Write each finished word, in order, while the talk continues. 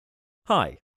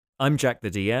Hi, I'm Jack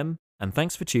the DM, and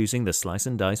thanks for choosing the Slice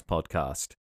and Dice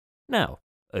podcast. Now,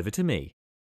 over to me.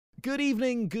 Good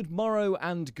evening, good morrow,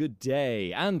 and good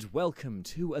day, and welcome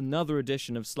to another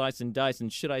edition of Slice and Dice, and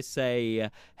should I say,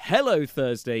 hello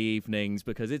Thursday evenings,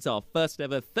 because it's our first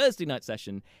ever Thursday night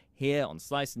session here on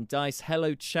Slice and Dice.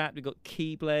 Hello chat, we've got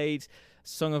Keyblade,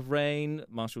 Song of Rain,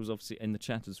 Marshall's obviously in the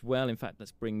chat as well. In fact,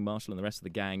 let's bring Marshall and the rest of the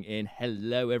gang in.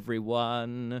 Hello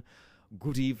everyone.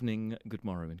 Good evening, good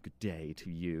morrow, and good day to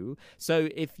you. So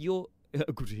if you're...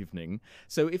 Good evening.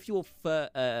 So if you're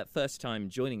first time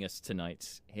joining us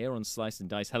tonight here on Slice and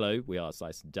Dice, hello, we are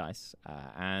Slice and Dice,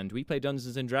 and we play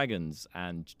Dungeons and Dragons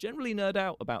and generally nerd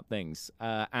out about things.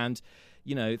 And,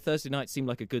 you know, Thursday nights seem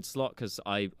like a good slot because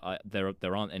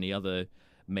there aren't any other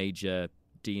major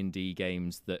D&D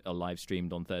games that are live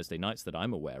streamed on Thursday nights that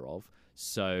I'm aware of.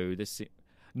 So this...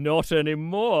 Not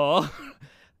anymore!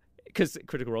 Because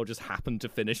Critical Role just happened to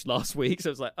finish last week,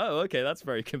 so it's like, oh, okay, that's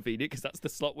very convenient because that's the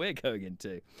slot we're going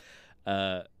into.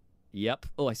 Yep.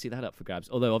 Oh, I see that up for grabs.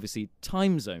 Although, obviously,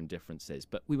 time zone differences,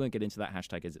 but we won't get into that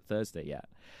hashtag Is It Thursday yet.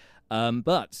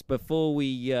 But before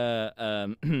we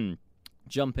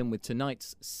jump in with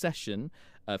tonight's session,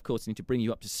 of course, I need to bring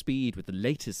you up to speed with the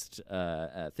latest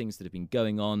things that have been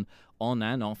going on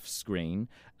and off screen.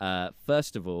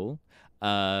 First of all,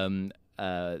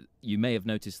 you may have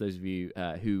noticed, those of you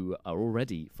who are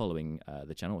already following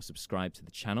the channel or subscribe to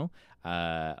the channel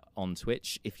on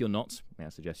Twitch. If you're not, may I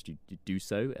suggest you do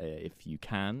so if you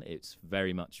can. It's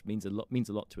very much means a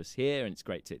lot to us here, and it's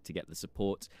great to get the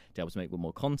support to be able to make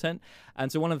more content.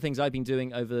 And so one of the things I've been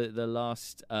doing over the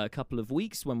last couple of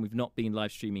weeks when we've not been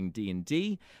live streaming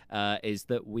D&D is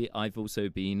that I've also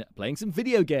been playing some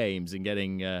video games and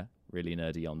getting really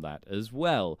nerdy on that as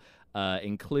well.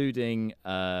 Including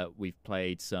we've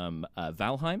played some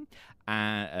Valheim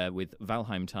with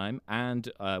Valheim Time,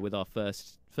 and with our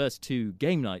first two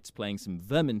game nights playing some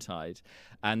Vermintide,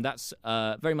 and that's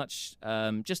very much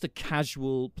just a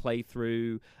casual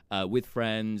playthrough with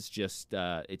friends. Just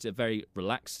it's a very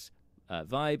relaxed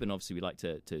vibe, and obviously we like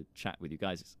to chat with you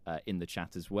guys in the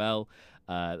chat as well.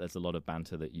 There's a lot of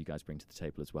banter that you guys bring to the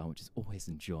table as well, which is always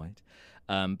enjoyed.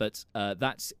 But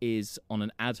that is on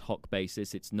an ad hoc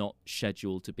basis. It's not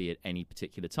scheduled to be at any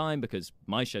particular time because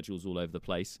my schedule's all over the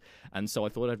place. And so I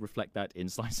thought I'd reflect that in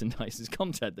Slice and Dice's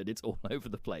content, that it's all over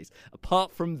the place.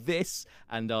 Apart from this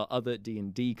and our other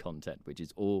D&D content, which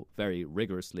is all very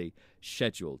rigorously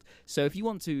scheduled. So if you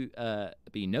want to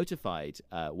be notified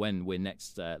when we're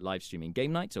next live streaming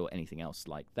game night or anything else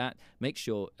like that, make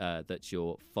sure that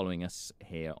you're following us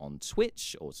here on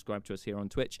Twitch or subscribe to us here on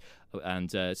Twitch.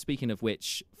 And speaking of which,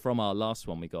 from our last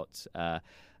one, we got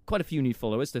quite a few new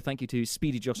followers. So thank you to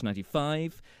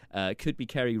SpeedyJosh95. Could Be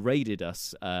Kerry raided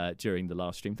us during the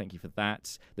last stream. Thank you for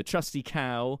that. The Trusty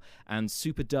Cow and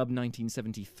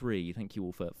Superdub1973. Thank you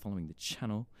all for following the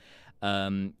channel.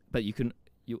 But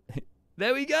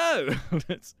there we go.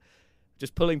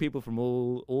 Just pulling people from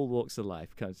all walks of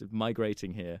life, kind of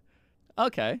migrating here.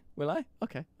 Okay, will I?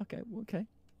 Okay.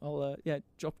 I'll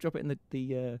drop it in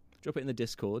the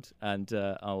Discord, and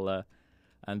I'll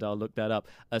look that up.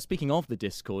 Speaking of the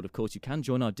Discord, of course, you can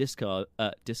join our Discord.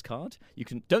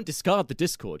 Don't discard the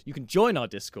Discord. You can join our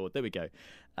Discord. There we go.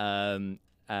 And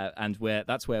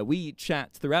that's where we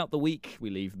chat throughout the week.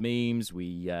 We leave memes.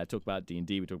 We talk about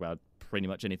D&D. We talk about pretty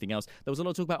much anything else. There was a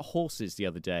lot of talk about horses the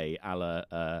other day.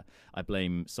 I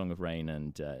blame Song of Rain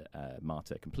and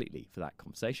Marta completely for that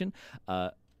conversation.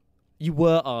 You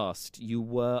were asked.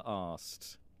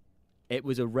 It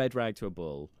was a red rag to a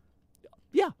bull.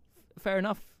 Yeah, fair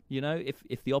enough. You know,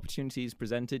 if the opportunity is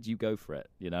presented, you go for it.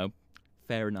 You know,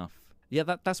 fair enough. Yeah,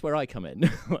 that's where I come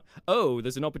in. Oh,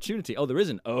 there's an opportunity. Oh, there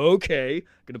isn't. Okay,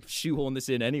 gonna shoehorn this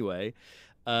in anyway.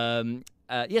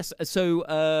 Yes. So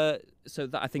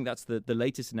I think that's the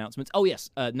latest announcement. Oh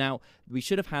yes. Now we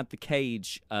should have had the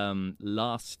cage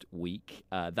last week.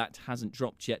 That hasn't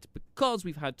dropped yet because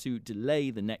we've had to delay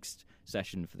the next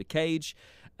session for the cage.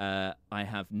 I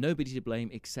have nobody to blame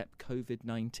except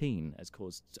COVID-19 has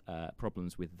caused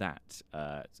problems with that.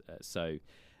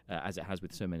 As it has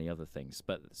with so many other things.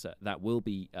 But that will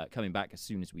be coming back as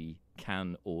soon as we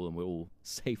can all, and we're all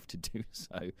safe to do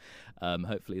so.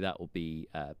 Hopefully that will be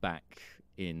back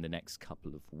in the next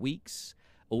couple of weeks.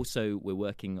 Also, we're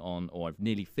working on, or I've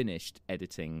nearly finished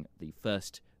editing the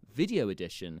first video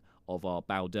edition of our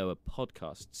Baldoa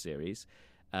podcast series.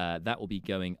 That will be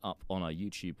going up on our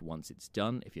YouTube once it's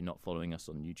done. If you're not following us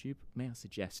on YouTube, may I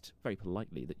suggest very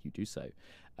politely that you do so.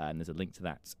 And there's a link to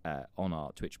that on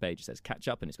our Twitch page. It says catch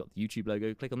up and it's got the YouTube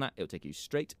logo. Click on that. It'll take you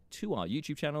straight to our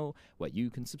YouTube channel where you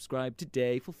can subscribe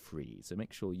today for free. So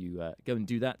make sure you go and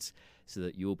do that so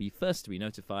that you'll be first to be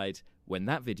notified when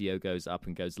that video goes up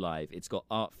and goes live. It's got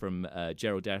art from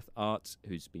Gerald Death Art,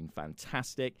 who's been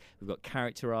fantastic. We've got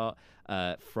character art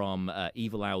from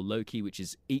Evil Owl Loki, which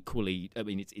is equally, I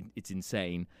mean, it's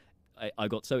insane. I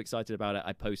got so excited about it.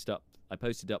 I posted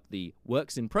up the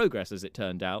works in progress, as it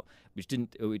turned out,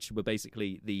 which were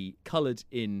basically the coloured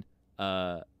in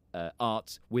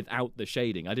art without the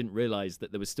shading. I didn't realize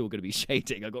that there was still going to be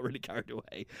shading. I got really carried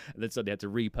away, and then suddenly had to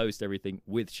repost everything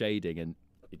with shading, and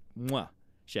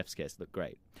chef's kiss. Looked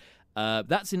great.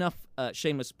 That's enough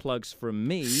shameless plugs from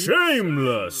me.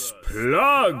 Shameless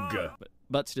plug.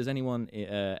 But does anyone,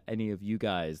 any of you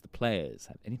guys, the players,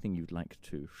 have anything you'd like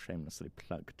to shamelessly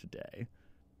plug today?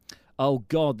 Oh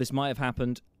God, this might have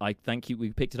happened. I thank you.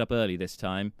 We picked it up early this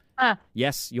time.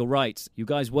 Yes, you're right. You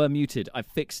guys were muted. I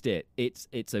fixed it. It's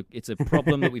a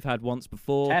problem that we've had once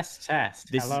before. Test.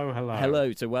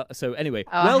 Hello. So anyway,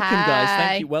 Oh, welcome guys. hi.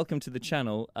 Thank you. Welcome to the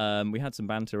channel. We had some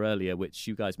banter earlier, which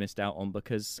you guys missed out on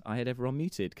because I had everyone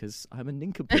muted because I'm a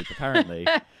nincompoop apparently.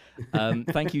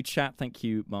 Thank you, chat. Thank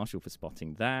you, Marshall, for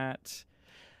spotting that.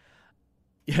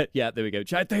 Yeah, there we go.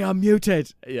 Chat, they are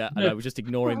muted. Yeah, and I was just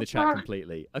ignoring the chat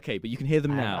completely. Okay, but you can hear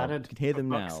them now. You can hear them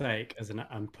for now. fuck's sake, as an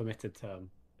unpermitted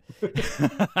term.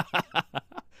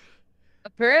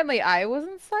 Apparently, I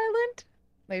wasn't silent.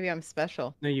 Maybe I'm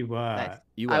special. No, you were. Nice.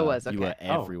 You were, I was, You were. okay.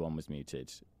 Everyone was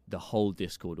muted. The whole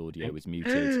Discord audio was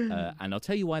muted, and I'll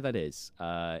tell you why that is.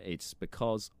 It's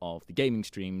because of the gaming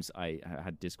streams. I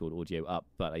had Discord audio up,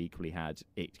 but I equally had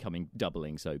it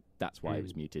doubling, so that's why it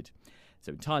was muted.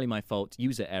 So entirely my fault,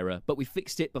 user error, but we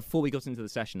fixed it before we got into the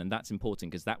session, and that's important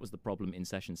because that was the problem in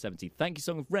session 70. Thank you,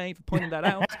 Song of Rain, for pointing that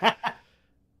out.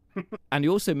 And it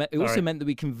also meant that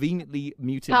we conveniently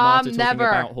muted Marta talking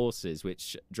about horses,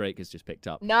 which Drake has just picked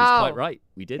up. No. He's quite right.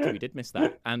 We did miss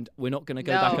that, and we're not going to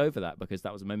go back over that because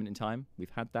that was a moment in time.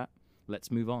 We've had that. Let's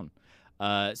move on.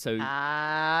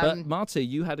 But Marta,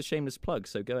 you had a shameless plug,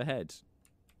 so go ahead.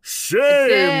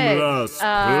 Shameless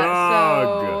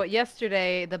plug. So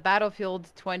yesterday, the Battlefield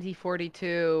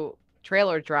 2042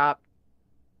 trailer dropped,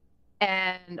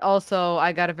 and also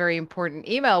I got a very important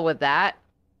email with that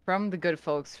from the good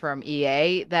folks from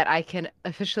EA that I can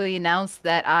officially announce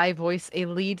that I voice a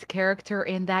lead character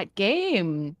in that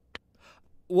game.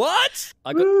 What?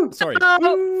 I got Woo. sorry.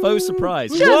 Oh. Faux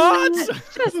surprise. Just- What?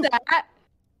 Just that.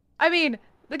 I mean,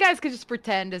 the guys could just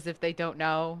pretend as if they don't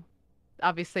know.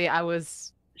 Obviously, I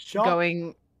was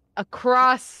going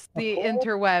across the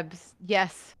interwebs.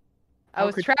 Yes. I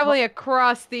was traveling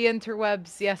across the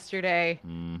interwebs yesterday,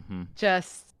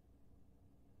 just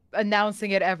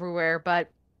announcing it everywhere. But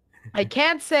I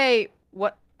can't say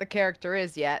what the character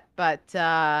is yet. But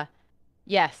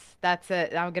yes, that's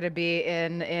it. I'm going to be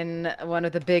in one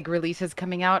of the big releases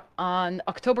coming out on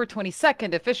October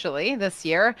 22nd officially this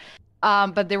year.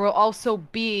 But there will also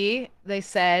be, they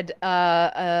said,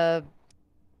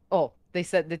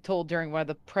 they told during one of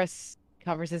the press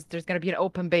conferences, there's going to be an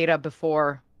open beta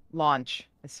before launch,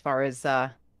 as far as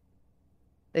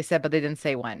they said, but they didn't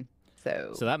say when.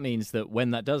 So that means that when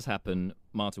that does happen,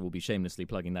 Marta will be shamelessly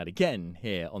plugging that again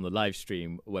here on the live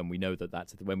stream when we know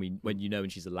that's when you know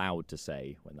and she's allowed to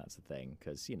say when that's the thing,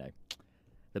 because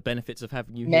the benefits of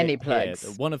having you many here. plugs.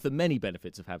 One of the many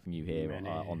benefits of having you here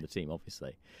on the team,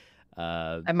 obviously.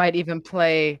 I might even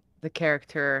play the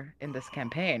character in this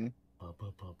campaign.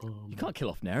 You can't kill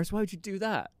off Neris. Why would you do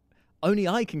that? Only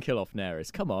I can kill off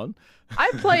Neris. Come on.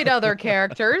 I played other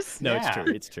characters. No, it's true.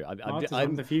 It's true.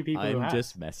 I'm the few people who I'm have.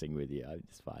 just messing with you.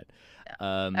 It's fine.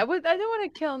 I don't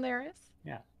want to kill Neris.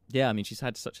 Yeah, I mean, she's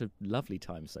had such a lovely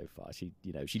time so far. She's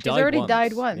died already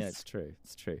died once. Yeah, it's true.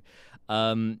 It's true.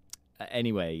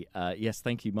 Anyway, yes,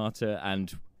 thank you, Marta,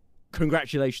 and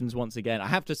congratulations once again. I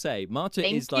have to say, Marta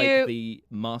is like the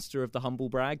master of the humble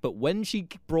brag, but when she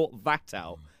brought that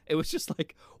out, it was just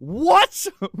like, what?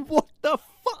 What the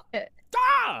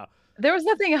fuck? There was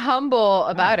nothing humble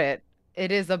about it.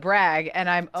 It is a brag, and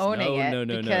I'm owning it. No.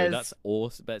 Because That's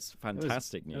awesome. That's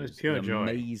fantastic news. It was pure joy.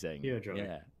 Amazing. Pure joy.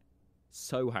 Yeah.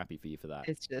 So happy for you for that.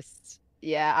 it's just,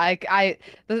 yeah.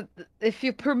 If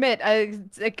you permit, I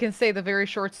can say the very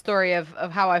short story of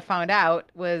how I found out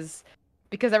was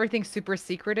because everything's super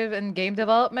secretive in game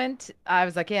development. I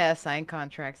was like, yeah, sign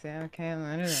contracts. Yeah, okay.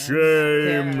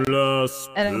 Shameless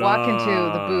And then walk into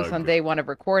the booth on day one of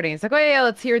recording. It's like, oh yeah,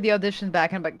 let's hear the audition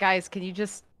back. And I'm like, guys, can you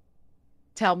just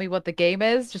tell me what the game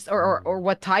is, just or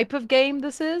what type of game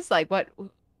this is? Like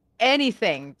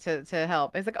anything to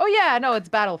help. It's like, oh yeah, no, it's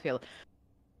Battlefield.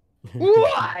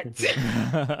 What?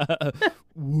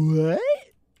 What?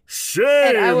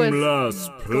 Shameless And I was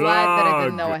plug. glad that I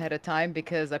didn't know ahead of time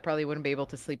because I probably wouldn't be able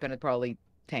to sleep and it'd probably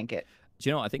tank it. Do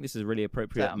you know what? I think this is a really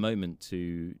appropriate So. moment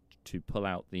to to pull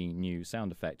out the new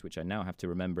sound effect, which I now have to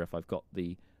remember if I've got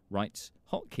the right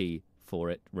hotkey for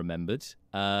it remembered,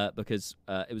 because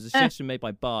it was a suggestion made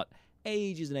by Bart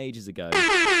ages and ages ago.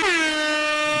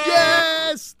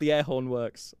 Yes! The air horn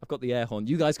works. I've got the air horn.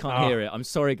 You guys can't hear it. I'm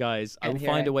sorry, guys. I will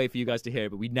find a way for you guys to hear it,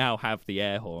 but we now have the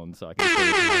air horn, so I can still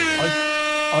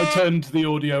I turned the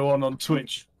audio on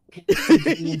Twitch.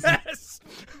 Yes!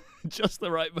 Just the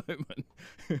right moment.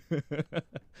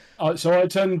 So I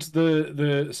turned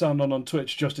the sound on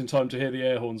Twitch just in time to hear the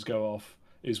air horns go off,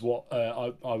 is what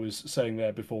I was saying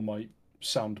there before my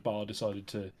sound bar decided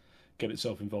to get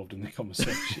itself involved in the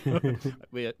conversation.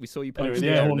 we saw you punch the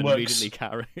air and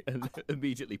then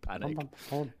immediately panic.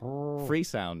 Free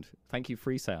sound. Thank you,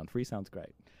 free sound. Free sound's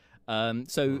great.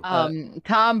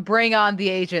 Tom, bring on the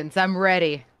agents. I'm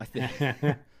ready. I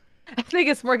think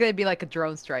it's more going to be like a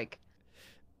drone strike.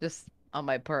 Just on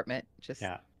my apartment.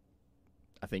 I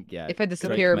think, yeah. If I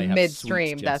disappear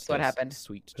midstream, that's what happened.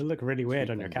 It'll look really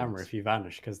weird on your camera if you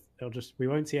vanish, because we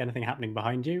won't see anything happening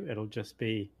behind you. It'll just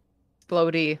be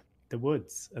floaty. The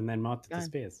woods, and then Marta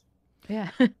disappears. Yeah.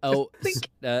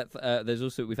 There's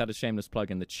also, we've had a shameless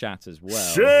plug in the chat as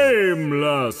well.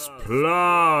 Shameless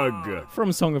plug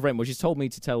from Song of Rain. Well, she's told me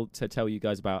to tell you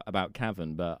guys about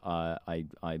Cavern, but I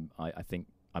think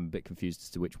I'm a bit confused as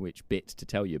to which bit to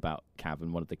tell you about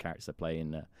Cavern, one of the characters I play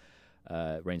in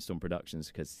Rainstorm Productions,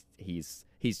 because he's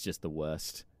just the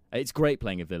worst. It's great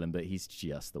playing a villain, but he's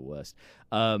just the worst.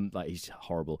 He's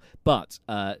horrible. But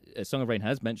Song of Rain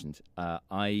has mentioned,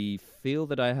 I feel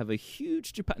that I have a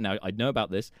huge Japan... Now, I know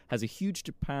about this. Has a huge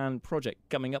Japan project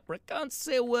coming up where I can't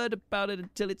say a word about it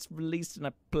until it's released and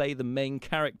I play the main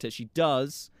character. She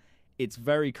does. It's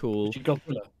very cool. She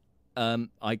Godzilla.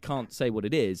 I can't say what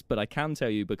it is, but I can tell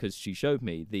you because she showed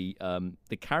me. The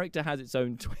character has its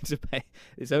own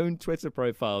Twitter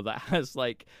profile that has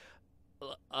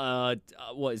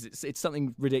what is it? It's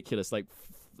something ridiculous, like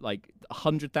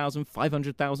 100,000,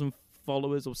 500,000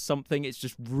 followers or something. It's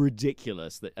just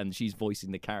ridiculous and she's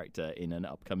voicing the character in an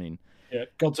upcoming. Yeah,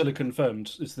 Godzilla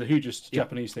confirmed. It's the hugest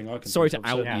Japanese thing I can. Sorry to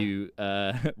out you,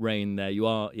 Rain. There you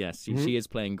are. Yes, she is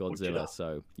playing Godzilla.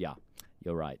 So yeah,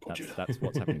 you're right. That's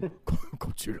what's happening.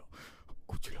 Godzilla.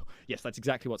 Yes, that's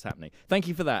exactly what's happening. Thank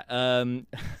you for that.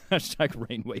 Hashtag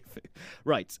Rainwave.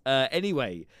 Right.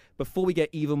 Anyway, before we get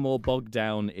even more bogged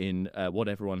down in what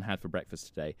everyone had for breakfast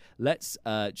today, let's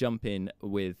jump in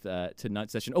with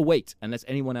tonight's session. Oh, wait. Unless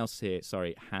anyone else here,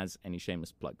 has any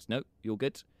shameless plugs. No? You're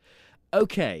good?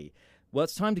 Okay. Well,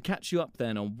 it's time to catch you up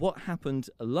then on what happened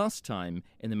last time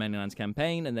in the Many Lands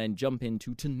campaign and then jump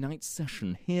into tonight's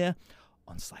session here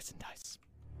on Slice and Dice.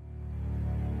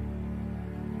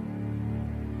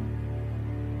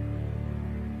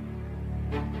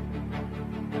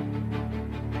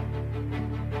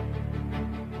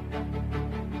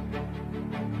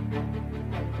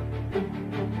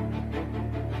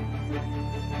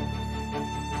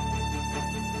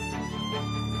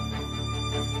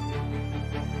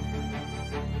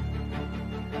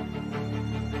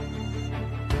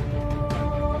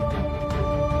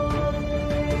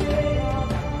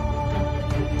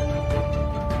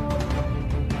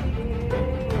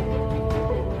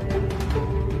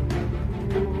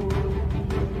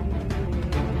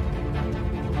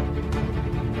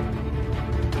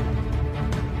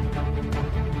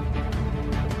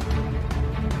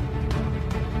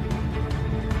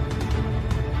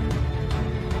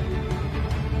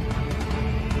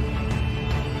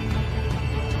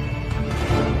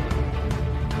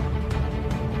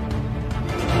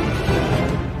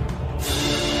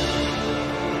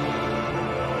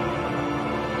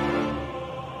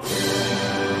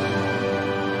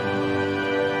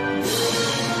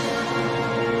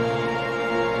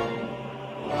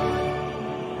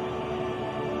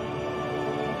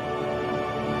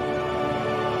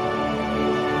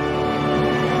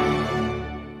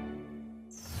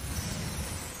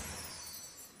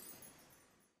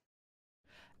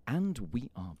 And we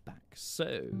are back.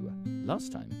 So,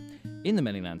 last time in the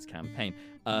Many Lands campaign,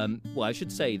 well, I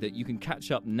should say that you can catch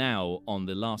up now on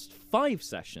the last 5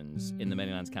 sessions in the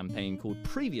Many Lands campaign called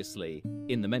Previously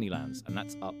in the Many Lands, and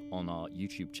that's up on our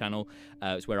YouTube channel.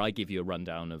 It's where I give you a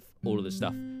rundown of all of the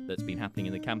stuff that's been happening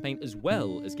in the campaign, as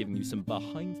well as giving you some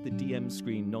behind the DM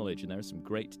screen knowledge, and there are some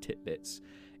great tidbits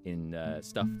in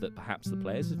stuff that perhaps the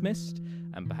players have missed,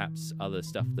 and perhaps other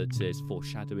stuff that is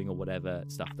foreshadowing or whatever,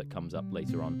 stuff that comes up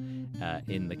later on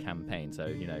in the campaign.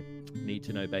 So, need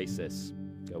to know basis,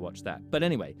 go watch that. But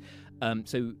anyway,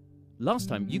 so last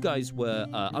time you guys were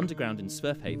underground in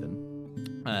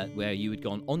Swerfhaven, where you had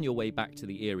gone on your way back to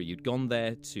the Eyrie. You'd gone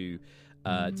there to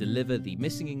deliver the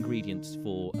missing ingredients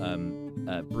for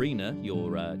Brina,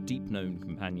 your deep-known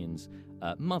companion's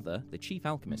mother, the chief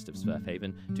alchemist of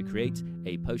Swerfhaven, to create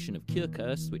a potion of Cure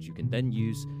Curse, which you can then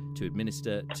use to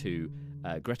administer to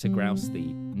Greta Grouse,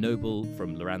 the noble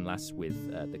from Loranlas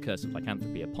with the curse of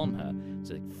lycanthropy upon her,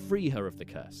 to free her of the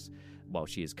curse, while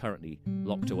she is currently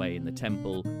locked away in the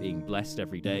temple, being blessed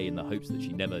every day in the hopes that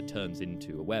she never turns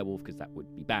into a werewolf, because that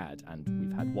would be bad. And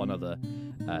we've had one other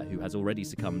who has already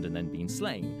succumbed and then been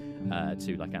slain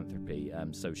to lycanthropy.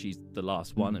 So she's the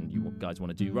last one, and you guys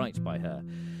want to do right by her.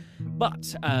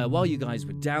 But while you guys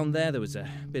were down there was a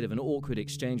bit of an awkward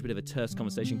exchange, bit of a terse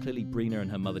conversation. Clearly, Brina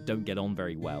and her mother don't get on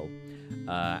very well.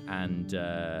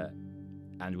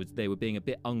 They were being a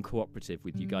bit uncooperative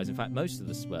with you guys. In fact, most of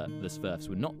the Smurfs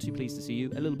were not too pleased to see you,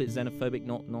 a little bit xenophobic,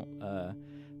 not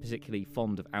particularly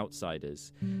fond of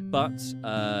outsiders. But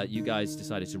you guys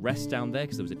decided to rest down there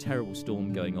because there was a terrible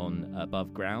storm going on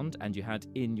above ground, and you had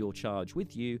in your charge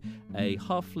with you a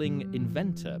halfling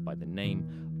inventor by the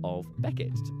name of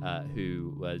Beckett,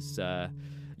 who was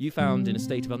you found in a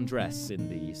state of undress in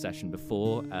the session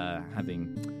before,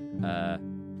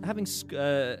 having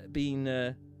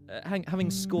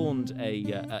scorned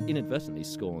inadvertently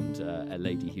scorned a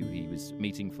lady who he was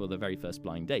meeting for the very first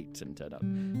blind date, and turned up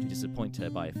to disappoint her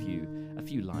by a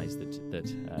few lies that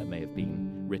may have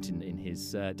been written in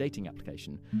his dating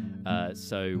application.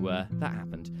 So that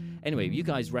happened. Anyway, you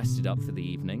guys rested up for the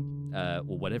evening,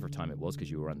 or whatever time it was,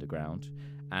 because you were underground.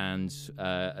 And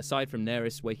aside from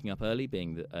Neris waking up early,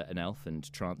 being an elf, and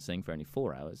trancing for only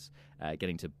 4 hours,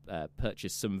 getting to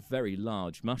purchase some very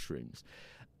large mushrooms,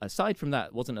 aside from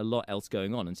that, wasn't a lot else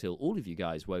going on until all of you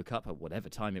guys woke up at whatever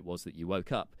time it was that you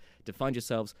woke up, to find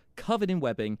yourselves covered in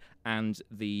webbing and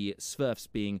the Smurfs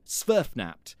being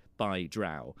Smurf-napped by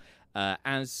Drow.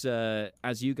 As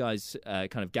you guys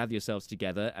kind of gather yourselves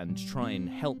together and try and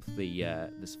help the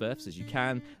Smurfs as you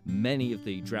can, many of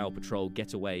the Drow patrol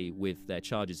get away with their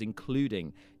charges,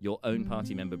 including your own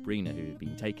party member Brina, who had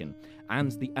been taken,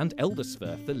 and Elder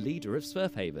Smurf, the leader of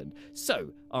Swerfhaven.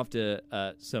 So, after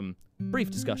some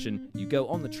brief discussion, you go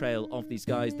on the trail of these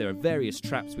guys. There are various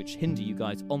traps which hinder you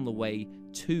guys on the way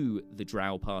to the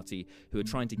Drow party, who are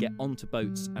trying to get onto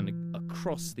boats and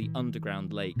across the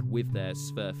underground lake with their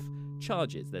Smurf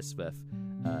charges, their Smurf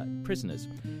prisoners.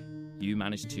 You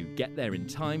manage to get there in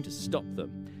time to stop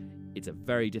them. It's a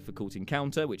very difficult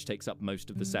encounter, which takes up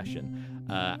most of the session.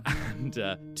 And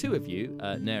two of you,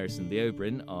 Neris and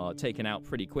Leobrin, are taken out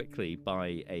pretty quickly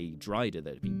by a Dryder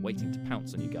that had been waiting to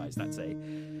pounce on you guys. That's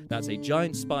a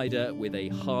giant spider with a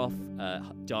half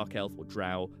dark elf or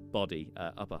drow body,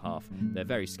 upper half. They're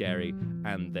very scary,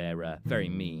 and they're very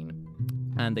mean.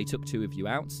 And they took two of you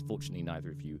out. Fortunately,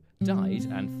 neither of you died,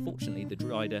 and fortunately, the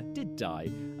Dryder did die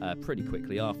pretty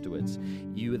quickly afterwards.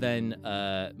 You then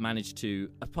managed to,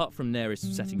 apart from Neris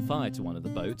setting fire to one of the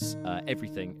boats,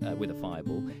 everything with a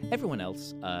fireball, everything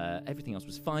else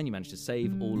was fine. You managed to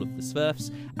save all of the Smurfs,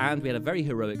 and we had a very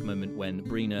heroic moment when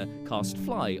Brina cast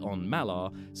Fly on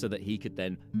Malar so that he could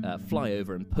then fly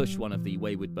over and push one of the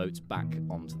wayward boats back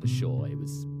onto the shore. It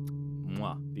was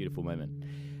beautiful moment.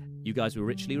 You guys were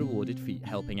richly rewarded for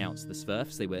helping out the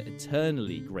Smurfs. They were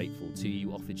eternally grateful to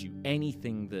you, offered you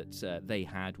anything that they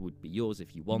had would be yours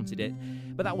if you wanted it.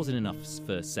 But that wasn't enough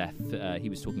for Seth. He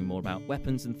was talking more about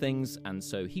weapons and things, and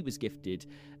so he was gifted,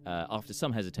 after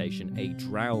some hesitation, a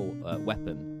drow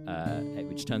weapon,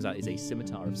 which turns out is a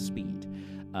scimitar of speed,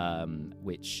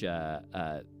 which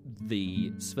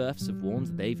the Smurfs have warned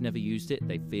that they've never used it.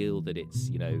 They feel that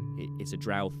it's a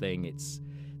drow thing.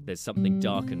 There's something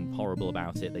dark and horrible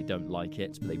about it. They don't like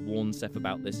it, but they warned Seth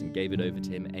about this and gave it over to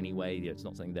him anyway. It's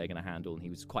not something they're going to handle, and he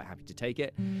was quite happy to take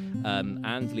it.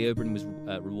 And Leobrin was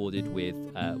rewarded with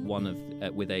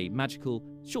with a magical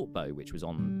short bow, which was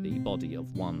on the body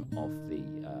of one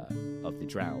of the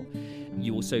drow.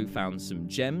 You also found some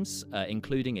gems,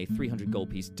 including a 300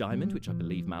 gold piece diamond, which I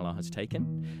believe Malar has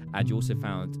taken, and you also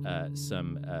found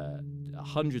some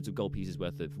hundreds of gold pieces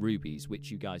worth of rubies, which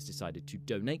you guys decided to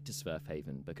donate to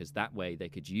Swerfhaven, because that way they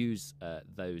could use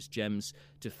those gems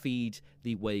to feed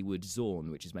the wayward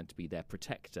Zorn, which is meant to be their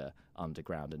protector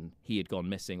underground. And he had gone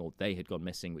missing, or they had gone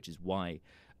missing, which is why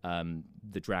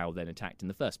the drow then attacked in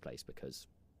the first place, because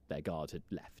their guard had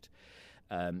left.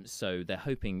 So they're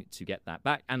hoping to get that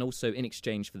back. And also, in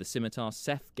exchange for the scimitar,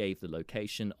 Seth gave the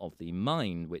location of the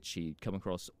mine which he'd come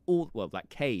across, that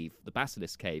cave, the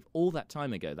Basilisk Cave, all that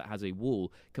time ago, that has a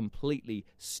wall completely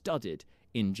studded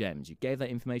in gems. You gave that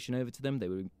information over to them. They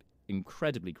were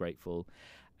incredibly grateful.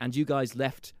 And you guys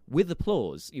left with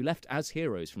applause. You left as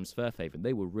heroes from Swerfhaven.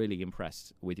 They were really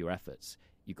impressed with your efforts.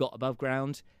 You got above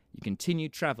ground. You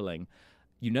continued traveling.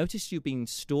 You notice you've been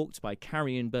stalked by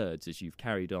carrion birds as you've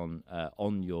carried on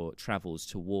your travels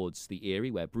towards the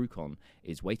Eyrie, where Brucon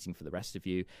is waiting for the rest of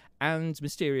you. And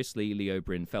mysteriously,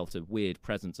 Leobrin felt a weird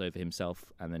presence over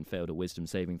himself and then failed a wisdom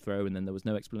saving throw, and then there was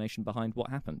no explanation behind what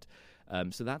happened.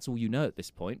 So that's all you know at this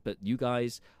point. But you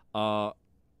guys are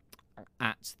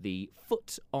at the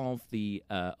foot of the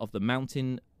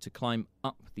mountain to climb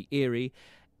up the Eyrie.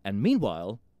 And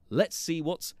meanwhile, let's see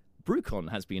what's Brucon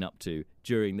has been up to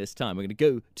during this time. We're going to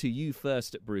go to you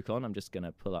first, Brucon. I'm just going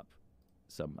to pull up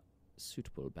some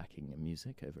suitable backing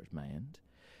music over at my end.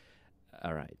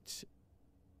 All right.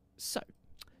 So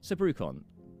Brucon,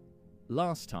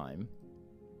 last time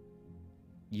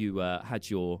you had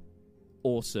your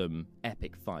awesome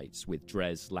epic fights with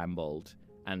Dres Lambold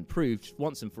and proved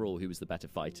once and for all who was the better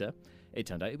fighter. It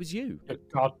turned out it was you. You're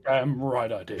goddamn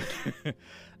right I did.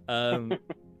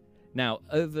 Now,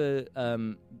 over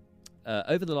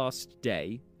the last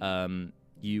day,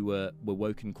 you were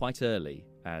woken quite early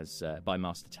by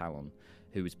Master Talon,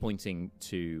 who was pointing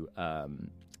to a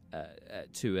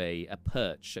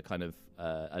perch, a kind of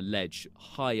a ledge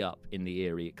high up in the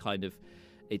Eyrie.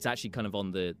 It's actually kind of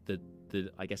on the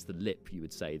I guess the lip, you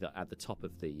would say, that at the top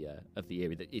of the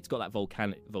Eyrie. It's got that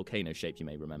volcano shape, you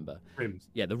may remember. Rim.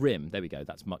 Yeah, the rim. There we go.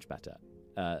 That's much better.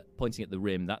 Pointing at the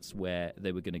rim, that's where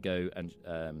they were going to go, and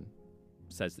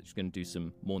says that she's going to do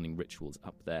some morning rituals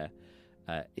up there.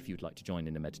 If you'd like to join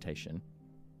in a meditation.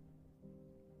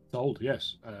 Told,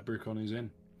 yes. Brucon is in.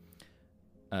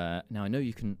 Now I know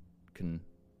you can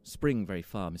spring very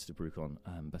far, Mr. Brucon,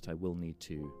 but I will need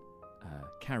to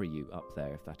carry you up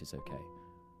there if that is okay.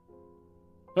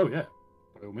 Oh yeah,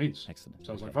 by all means. Excellent.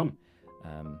 Sounds okay. like fun.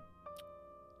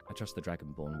 I trust the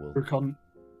Dragonborn will. Brucon,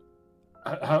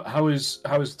 how is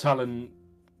Talon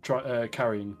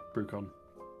carrying Brucon?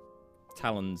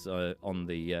 Talons on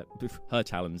the her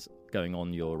talons going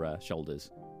on your shoulders.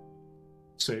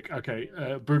 Sick. Okay.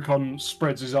 Brucon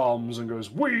spreads his arms and goes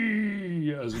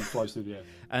whee as he flies through the air.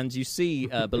 And you see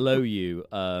below you,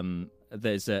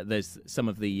 there's some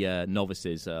of the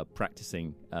novices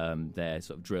practicing their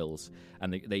sort of drills,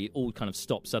 and they all kind of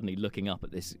stop suddenly, looking up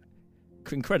at this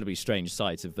incredibly strange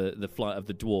sight of the flight of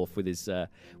the dwarf with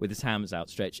his hands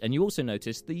outstretched. And you also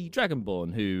notice the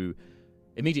Dragonborn, who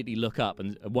immediately look up,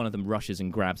 and one of them rushes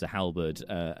and grabs a halberd,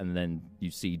 and then you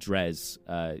see Dres,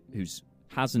 who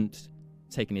hasn't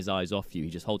taken his eyes off you. He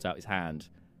just holds out his hand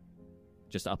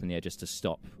just up in the air just to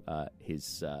stop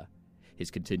his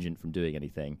contingent from doing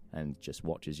anything, and just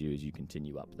watches you as you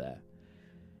continue up there.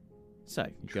 So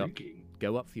you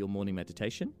go up for your morning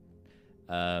meditation.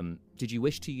 Did you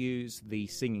wish to use the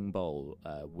singing bowl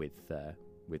with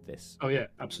this? Oh yeah,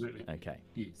 absolutely. Okay.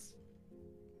 Yes.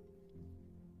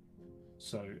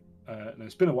 So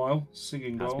it's been a while.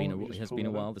 Singing bowl. It has been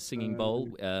a while. The singing bowl,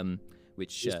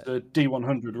 which is the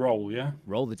D100 roll, yeah.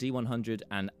 Roll the D100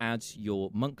 and add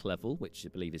your monk level, which I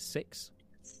believe is 6.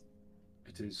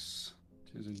 It is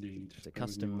indeed. It's a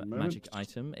custom magic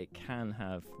item. It can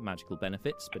have magical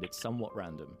benefits, but it's somewhat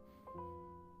random.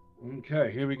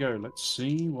 Okay, here we go. Let's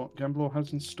see what Gamblor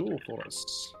has in store for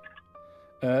us.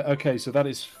 Okay, so that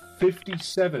is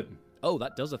 57. Oh,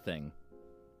 that does a thing.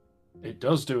 It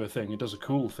does do a thing. It does a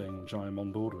cool thing, which I am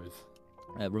on board with.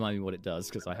 Remind me what it does,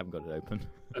 because I haven't got it open.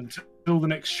 Until the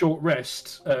next short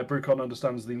rest, Brucon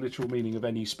understands the literal meaning of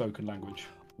any spoken language.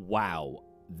 Wow,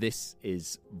 this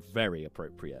is very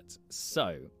appropriate.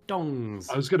 So, dongs.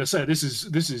 I was going to say this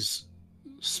is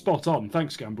spot on.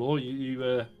 Thanks, Gamblor.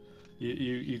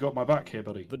 You got my back here,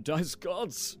 buddy. The dice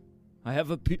gods, I have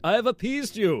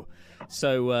appeased you.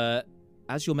 So,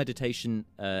 as your meditation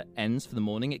ends for the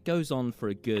morning, it goes on for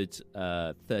a good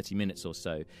 30 minutes or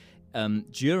so.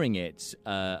 During it,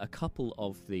 a couple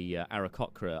of the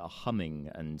Aarakocra are humming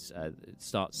and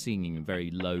start singing in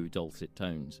very low, dulcet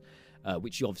tones,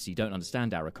 which you obviously don't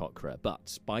understand Aarakocra,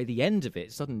 but by the end of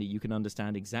it, suddenly you can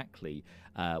understand exactly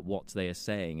what they are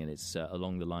saying, and it's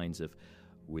along the lines of,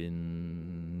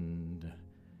 "Wind,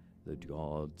 the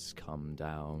gods come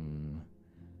down,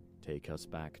 take us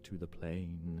back to the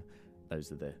plain."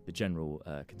 Those are the general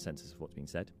consensus of what's being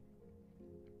said.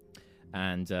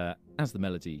 And as the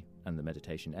melody and the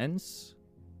meditation ends,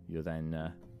 you're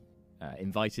then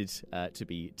invited to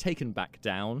be taken back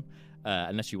down,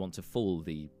 unless you want to fall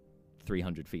the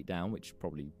 300 feet down, which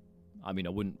probably, I mean, I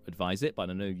wouldn't advise it, but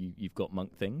I know you've got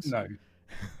monk things. No,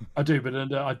 I do, but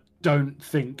I don't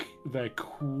think they're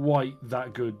quite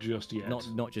that good just yet.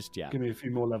 Not just yet. Give me a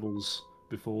few more levels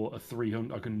before a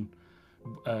 300. I can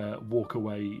walk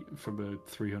away from a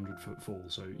 300-foot fall.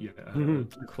 So yeah,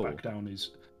 cool. Back down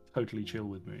is totally chill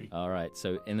with me. All right.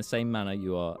 So in the same manner,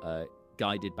 you are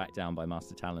guided back down by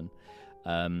Master Talon,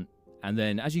 And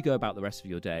then as you go about the rest of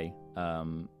your day,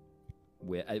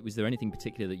 was there anything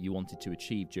particular that you wanted to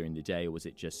achieve during the day, or was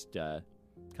it just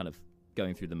kind of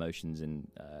going through the motions in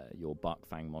your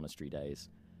Barkfang Monastery days?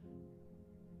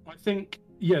 I think,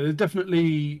 there's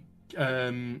definitely...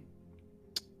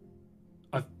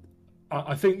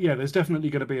 I think, there's definitely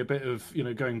going to be a bit of,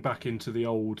 going back into the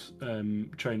old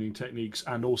training techniques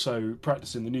and also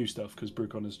practicing the new stuff, because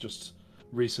Brucon has just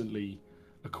recently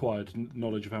acquired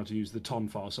knowledge of how to use the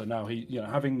Tonfar. So now he,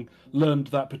 having learned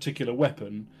that particular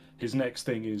weapon, his next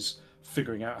thing is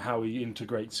figuring out how he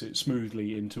integrates it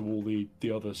smoothly into all the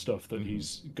other stuff that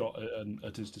he's got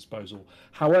at his disposal.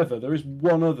 However, there is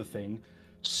one other thing,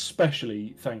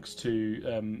 especially thanks to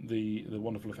the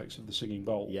wonderful effects of the Singing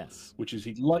Bowl. Yes. Which is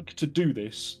he'd like to do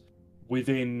this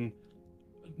within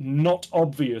not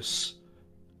obvious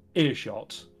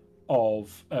earshot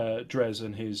of Drez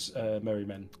and his merry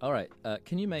men. All right.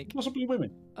 Can you make... Possibly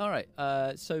women. All right.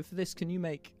 So for this, can you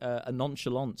make a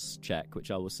nonchalance check,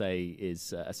 which I will say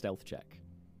is a stealth check?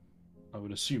 I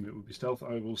would assume it would be stealth.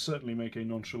 I will certainly make a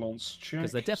nonchalance check.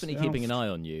 Because they're definitely keeping an eye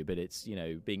on you, but it's,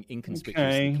 being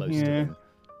inconspicuously close to them.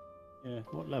 Yeah.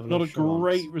 What level? Not of a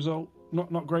great result.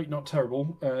 Not great, not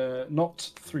terrible.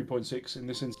 Not 3.6 in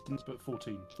this instance, but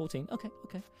 14. 14. Okay.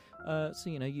 So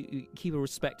you keep a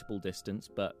respectable distance,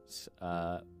 but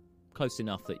close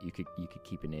enough that you could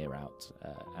keep an ear out.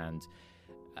 And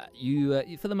you,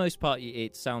 for the most part,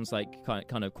 it sounds like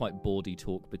kind of quite bawdy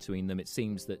talk between them. It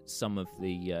seems that some of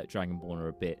the Dragonborn are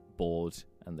a bit bored,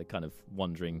 and they're kind of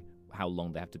wondering how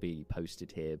long they have to be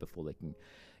posted here before they can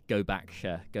go back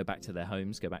to their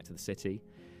homes, go back to the city.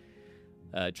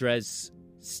 Drez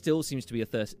still seems to be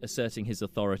asserting his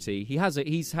authority.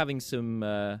 He's having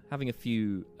a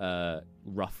few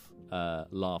rough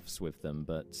laughs with them,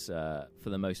 but for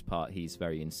the most part, he's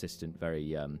very insistent,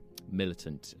 very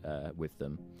militant with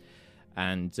them,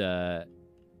 and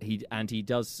he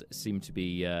does seem to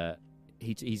be.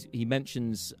 He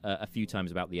mentions a few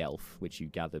times about the elf, which you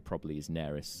gather probably is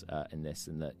Neris in this,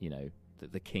 and that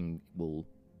that the king will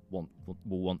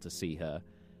want to see her,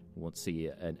 want to see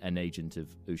an agent of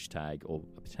Ushtag, or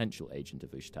a potential agent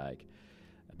of Ushtag.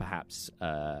 Perhaps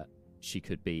she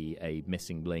could be a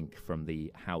missing link from the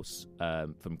house,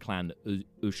 from Clan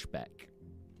Ushbek.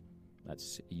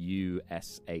 That's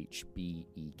Ushbek,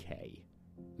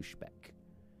 Ushbek.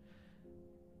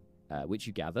 Which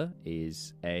you gather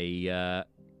is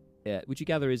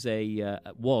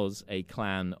was a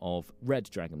clan of Red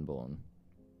Dragonborn.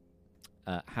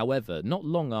 However, not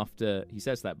long after he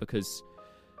says that, because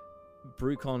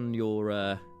Brucon,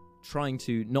 you're trying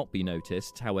to not be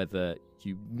noticed. However,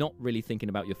 you're not really thinking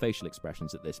about your facial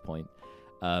expressions at this point.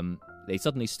 They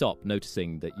suddenly stop,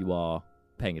 noticing that you are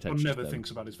paying attention. One never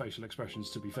thinks about his facial expressions,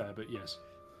 to be fair, but yes.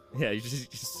 Yeah, you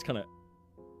just kind of...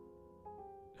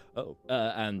 Oh,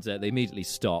 and they immediately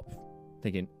stop,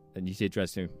 thinking, and you see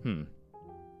Dresden,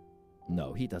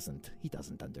 no, he doesn't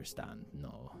understand,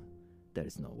 no.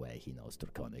 There's no way he knows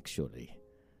Draconic, surely.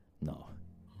 No.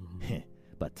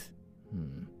 But,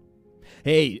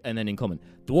 Hey, and then in common,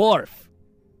 dwarf!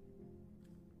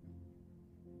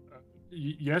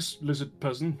 Yes, lizard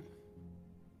person.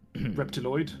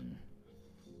 Reptiloid.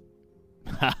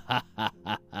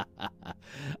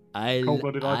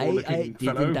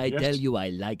 Didn't I tell you I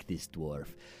like this dwarf?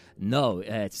 No,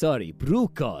 sorry,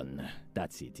 Brucon.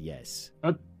 That's it, yes.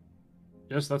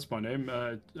 Yes, that's my name.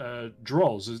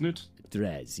 Droz, isn't it?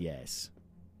 Drez, yes.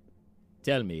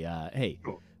 Tell me, hey,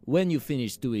 sure. When you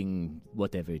finish doing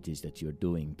whatever it is that you're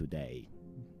doing today,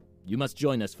 you must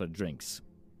join us for drinks.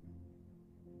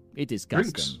 It is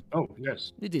custom. Drinks? Oh,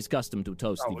 yes. It is custom to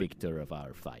toast the victor of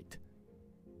our fight.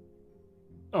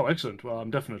 Oh, excellent. Well, I'm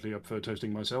definitely up for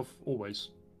toasting myself, always.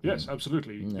 Yes,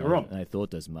 absolutely. You're on. I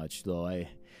thought as much, though I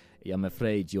am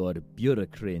afraid your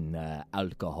Bureaucrin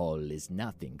alcohol is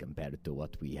nothing compared to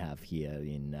what we have here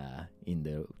in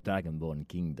the Dragonborn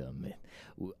Kingdom.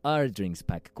 Our drinks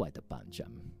pack quite a punch.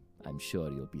 I'm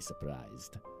sure you'll be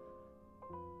surprised.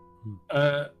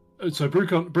 So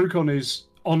Brucon is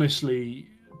honestly...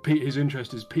 his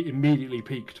interest is immediately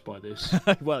piqued by this.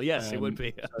 Well, yes, it would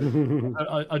be.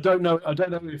 I don't know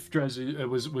if Drez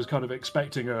was kind of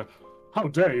expecting a, how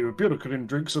dare you? Bureaucrin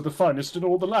drinks are the finest in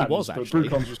all the land. He was, actually.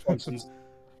 But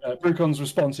Brucon's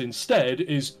response instead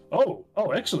is, oh,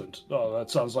 excellent. Oh,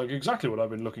 that sounds like exactly what I've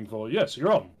been looking for. Yes,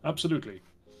 you're on. Absolutely.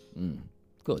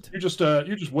 Good. You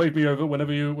just wave me over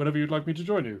whenever you'd like me to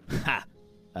join you. Ha!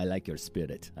 I like your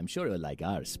spirit. I'm sure you'll like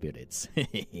our spirits.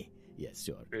 Yes,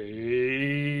 sure.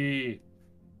 Hey.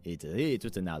 It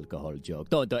was an alcohol joke.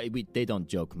 They don't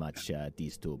joke much,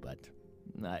 these two, but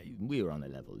we were on a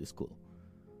level. It's cool.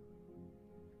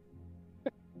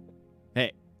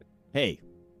 Hey, Hey,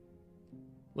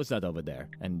 what's that over there?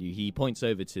 And he points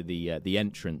over to the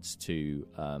entrance to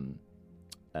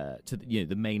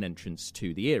the main entrance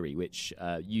to the Eyrie, which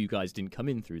you guys didn't come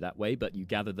in through that way, but you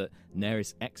gather that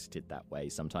Neris exited that way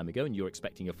some time ago, and you're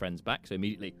expecting your friends back, so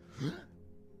immediately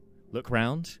look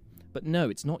round. But no,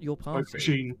 it's not your party.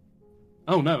 Machine.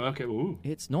 Oh, no, okay. Ooh.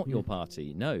 It's not your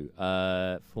party, no,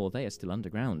 for they are still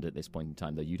underground at this point in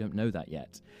time, though you don't know that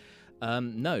yet.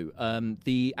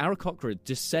 The Aarakocra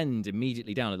descend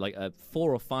immediately down, like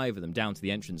 4 or 5 of them down to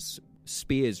the entrance,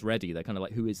 spears ready. They're kind of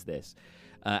like, who is this?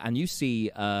 And you see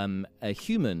a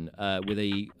human with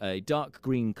a dark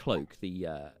green cloak,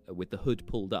 with the hood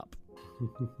pulled up.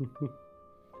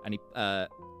 And he,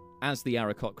 as the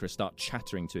Aarakocra start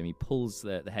chattering to him, he pulls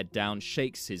the head down,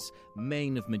 shakes his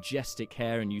mane of majestic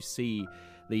hair, and you see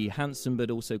the handsome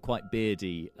but also quite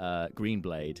beardy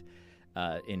Greenblade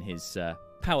in his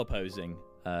power posing.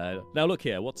 Now look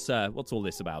here, what's all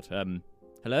this about?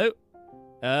 Hello?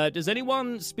 Does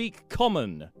anyone speak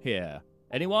common here?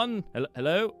 Anyone?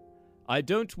 Hello? I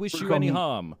don't wish you any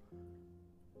harm.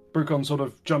 Brucon sort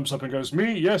of jumps up and goes,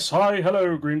 me? Yes, hi,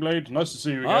 hello, Greenblade. Nice to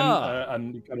see you again.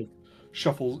 And he kind of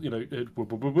shuffles,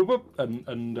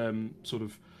 and sort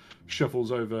of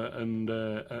shuffles over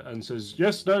and says,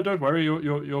 yes, no, don't worry,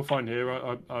 you're fine here.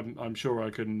 I'm sure I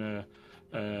can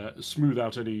smooth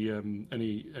out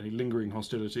any lingering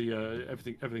hostility.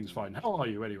 Everything's fine. How are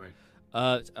you anyway?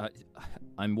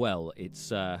 I'm well.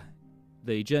 It's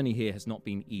the journey here has not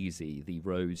been easy. The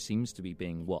road seems to be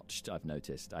being watched, I've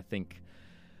noticed. I think,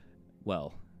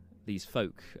 well, these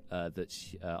folk that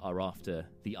are after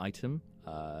the item,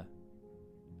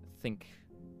 think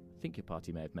your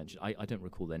party may have mentioned. I don't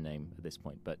recall their name at this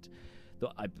point, but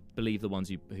I believe the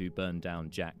ones who burned down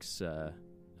Jack's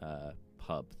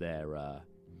pub. They're,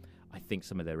 I think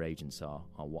some of their agents are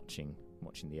watching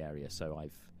the area. So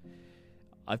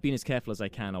I've been as careful as I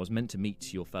can. I was meant to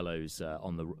meet your fellows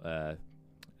on the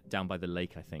down by the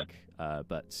lake, I think,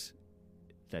 but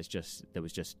there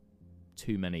was just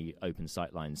too many open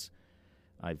sight lines.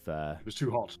 It was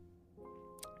too hot.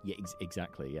 Yeah,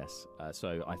 exactly. Yes.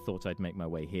 So I thought I'd make my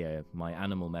way here. My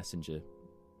animal messenger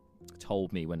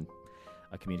told me when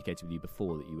I communicated with you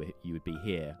before that you would be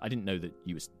here. I didn't know that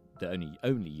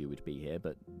only you would be here,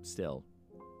 but still.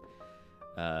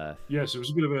 Yes, it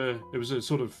was a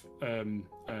sort of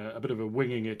a bit of a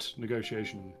winging it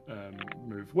negotiation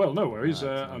move. Well, no worries.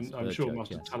 I'm sure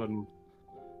Master Talon.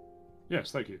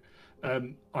 Yes, thank you.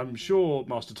 I'm sure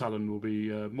Master Talon will be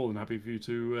more than happy for you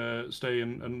to stay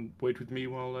and wait with me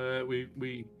while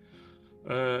we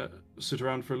sit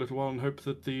around for a little while and hope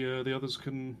that the others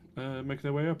can make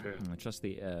their way up here. I trust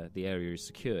the area is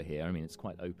secure here. I mean, it's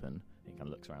quite open. He kind of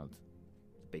looks around the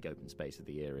big open space of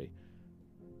the Eyrie.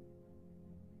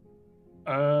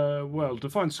 Well,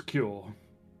 define secure.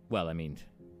 Well, I mean,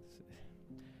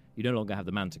 you no longer have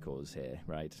the manticores here,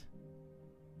 right?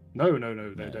 No.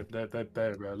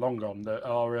 They're long gone. There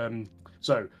are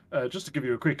so just to give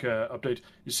you a quick update.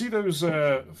 You see those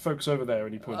folks over there?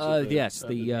 And he points. Yes,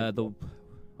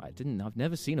 I've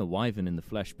never seen a wyvern in the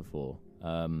flesh before.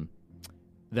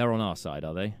 They're on our side,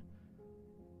 are they?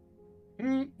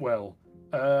 Well,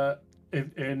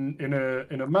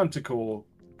 in a manticore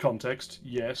context,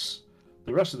 yes.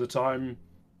 The rest of the time,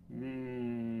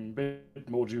 bit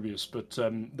more dubious, but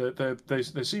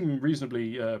they seem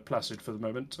reasonably placid for the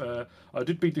moment. I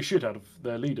did beat the shit out of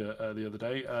their leader the other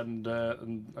day, and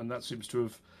that seems to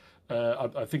have.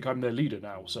 I think I'm their leader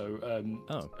now, so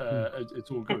it's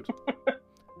all good.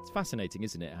 It's fascinating,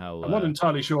 isn't it? How I'm not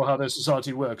entirely sure how their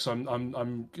society works. I'm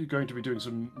going to be doing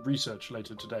some research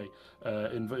later today.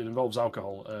 It involves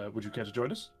alcohol. Would you care to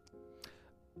join us?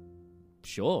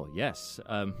 Sure. Yes.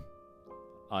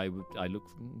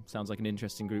 Sounds like an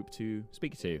interesting group to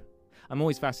speak to. I'm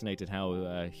always fascinated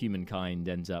how humankind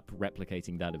ends up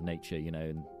replicating that of nature,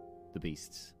 and the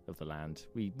beasts of the land.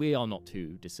 We are not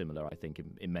too dissimilar, I think,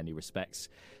 in many respects.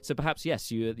 So perhaps, yes,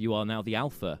 you are now the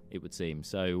alpha, it would seem.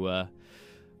 So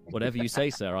whatever you say,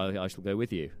 sir, I shall go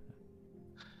with you.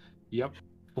 Yep,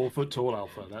 4 foot tall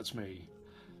alpha, that's me.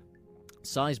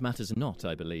 Size matters not,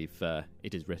 I believe.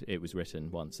 It was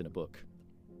written once in a book.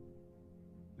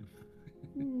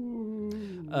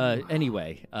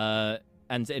 Anyway,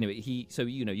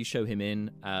 you show him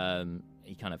in.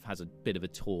 He kind of has a bit of a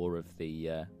tour of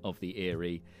the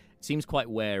Eyrie. Seems quite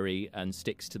wary and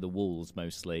sticks to the walls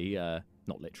mostly.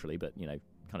 Not literally, but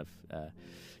kind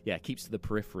of, keeps to the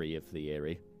periphery of the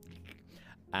Eyrie.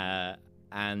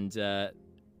 And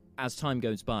as time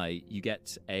goes by,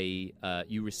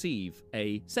 you receive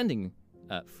a sending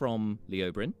from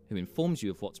Leobrin, who informs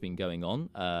you of what's been going on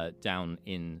down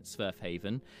in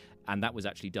Swerfhaven, and that was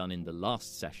actually done in the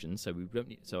last session. So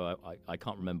I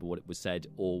can't remember what it was said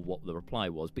or what the reply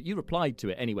was. But you replied to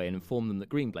it anyway and informed them that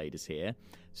Greenblade is here.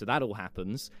 So that all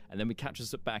happens, and then we catch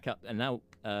us back up. And now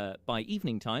by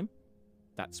evening time,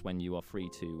 that's when you are free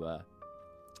to.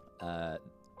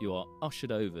 You are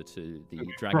ushered over to the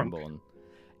Dragonborn.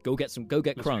 Go get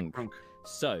Krunk.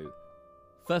 So,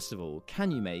 first of all,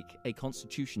 can you make a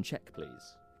Constitution check,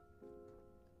 please?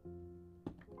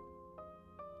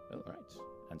 All right.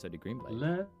 And so did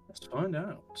Greenblade. Let's find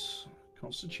out.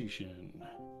 Constitution.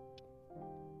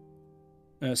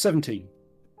 17.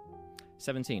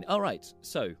 17. All right.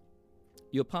 So,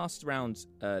 you're passed around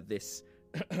this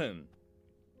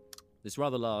this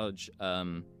rather large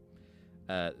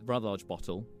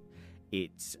bottle.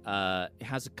 It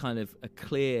has a kind of a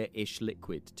clear-ish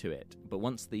liquid to it, but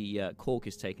once the cork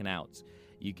is taken out,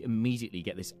 you immediately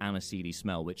get this aniseedy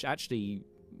smell, which actually,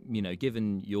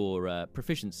 given your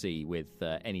proficiency with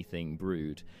anything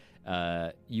brewed,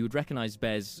 you would recognize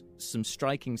bears some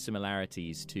striking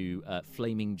similarities to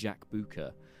Flaming Jack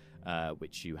Booker,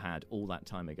 which you had all that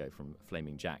time ago from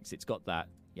Flaming Jacks. It's got that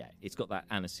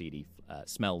aniseedy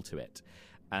smell to it,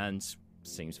 and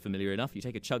seems familiar enough. You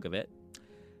take a chug of it.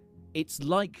 It's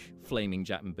like Flaming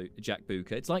Jack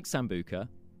Booker. It's like Sambuca,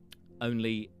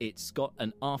 only it's got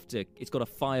a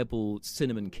fireball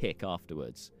cinnamon kick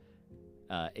afterwards.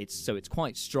 It's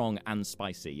quite strong and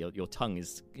spicy. Your tongue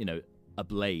is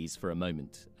ablaze for a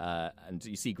moment, and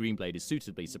you see Greenblade is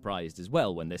suitably surprised as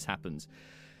well when this happens.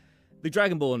 The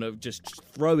Dragonborn are just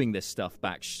throwing this stuff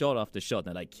back, shot after shot. And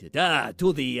they're like,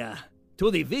 to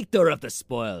the victor of the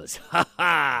spoils, ha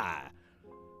ha!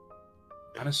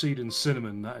 Aniseed and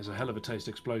cinnamon, that is a hell of a taste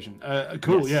explosion.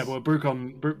 Cool, yes. Yeah. Well,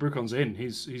 Brucon's in.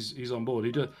 He's on board.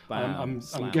 He does. I'm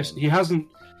guessing he hasn't.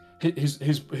 His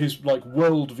like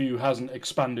worldview hasn't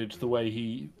expanded the way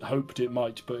he hoped it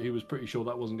might, but he was pretty sure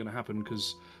that wasn't going to happen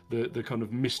because the kind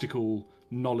of mystical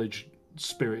knowledge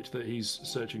spirit that he's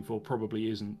searching for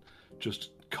probably isn't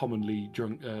just commonly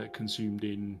consumed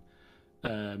in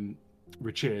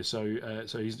Richir.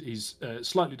 So he's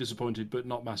slightly disappointed, but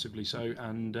not massively so,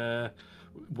 and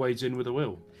wades in with a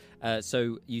will.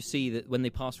 So you see that when they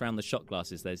pass around the shot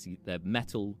glasses, there's the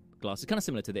metal glasses, kind of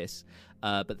similar to this,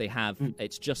 but they have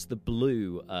it's just the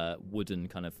blue wooden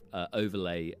kind of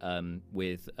overlay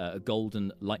with a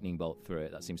golden lightning bolt through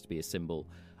it. That seems to be a symbol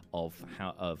of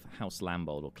House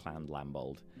Lambold or Clan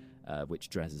Lambold, which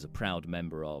Drez is a proud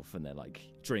member of, and they're like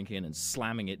drinking and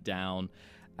slamming it down,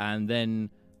 and then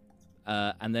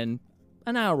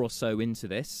an hour or so into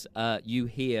this, you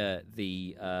hear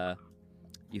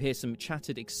some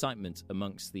chattered excitement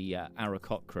amongst the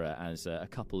Aarakocra as a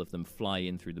couple of them fly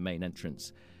in through the main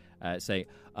entrance, saying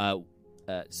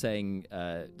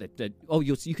that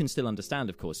you can still understand,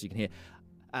 of course. You can hear,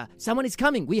 someone is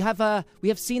coming. We have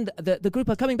seen the group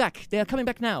are coming back. They are coming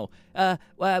back now.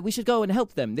 We should go and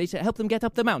help them. They should help them get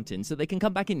up the mountain so they can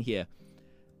come back in here.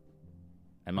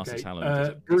 And Master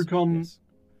Talon, Brucon. Yes.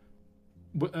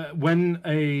 When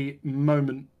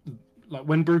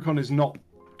Brucon is not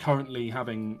currently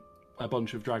having a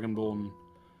bunch of Dragonborn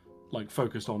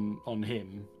focused on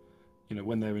him,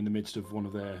 when they're in the midst of one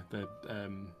of their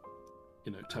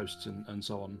toasts and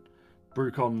so on,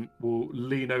 Brucon will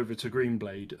lean over to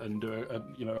Greenblade and do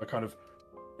a kind of,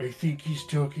 I think he's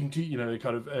talking to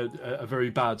kind of a very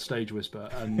bad stage whisper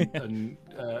and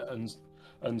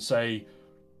say,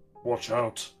 watch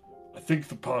out. I think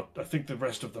the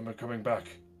rest of them are coming back.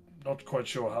 Not quite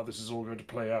sure how this is all going to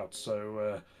play out,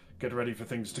 so get ready for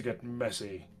things to get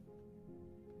messy.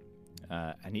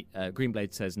 And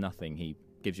Greenblade says nothing. He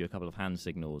gives you a couple of hand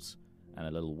signals and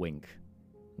a little wink,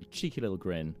 a cheeky little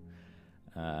grin,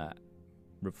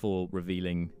 before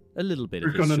revealing a little bit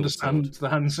of his short understands the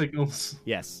hand signals.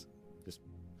 Yes.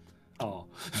 Oh,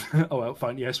 well,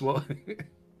 fine. Yes, what?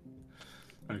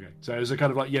 Okay, so it's a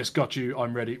kind of yes, got you.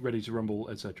 I'm ready to rumble,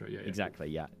 etc. Yeah, exactly.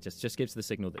 Yeah, just gives the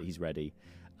signal that he's ready.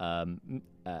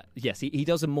 Yes, he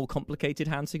does a more complicated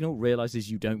hand signal, realizes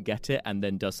you don't get it, and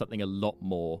then does something a lot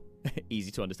more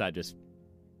easy to understand. Just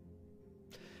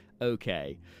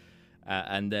okay,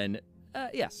 and then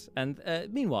yes, and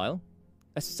meanwhile,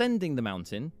 ascending the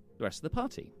mountain, the rest of the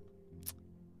party.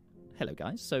 Hello,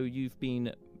 guys. So you've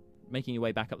been making your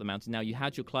way back up the mountain. Now you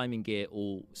had your climbing gear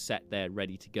all set there,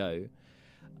 ready to go.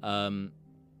 I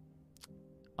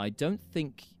don't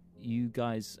think you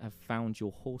guys have found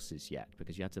your horses yet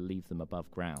because you had to leave them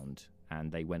above ground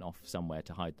and they went off somewhere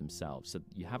to hide themselves. So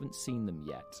you haven't seen them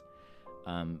yet.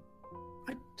 I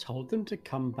told them to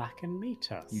come back and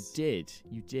meet us. You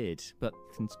did, but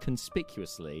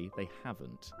conspicuously they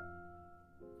haven't.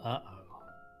 Uh-oh.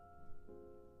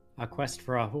 Our quest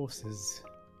for our horses.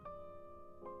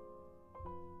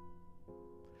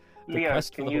 Leo,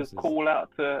 quest for can the you horses. call out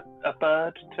to a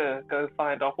bird to go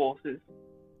find our horses?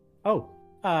 Oh,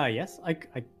 yes. I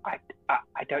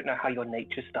don't know how your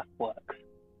nature stuff works.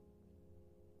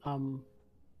 I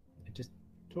just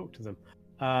talk to them.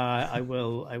 I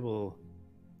will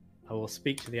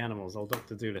speak to the animals. I'll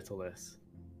Dr. Doolittle this.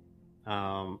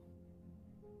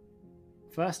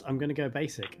 First, I'm going to go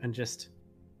basic and just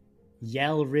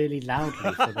yell really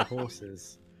loudly for the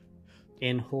horses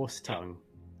in horse tongue.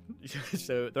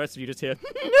 So the rest of you just hear.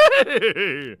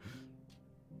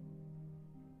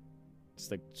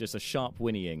 Just a sharp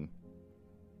whinnying.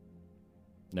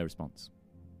 No response.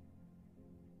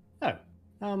 Oh,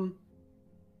 no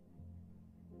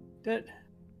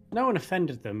one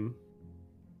offended them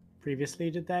previously,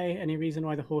 did they? Any reason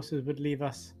why the horses would leave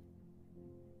us?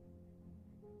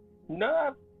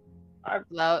 No, I'm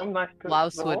nice to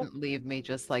Laos the wouldn't horse. leave me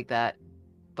just like that.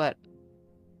 But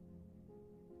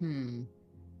All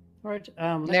right.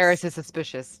 Daenerys is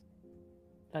suspicious.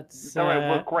 Let's. Don't worry,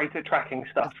 we're great at tracking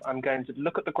stuff. I'm going to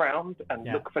look at the ground and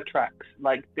Yeah. look for tracks.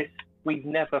 Like this, we've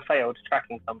never failed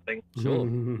tracking something. Sure.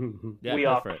 Yeah, We go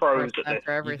are for it. pros First at time this.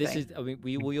 for everything. This is. I mean,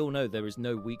 we all know there is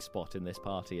no weak spot in this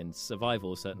party, and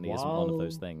survival certainly isn't one of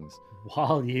those Wow. things.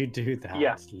 While you do that,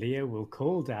 Yeah. Leo will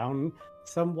call down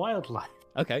some wildlife.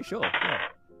 Okay, sure. Yeah.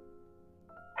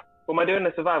 Well, am I doing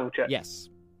a survival check? Yes.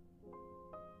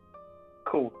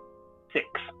 Cool. 6.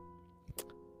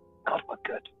 God, we're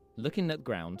good. Looking at the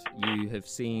ground, you have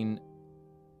seen.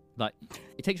 Like,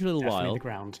 it takes you a little Definitely while. the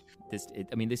ground.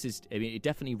 It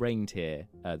definitely rained here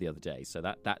the other day, so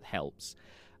that helps.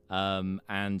 And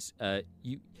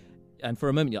for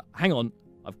a moment, you're, hang on,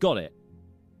 I've got it.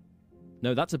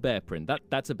 No, that's a bear print.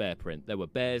 That's a bear print. There were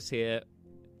bears here.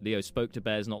 Leo spoke to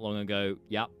bears not long ago.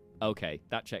 Yep. Okay,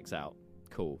 that checks out.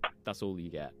 Cool. That's all you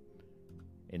get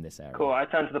in this area. Cool. I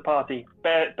turn to the party.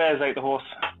 Bears ate the horse.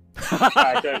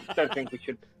 I don't think we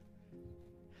should.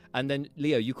 And then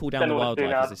Leo, you call down Then the what to do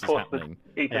wildlife now? as this is Horse was happening.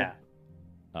 eaten. Yeah.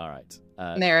 All right.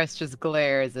 Daenerys just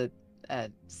glares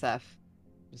at Seth.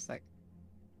 Just like,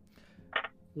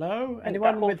 Hello? that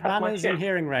Anyone horse with has my manners in shit.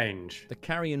 hearing range? The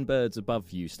carrion birds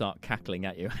above you start cackling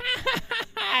at you.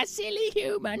 Silly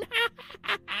human.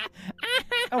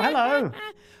 Oh, hello.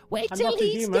 Wait I'm till not a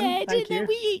he's human, dead thank and then you.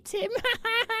 we eat him.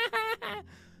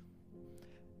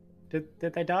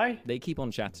 Did they die? They keep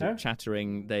on No?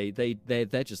 chattering. They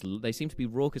seem to be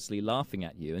raucously laughing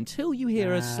at you until you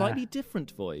hear a Ah. slightly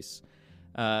different voice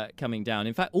coming down.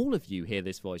 In fact, all of you hear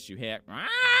this voice. You hear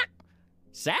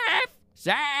Seth,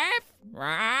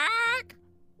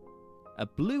 a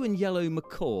blue and yellow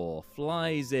macaw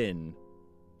flies in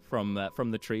from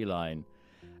the tree line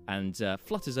and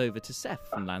flutters over to Seth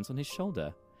and lands on his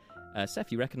shoulder.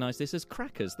 Seth, you recognise this as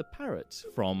Crackers, the parrot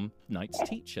from Knight's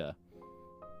Teacher,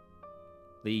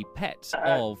 the pet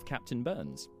of Captain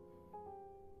Burns.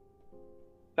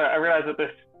 So I realise that the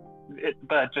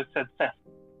bird just said Seth.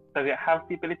 Does it have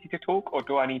the ability to talk, or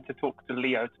do I need to talk to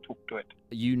Leo to talk to it?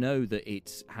 You know that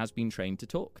it has been trained to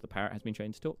talk. The parrot has been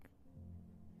trained to talk.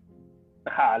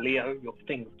 Aha, Leo, your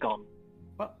thing's gone.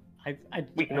 Well,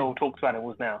 We can all talk to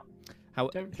animals now. How?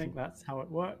 don't think that's how it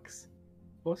works.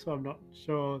 Also, I'm not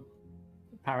sure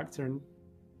parrots are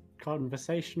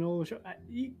conversational.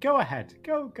 Go ahead.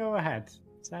 Go ahead,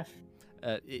 Seth.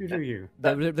 You do you.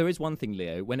 There is one thing,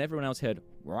 Leo. When everyone else heard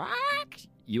 "Quack,"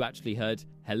 you actually heard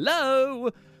 "Hello."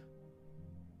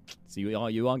 So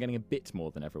you are getting a bit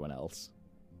more than everyone else.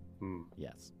 Hmm.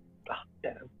 Yes. Ah,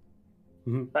 damn.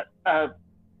 Mhm. But,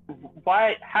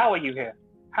 why? How are you here?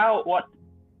 How? What?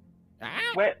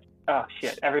 Where? Oh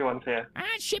shit! Everyone's here.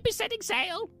 Ship is setting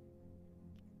sail.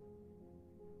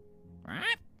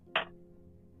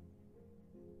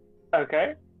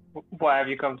 Okay. Why have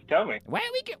you come to tell me? Where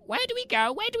do we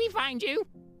go? Where do we find you?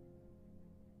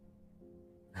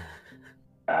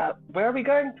 Where are we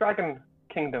going? Dragon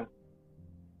Kingdom.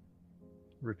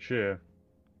 Rachir.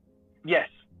 Yes,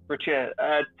 Rachir.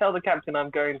 Tell the captain I'm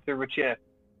going to Rachir.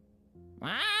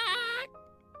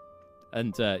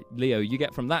 And Leo, you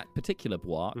get from that particular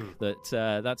bark that's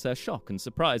a shock and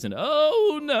surprise and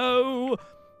oh no!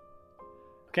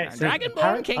 Okay, so Dragonborn the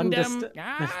parrot Kingdom.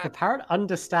 the parrot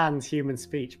understands human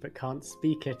speech but can't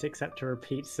speak it except to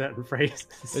repeat certain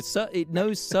phrases. It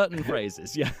knows certain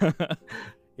phrases, yeah.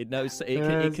 It knows it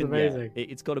That's can. amazing. Yeah,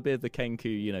 it's got a bit of the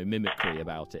Kenku, mimicry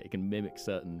about it. It can mimic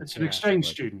certain. It's an exchange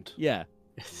student. Yeah.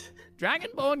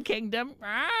 Dragonborn Kingdom.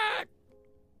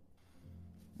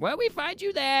 Where we find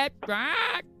you there?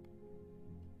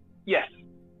 Yes.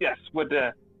 Would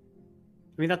I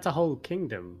mean, that's a whole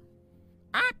kingdom.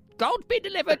 Gold be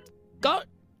delivered. Gold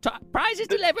prizes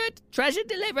delivered. Treasure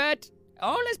delivered.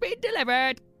 All has been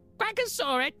delivered. Crackers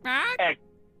saw it.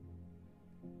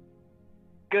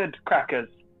 good crackers.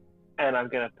 And I'm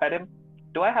going to pet him.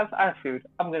 Do I have food?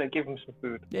 I'm going to give him some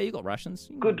food. Yeah, you got rations.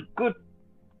 Good.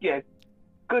 Yeah,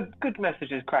 good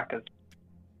messages, crackers.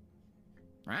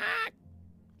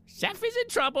 Chef is in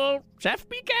trouble. Chef,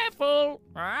 be careful.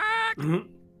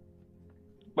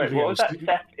 Wait, what was that?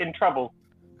 Chef in trouble?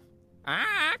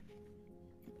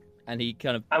 And he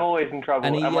kind of... I'm always in trouble.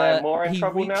 Am I more in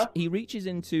trouble now? He reaches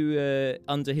into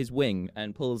under his wing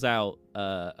and pulls out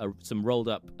some rolled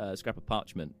up scrap of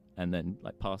parchment and then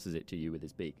like passes it to you with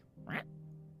his beak.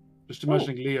 Just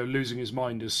imagining Leo losing his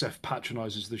mind as Seth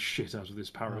patronises the shit out of this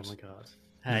parrot. Oh my god.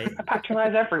 Hey, I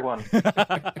patronise everyone.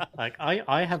 like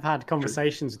I have had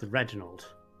conversations with Reginald.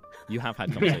 You have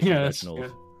had conversations with Reginald. Yeah.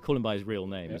 Call him by his real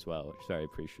name as well, which is very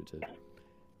appreciative.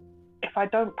 If I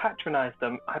don't patronise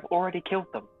them, I've already killed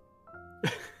them.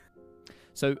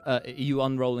 So, are you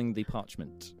unrolling the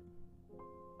parchment?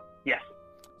 Yes.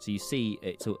 So you see,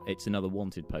 it's another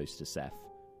wanted poster, Seth.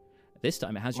 This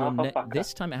time it has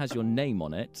your name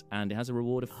on it, and it has a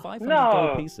reward of 500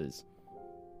 gold pieces.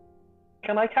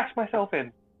 Can I cash myself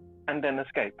in and then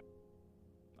escape?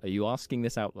 Are you asking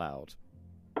this out loud?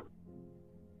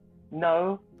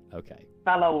 No. Okay.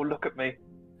 Mallow will look at me.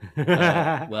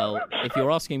 Well, if you're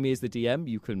asking me as the DM,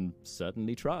 you can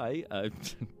certainly try.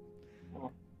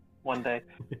 One day.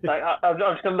 Like, I'm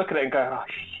just going to look at it and go, oh,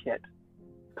 shit.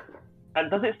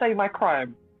 And does it say my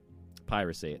crime?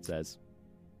 Piracy, it says.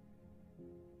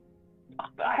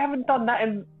 I haven't done that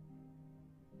in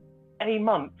any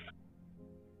month.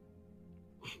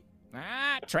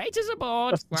 Traitors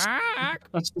aboard!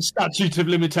 That's the statute of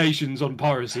limitations on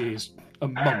piracy is a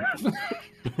month.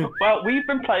 Well, we've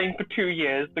been playing for 2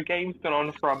 years. The game's been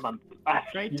on for a month.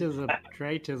 Traitors aboard.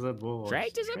 Traitors aboard.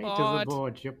 Traitors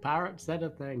aboard. Your parrot said a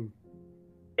thing.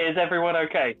 Is everyone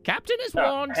okay? Captain is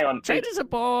warned. Hang on. Traitors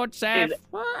aboard, Seth.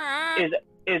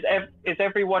 Is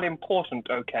everyone important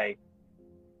okay?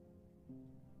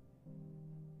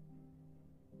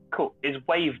 Cool. Is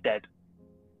Wave dead?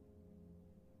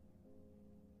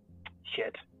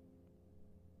 Shit.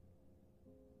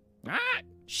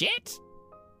 Shit.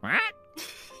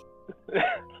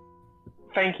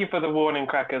 Thank you for the warning,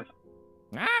 crackers.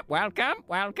 Welcome.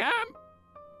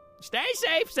 Stay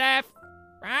safe, Seth.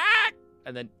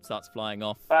 And then starts flying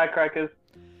off. Bye, crackers.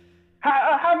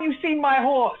 Have you seen my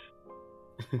horse?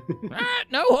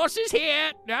 No horses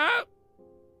here. No.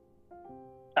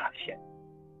 Shit.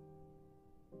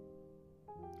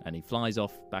 And he flies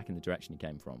off back in the direction he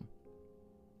came from.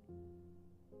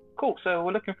 Cool. So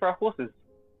we're looking for our horses.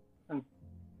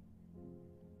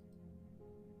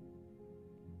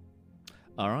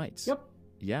 All right. Yep.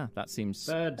 Yeah, that seems...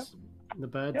 Birds. The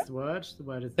bird's Yep. the word. The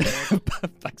word is the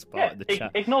word. Thanks, Bart, in the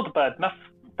chat. Ignore the bird.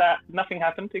 Nothing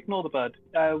happened. Ignore the bird.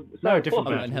 No, different Oh,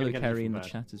 bird. and We're hello, gonna get a Kerry, in the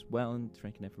different chat as well, and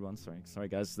Drake and everyone. Sorry,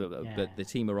 guys. Yeah. The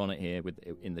team are on it here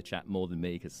in the chat more than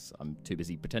me because I'm too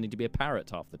busy pretending to be a parrot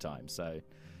half the time. So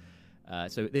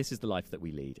this is the life that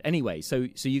we lead. Anyway, so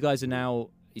you guys are now.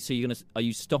 So you're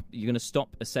gonna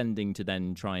stop ascending to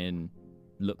then try and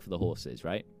look for the horses,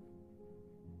 right?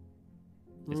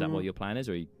 Is that what your plan is,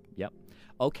 or yep?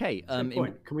 Okay. Good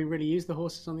point. Can we really use the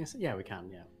horses on the? Yeah, we can.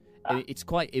 Yeah. It'd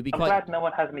be I'm quite. glad no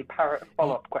one has any parrot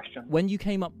follow-up questions. When you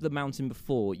came up the mountain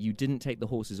before, you didn't take the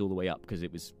horses all the way up because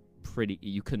it was pretty.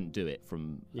 You couldn't do it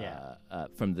from the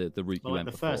route you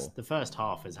went before. The first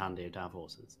half is handy to have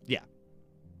horses. Yeah.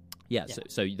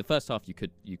 So the first half you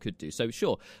could do. So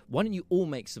sure. Why don't you all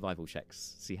make survival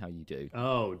checks? See how you do.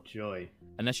 Oh joy!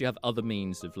 Unless you have other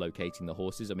means of locating the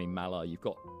horses. I mean, Malar, you've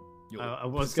got your I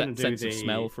was going to do sense of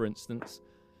smell, for instance.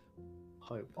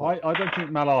 Hope. I don't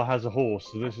think Malar has a horse,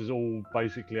 so this is all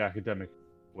basically academic.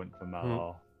 Went for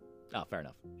Malar. Ah, fair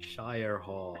enough. Shire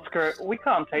horse. Screw it. We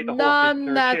can't take the horses to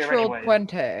Non-natural anyway.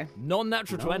 20.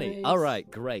 Non-natural 20. Nice. All right,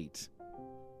 great.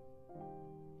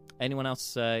 Anyone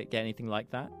else get anything like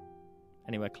that?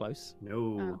 Anywhere close?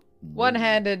 No.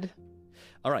 One-handed.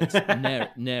 All right,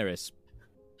 Neris.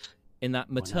 In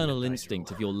that maternal One-handed instinct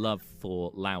dice of your love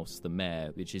for Laos, the mare,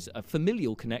 which is a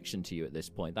familial connection to you at this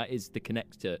point. That is the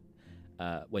connector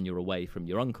when you're away from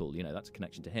your uncle. You know, that's a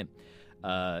connection to him.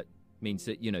 Means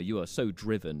that, you know, you are so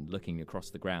driven looking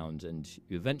across the ground and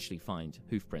you eventually find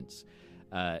hoof prints.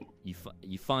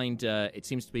 You find it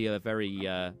seems to be a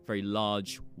very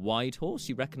large, wide horse.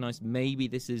 You recognize maybe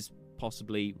this is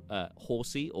possibly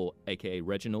Horsey, or a.k.a.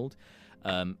 Reginald,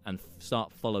 and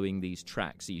start following these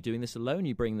tracks. Are you doing this alone? Or are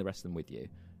you bringing the rest of them with you?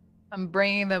 I'm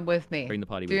bringing them with me. Bring the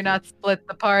party with Do you. not split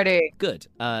the party. Good.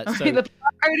 Bring the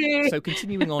party. So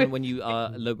continuing on, when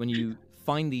you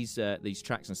find these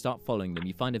tracks and start following them.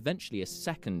 You find eventually a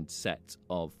second set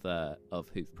of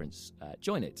hoof prints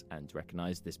join it, and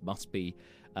recognise this must be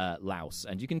Laos.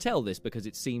 And you can tell this because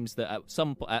it seems that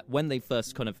when they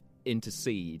first kind of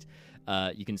intercede,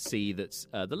 you can see that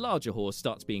the larger horse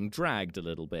starts being dragged a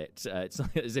little bit. It's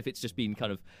as if it's just been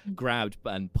kind of grabbed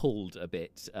and pulled a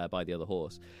bit by the other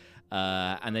horse.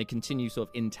 And they continue sort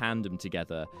of in tandem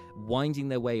together, winding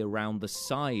their way around the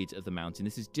side of the mountain.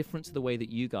 This is different to the way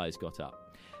that you guys got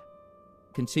up.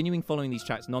 Continuing following these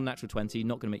tracks, non-natural 20,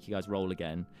 not going to make you guys roll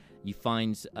again. You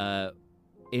find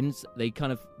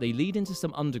they lead into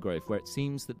some undergrowth where it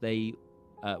seems that they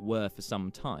were for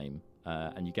some time.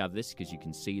 And you gather this because you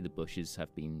can see the bushes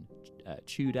have been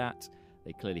chewed at.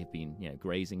 They clearly have been,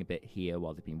 grazing a bit here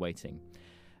while they've been waiting.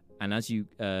 And as you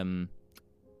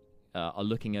are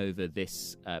looking over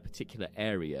this particular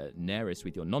area, Neris,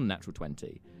 with your non-natural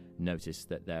 20, notice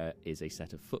that there is a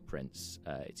set of footprints.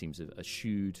 It seems a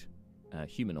shoed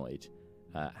humanoid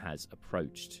has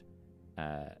approached.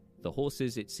 The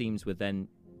horses, it seems, were then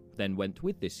went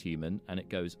with this human, and it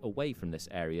goes away from this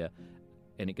area,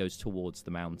 and it goes towards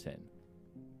the mountain.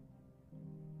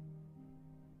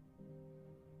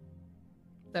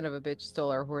 Son of a bitch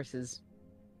stole our horses.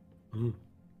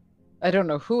 I don't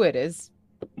know who it is,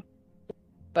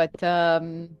 but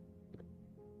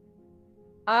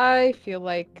I feel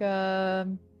like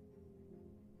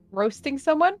roasting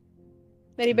someone.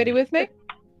 Anybody with me?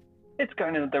 It's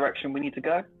going in the direction we need to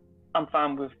go. I'm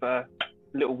fine with a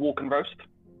little walk and roast.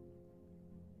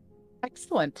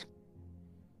 Excellent.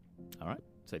 All right.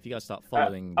 So if you guys start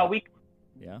following, are we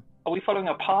following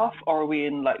a path, or are we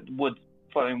in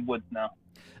following wood now?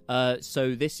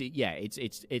 So this,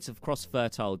 it's across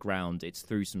fertile ground. It's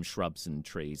through some shrubs and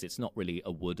trees. It's not really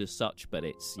a wood as such, but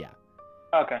it's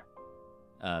Okay.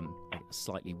 A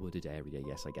slightly wooded area,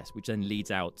 yes, I guess, which then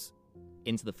leads out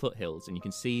into the foothills, and you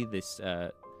can see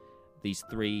these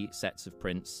three sets of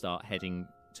prints start heading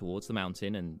towards the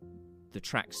mountain, and the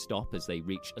tracks stop as they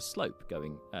reach a slope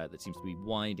going that seems to be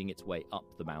winding its way up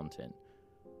the mountain.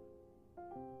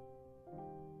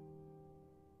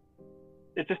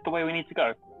 Is this the way we need to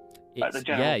go? You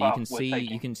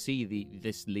can see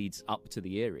this leads up to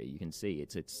the area. You can see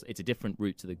it's a different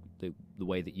route to the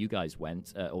way that you guys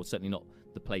went, or certainly not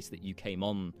the place that you came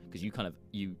on, because you kind of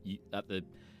you at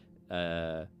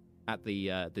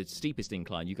the steepest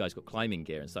incline, you guys got climbing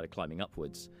gear and started climbing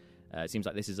upwards. It seems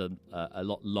like this is a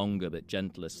lot longer but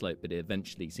gentler slope, but it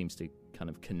eventually seems to kind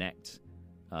of connect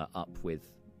up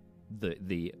with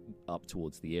the up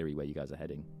towards the Eyrie where you guys are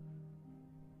heading.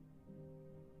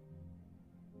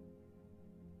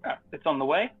 It's on the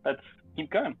way. Let's keep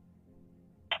going.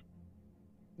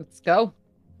 Let's go.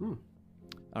 All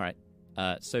right.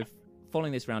 So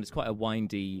following this round, it's quite a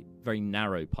windy, very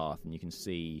narrow path, and you can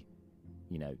see,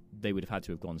 they would have had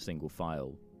to have gone single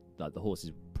file. Like the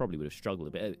horses probably would have struggled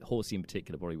a bit. Horsey in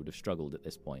particular probably would have struggled at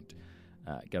this point,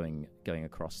 going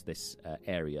across this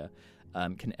area.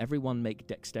 Can everyone make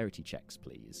dexterity checks,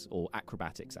 please, or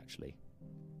acrobatics, actually?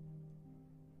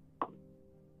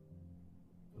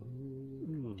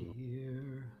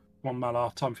 Dear. One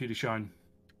Malar, time for you to shine.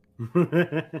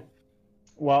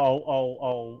 Well,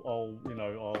 I'll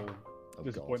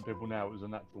disappoint people now. It was a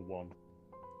natural one.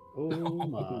 Oh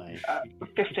my.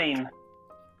 15.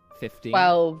 15.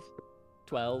 12.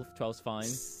 12's fine.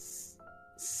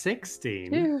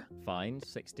 16. Yeah. Fine.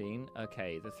 16.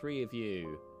 Okay, the three of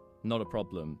you, not a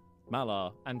problem.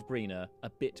 Malar and Brina, a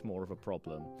bit more of a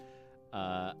problem.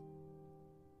 Let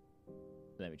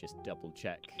me just double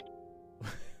check.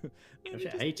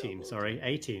 18. Sorry,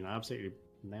 18. I absolutely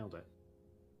nailed it.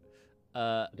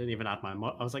 I didn't even add my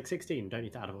I was like 16. Don't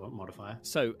need to add a modifier.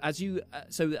 So as you,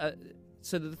 so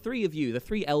the three of you, the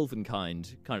three elven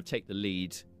kind of take the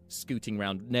lead, scooting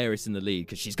round. Neris in the lead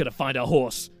because she's gonna find a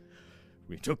horse.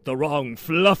 We took the wrong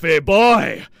fluffy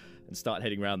boy, and start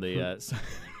heading around the.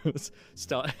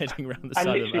 Start heading around the side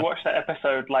of the. I literally watched that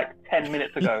episode like 10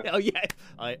 minutes ago. Oh yeah,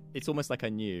 it's almost like I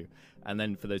knew. And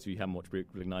then for those of you who haven't watched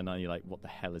Brooklyn Nine-Nine, you're like, what the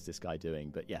hell is this guy doing?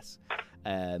 But yes,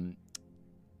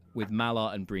 with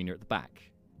Malar and Brina at the back.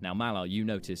 Now Malar, you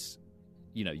notice,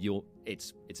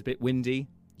 it's a bit windy.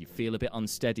 You feel a bit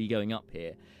unsteady going up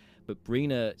here. But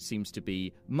Brina seems to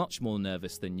be much more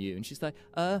nervous than you, and she's like,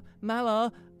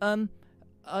 Malar, I'm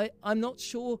not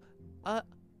sure.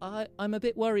 I'm a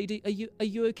bit worried. Are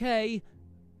you okay?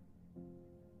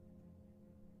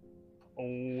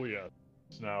 Oh yes.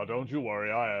 Now don't you worry.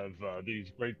 I have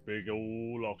these great big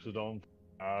old Oxodon.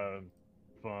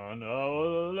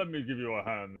 Fun. Let me give you a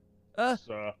hand.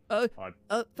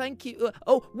 Thank you.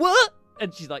 Oh, what?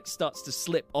 And she like starts to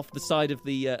slip off the side of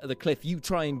the cliff. You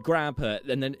try and grab her,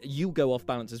 and then you go off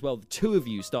balance as well. The two of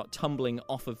you start tumbling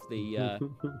off of the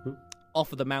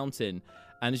off of the mountain,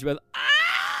 and as you both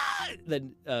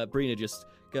then Brina just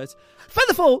goes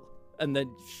Featherfall, and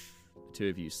then the two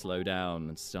of you slow down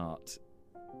and start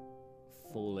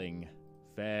falling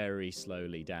very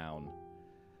slowly down,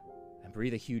 and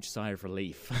breathe a huge sigh of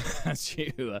relief as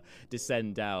you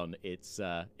descend down.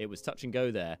 It was touch and go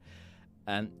there.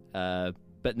 And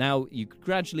but now you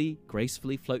gradually,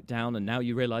 gracefully float down, and now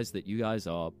you realize that you guys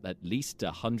are at least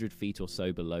 100 feet or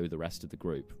so below the rest of the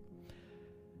group.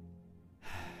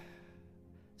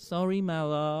 Sorry,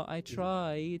 Malar, I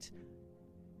tried.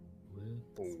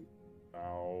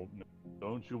 Oh, no,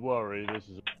 don't you worry. This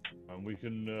is, and we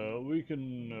can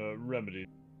remedy it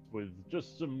with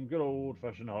just some good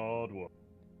old-fashioned hard work.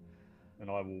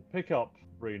 And I will pick up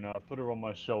Brina, put her on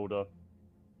my shoulder.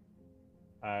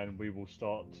 And we will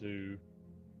start to.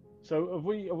 So have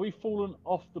we fallen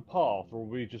off the path, or are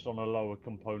we just on a lower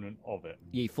component of it?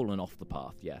 You've fallen off the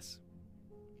path, yes.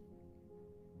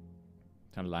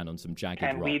 Kind of land on some jagged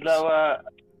Can rocks.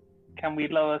 Can we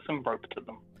lower some rope to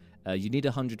them? You need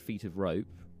 100 feet of rope.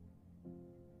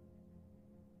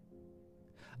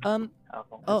 Hang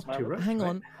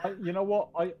on. You know what?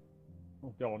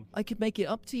 Go on. I could make it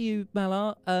up to you,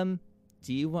 Malar.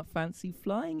 Do you want fancy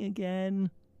flying again?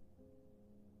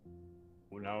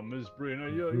 Well, now, Ms. Brina,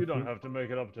 you don't have to make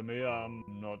it up to me. I'm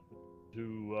not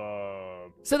too,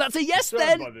 So that's a yes,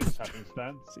 then! then! By this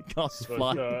happenstance. She casts but,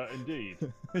 fly. Indeed.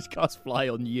 She casts fly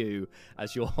on you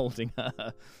as you're holding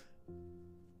her.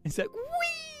 It's like,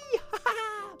 whee!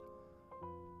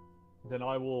 Then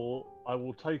I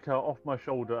will take her off my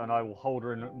shoulder and I will hold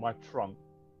her in my trunk.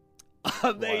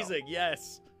 Amazing,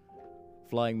 yes!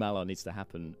 Flying Malar needs to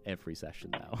happen every session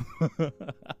now. I'm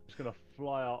just going to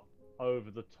fly up over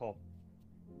the top.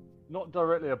 Not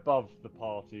directly above the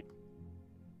party,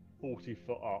 40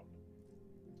 foot up,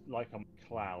 like a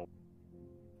cloud.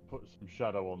 Put some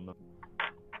shadow on them.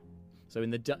 So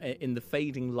in the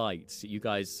fading lights, you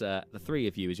guys, the three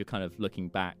of you, as you're kind of looking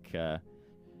back,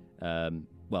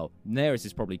 well, Neris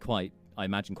is probably quite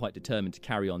determined to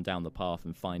carry on down the path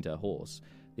and find her horse.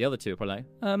 The other two are probably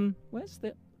like, where's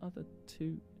the other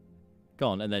two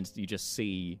gone? And then you just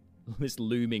see this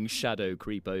looming shadow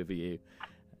creep over you.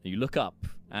 You look up,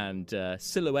 and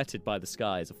silhouetted by the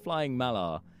sky is a flying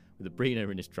Malar with a Brina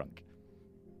in his trunk.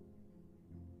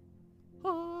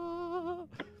 Ah,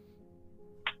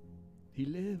 he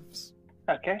lives.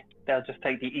 Okay, they'll just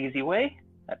take the easy way.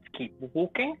 Let's keep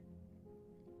walking.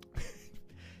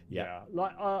 Yeah.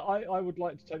 Like I would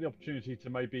like to take the opportunity to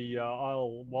maybe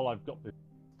while I've got this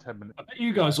 10 minutes. I bet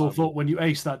you guys all thought when you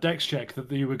aced that dex check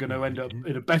that you were going to end up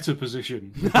in a better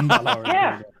position than Malar.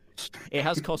 Yeah. It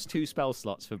has cost 2 spell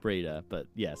slots for Brina, but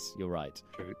yes, you're right.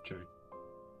 True.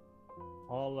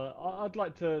 I'd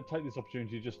like to take this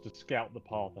opportunity just to scout the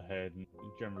path ahead and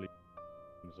generally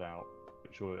things out,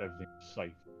 make sure everything's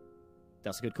safe.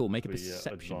 That's a good call. Make a We,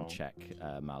 perception advance. check,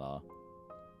 Malar.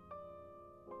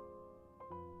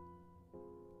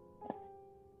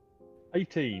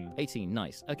 18. 18,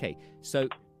 nice. Okay, so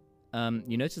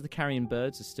you notice the carrion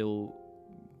birds are still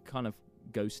kind of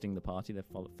ghosting the party. They're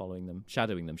following them,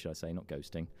 shadowing them, should I say, not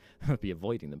ghosting. I'd be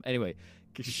avoiding them. Anyway,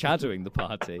 shadowing the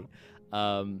party.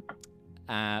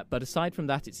 But aside from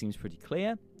that, it seems pretty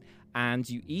clear. And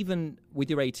you even, with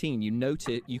your 18,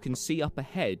 you can see up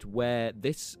ahead where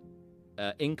this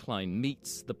incline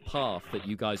meets the path that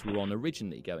you guys were on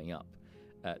originally going up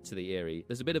to the Eyrie.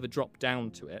 There's a bit of a drop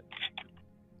down to it.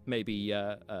 Maybe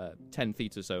 10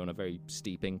 feet or so on a very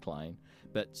steep incline,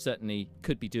 but certainly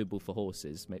could be doable for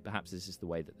horses. Perhaps this is the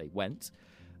way that they went.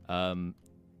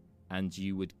 And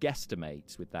you would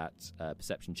guesstimate with that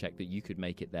perception check that you could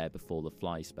make it there before the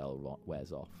fly spell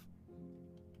wears off.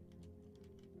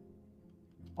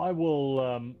 I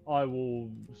will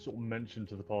sort of mention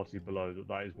to the party below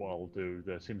that is what I'll do.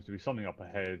 There seems to be something up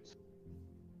ahead,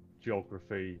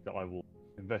 geography, that I will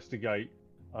investigate.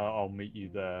 I'll meet you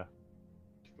there.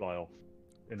 Fly off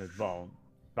in advance,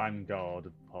 vanguard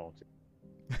of the party.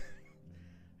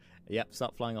 Yep,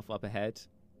 start flying off up ahead,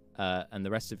 and the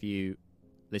rest of you.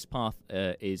 This path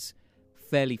is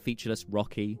fairly featureless,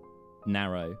 rocky,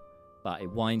 narrow, but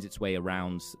it winds its way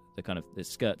around the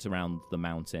skirts around the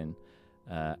mountain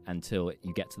until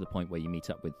you get to the point where you meet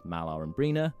up with Malar and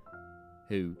Brina,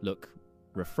 who look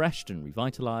refreshed and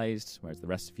revitalized, whereas the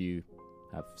rest of you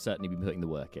have certainly been putting the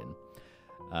work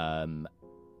in.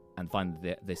 And find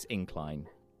this incline.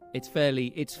 It's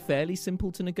fairly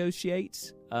simple to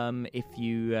negotiate if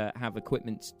you have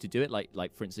equipment to do it.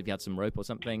 Like for instance, if you had some rope or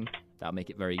something, that'll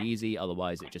make it very easy.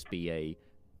 Otherwise, it'd just be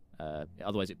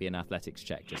Otherwise, it'd be an athletics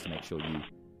check just to make sure you.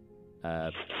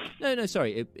 No,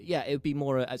 sorry. It would be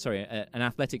more. An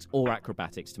athletics or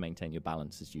acrobatics to maintain your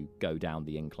balance as you go down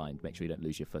the incline. Make sure you don't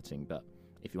lose your footing. But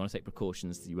if you want to take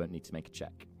precautions, you won't need to make a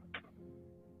check.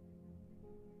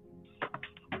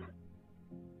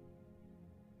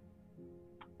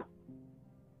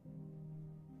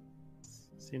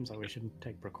 Seems like we shouldn't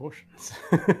take precautions.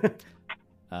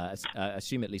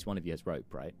 Assume at least one of you has rope,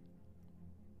 right?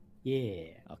 Yeah,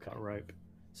 Okay. got rope.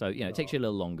 So it takes you a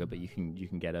little longer, but you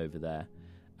can get over there,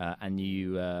 and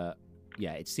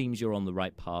it seems you're on the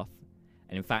right path,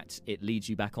 and in fact, it leads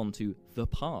you back onto the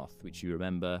path, which you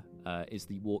remember is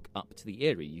the walk up to the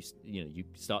Eyrie. You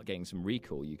start getting some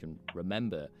recall. You can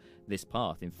remember this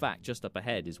path. In fact, just up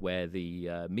ahead is where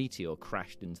the meteor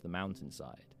crashed into the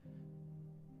mountainside,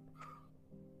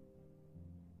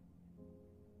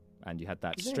 and you had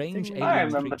that strange I alien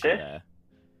remember creature this. there.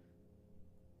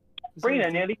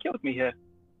 Brina nearly killed me here.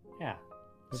 Yeah.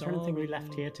 Was there anything we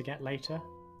left here to get later?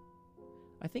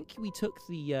 I think we took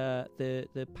the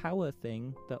power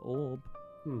thing, the orb.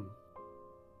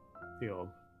 The orb.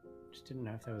 Just didn't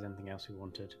know if there was anything else we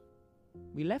wanted.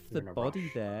 We left We're the in a body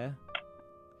rush. there.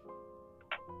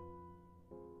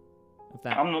 Of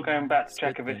that I'm not going back to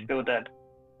check squid if it's thing. still dead.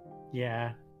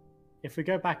 Yeah. If we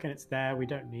go back and it's there, we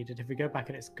don't need it. If we go back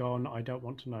and it's gone, I don't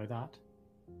want to know that.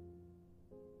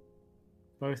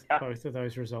 Both of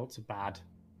those results are bad.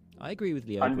 I agree with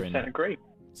Leo 100% Grin. agree.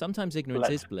 Sometimes ignorance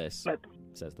Let's- is bliss, let's-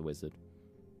 says the wizard.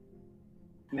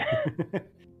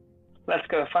 Let's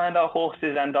go find our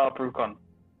horses and our Brucon.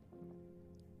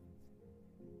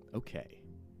 Okay.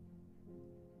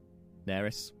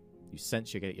 Neris, you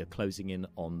sense you're closing in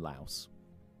on Laos.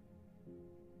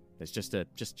 There's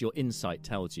just your insight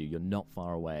tells you you're not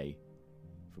far away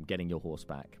from getting your horse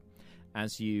back.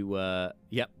 As you,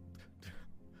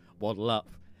 waddle up,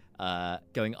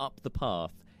 going up the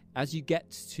path. As you get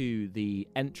to the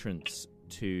entrance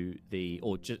to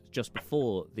just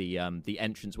before the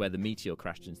entrance where the meteor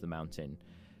crashed into the mountain,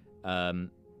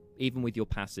 even with your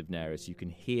passive Neris, you can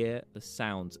hear the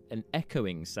sounds, an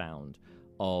echoing sound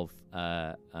of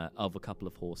a couple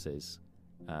of horses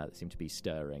that seem to be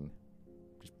stirring.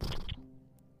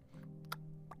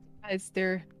 Guys,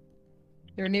 they're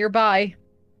nearby.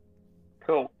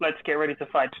 Cool. Let's get ready to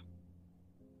fight.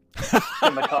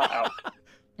 Get my car out.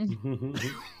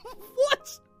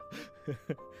 What?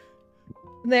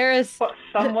 There's What?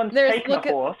 Someone's There's- taken a look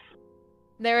at- horse?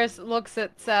 Neris looks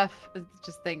at Seth and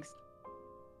just thinks,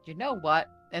 you know what?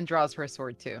 And draws her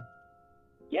sword too.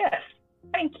 Yes.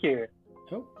 Thank you.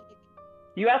 Oh.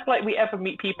 You act like we ever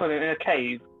meet people in a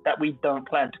cave that we don't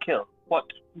plan to kill. What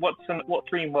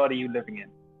dream world are you living in?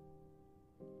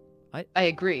 I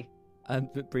agree.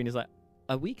 But Brina's like,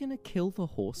 are we going to kill the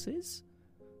horses?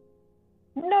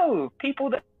 No, people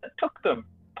that took them,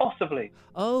 possibly.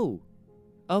 Oh,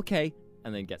 okay.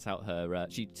 And then gets out her,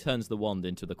 she turns the wand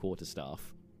into the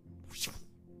quarterstaff.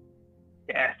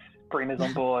 Yes, Brina's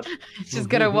on board. She's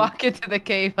gonna walk into the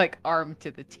cave like armed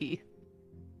to the teeth.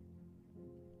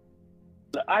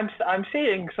 I'm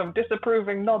seeing some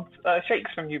disapproving nods,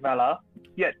 shakes from you, Malar.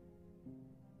 Yet,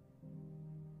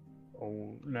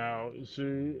 Oh, now,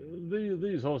 see,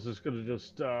 these horses could have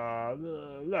just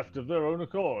left of their own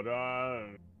accord.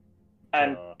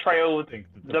 and trailed think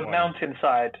that the one-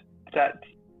 mountainside that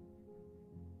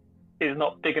is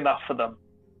not big enough for them.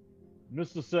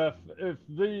 Mr. Seth, if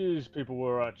these people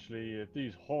were actually, if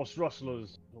these horse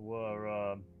rustlers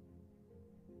were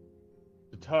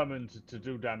determined to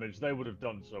do damage, they would have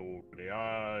done so already.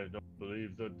 I don't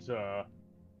believe that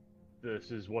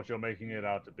this is what you're making it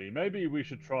out to be. Maybe we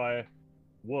should try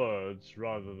words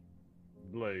rather than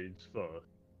blades first.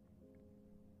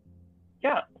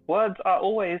 Yeah, words are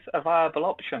always a viable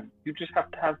option. You just have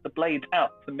to have the blade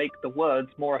out to make the words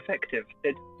more effective.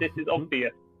 This is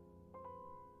obvious.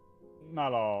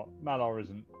 Malar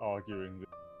isn't arguing with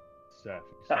Seth.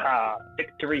 Haha,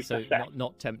 victory So for Seth.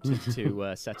 not tempted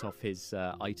to set off his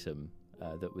item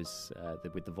that was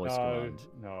with the voice command.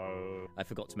 No. I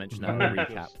forgot to mention that in the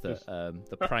recap that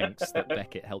the pranks that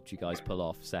Beckett helped you guys pull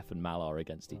off, Seth and Malar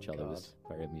against each other, was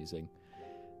very amusing.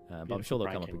 But I'm sure they'll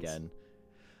come up Beautiful again.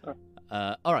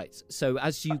 All right. So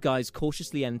as you guys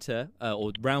cautiously enter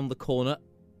or round the corner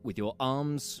with your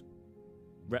arms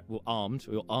armed,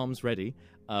 your arms ready,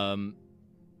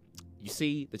 you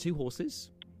see the two horses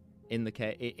in the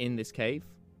in this cave.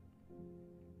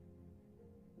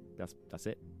 That's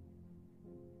it.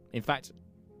 In fact,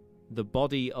 the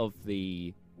body of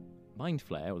the Mind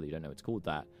Flare, although you don't know it's called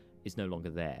that, is no longer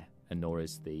there, and nor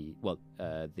is the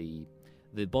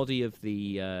body of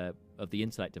the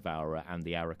Intellect Devourer and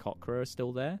the Aarakocra are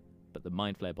still there, but the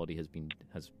Mind Flare body has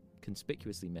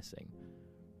conspicuously missing.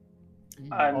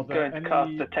 I'm Are there going to cast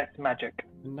any- Detect Magic.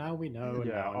 Now we know.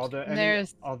 Yeah. now Are there any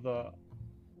There's- other?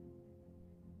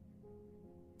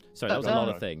 Sorry, that was a Oh, lot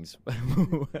no. of things.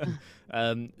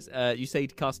 You say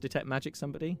to cast Detect Magic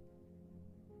somebody?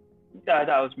 Yeah,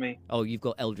 that was me. Oh, you've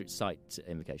got Eldritch Sight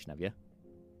invocation, have you?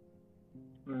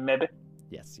 Maybe.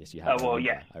 Yes, you have. Oh, well, I remember,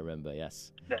 yeah. I remember,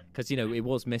 yes. Yeah. Because it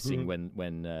was missing Mhm.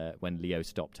 when Leo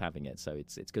stopped having it, so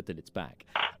it's good that it's back.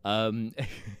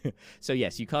 So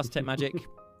yes, you cast Detect Magic,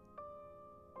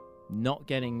 not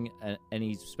getting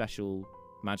any special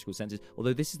magical senses.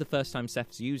 Although this is the first time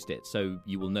Seth's used it, so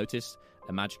you will notice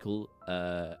a magical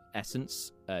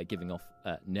essence giving off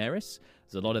Neris.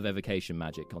 There's a lot of evocation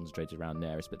magic concentrated around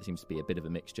Neris, but there seems to be a bit of a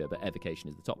mixture. But evocation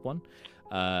is the top one.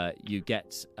 You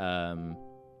get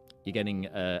you're getting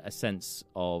a sense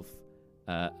of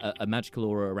a magical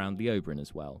aura around Leobrin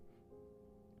as well.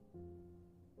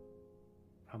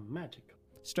 A magic.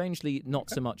 Strangely, not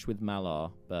so much with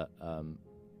Malar, but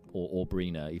or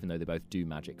Brina, even though they both do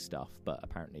magic stuff, but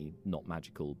apparently not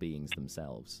magical beings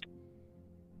themselves.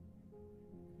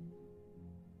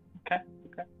 Okay.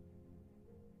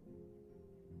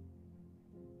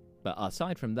 But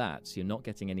aside from that, you're not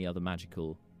getting any other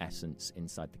magical essence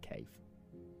inside the cave.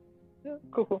 Yeah,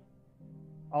 cool.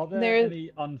 Are there There-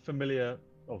 any unfamiliar?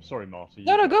 Oh, sorry, Marty.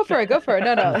 No, go for it. Go for it.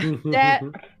 No, that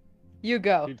you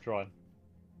go. Keep trying.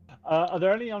 Are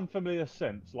there any unfamiliar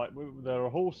scents? Like there are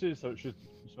horses, so it's just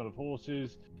the smell of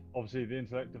horses. Obviously, the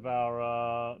Intellect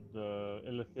Devourer, the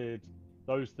Illithid,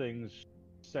 those things,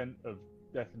 scent of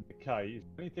death and decay. Is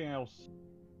there anything else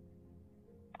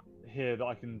here that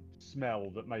I can smell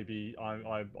that maybe I'm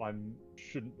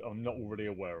not already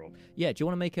aware of? Yeah, do you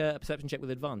want to make a perception check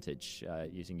with advantage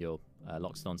using your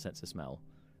Loxodon sense of smell?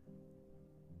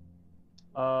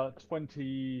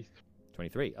 20.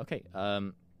 23. Okay.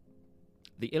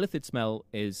 The Illithid smell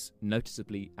is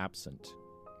noticeably absent.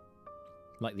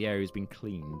 Like the area has been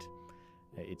cleaned.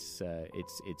 It's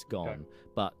gone. Okay.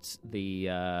 But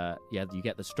you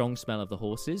get the strong smell of the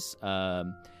horses.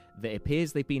 It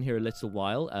appears they've been here a little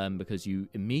while because you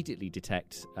immediately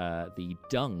detect the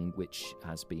dung which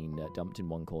has been dumped in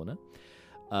one corner.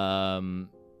 How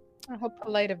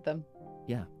polite of them.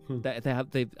 Yeah,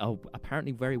 they are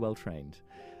apparently very well trained,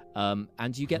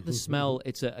 and you get the smell.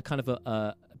 It's a kind of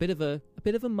a bit of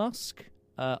a musk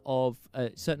of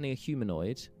certainly a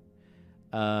humanoid.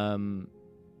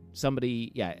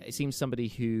 Somebody, it seems somebody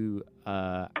who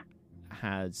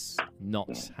has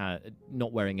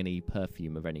not wearing any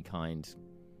perfume of any kind.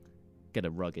 Get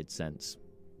a rugged sense.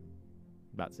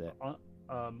 That's it.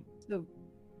 So-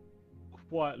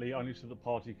 Quietly, only so the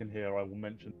party can hear, I will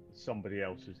mention somebody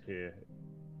else is here.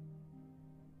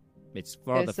 It's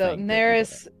rather so faint, but you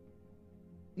get it.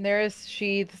 Neris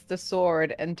sheathes the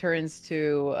sword and turns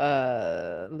to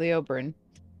Leobrin.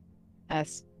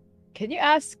 Asks, "Can you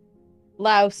ask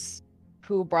Laus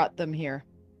who brought them here?"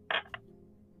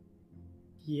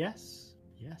 Yes.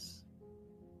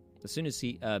 As soon as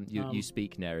you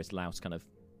speak, Neris, Laus kind of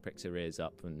pricks her ears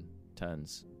up and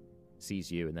turns,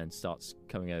 sees you, and then starts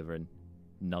coming over and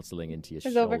nuzzling into your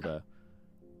It's over. shoulder.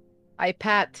 I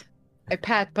pat,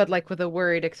 but like with a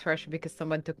worried expression because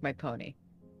someone took my pony.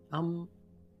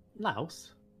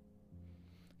 Laos.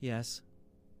 Yes.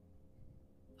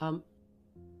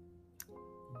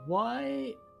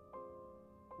 Why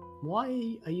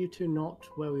are you two not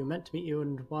where we were meant to meet you,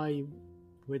 and why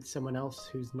with someone else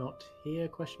who's not here?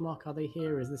 Question mark. Are they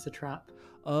here? Is this a trap?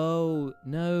 Oh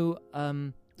no.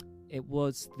 It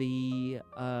was the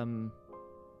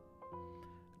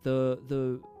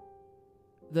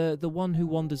one who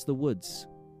wanders the woods.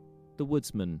 The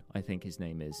woodsman, I think his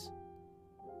name is.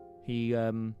 He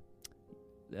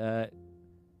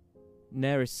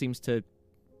Neris seems to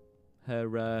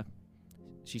her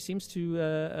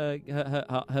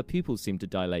pupils seem to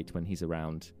dilate when he's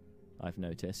around, I've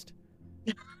noticed.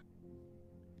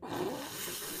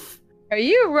 Are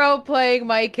you role-playing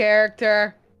my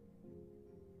character?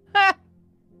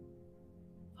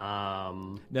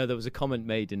 No, there was a comment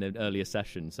made in an earlier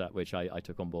session, which I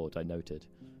took on board. I noted.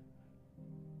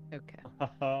 Okay.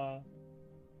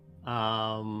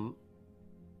 And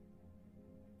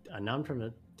now I'm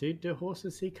trying to do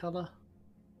horses see color?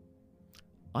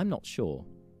 I'm not sure.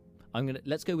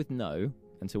 Let's go with no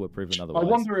until we're proven otherwise. I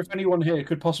wonder if anyone here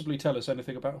could possibly tell us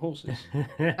anything about horses.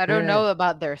 I don't know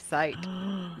about their sight.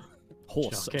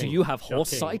 Horse. Do Shocking. you have horse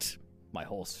Shocking. sight? My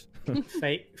horse.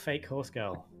 Fake horse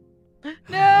girl.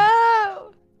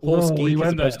 No. Horse Oh, geek we as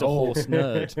went opposed to there. Oh. horse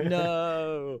nerd.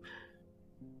 No.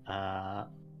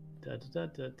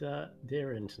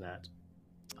 Dear internet.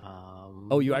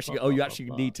 You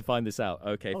actually need to find this out.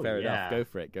 Okay, fair enough. Go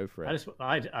for it.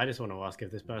 I just want to ask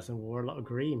if this person wore a lot of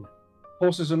green.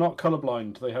 Horses are not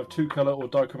colourblind. They have two-colour or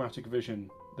dichromatic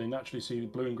vision. They naturally see the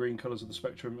blue and green colours of the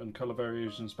spectrum and colour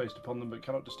variations based upon them, but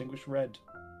cannot distinguish red.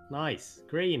 Nice.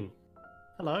 Green.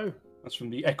 Hello. That's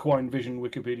from the Equine Vision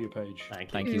Wikipedia page.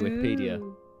 Thank you, Wikipedia.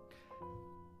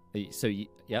 So, I'm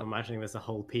imagining there's a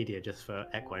whole pedia just for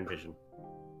equine vision.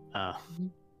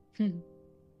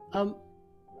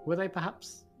 Were they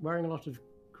perhaps wearing a lot of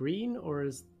green, or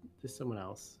is this someone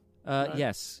else?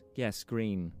 Yes,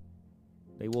 green.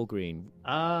 They wore green.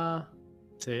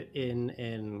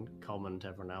 In common to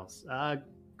everyone else.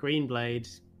 Green blade,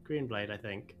 I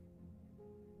think.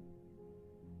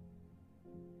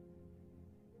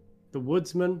 The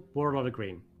woodsman wore a lot of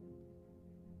green.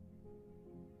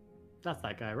 That's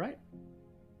that guy, right?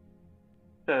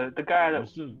 The guy that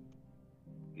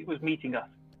was meeting us.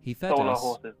 He fed stole us. Our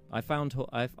horses.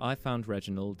 I found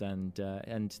Reginald, and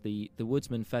the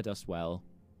woodsman fed us well,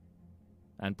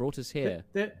 and brought us here.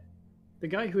 The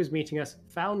guy who was meeting us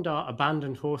found our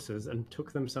abandoned horses and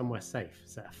took them somewhere safe,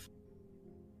 Seth.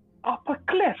 Up a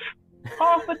cliff,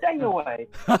 half a day away.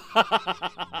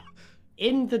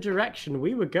 In the direction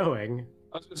we were going.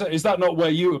 So is that not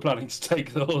where you were planning to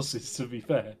take the horses, to be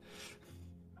fair?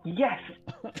 Yes.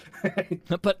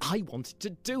 But I wanted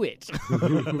to do it.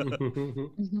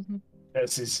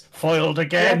 This is foiled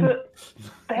again.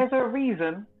 There's a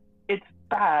reason. It's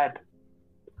bad.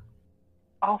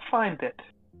 I'll find it.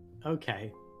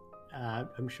 Okay.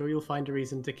 I'm sure you'll find a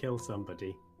reason to kill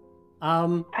somebody.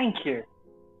 Thank you.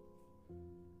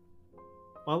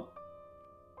 Well,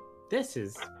 this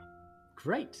is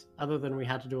great, other than we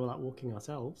had to do all that walking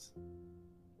ourselves.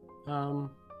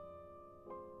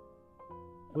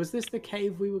 Was this the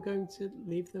cave we were going to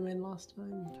leave them in last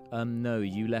time? No,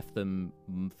 you left them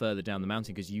further down the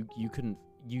mountain because you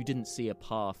didn't see a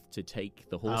path to take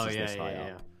the horses this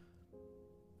high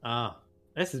up.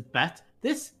 This is better.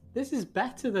 This is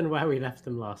better than where we left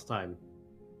them last time.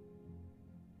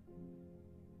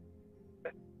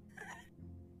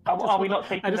 Are we not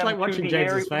taking them? I just like watching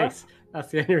James's face.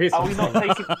 That's the only reason.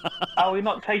 Are we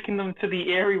not taking them to the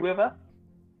Erie River?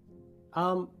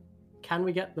 Can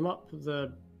we get them up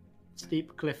the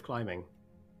steep cliff climbing?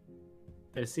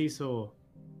 The seesaw,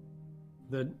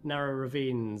 the narrow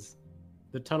ravines,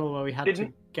 the tunnel where we had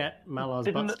to get Malar's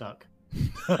butt stuck.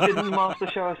 Didn't Master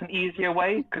show us an easier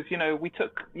way? Because, we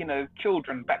took,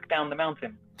 children back down the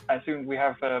mountain. I assume we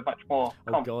have a much more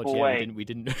comfortable way. We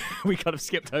didn't. We kind of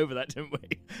skipped over that, didn't we?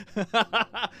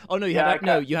 Oh no, you had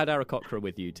Aarakocra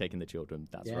with you taking the children.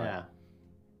 That's right. Yeah,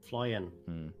 flying.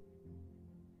 Then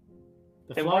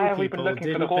why have we been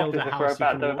looking for the horses if we're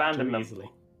about to abandon them? Easily.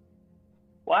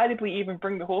 Why did we even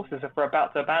bring the horses if we're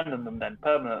about to abandon them then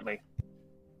permanently?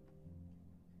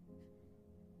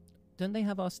 Don't they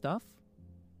have our stuff?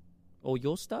 Or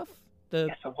your stuff? So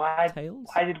why tails?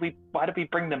 Why did we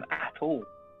bring them at all?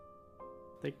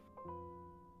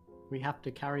 We have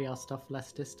to carry our stuff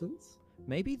less distance?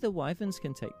 Maybe the wyverns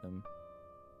can take them.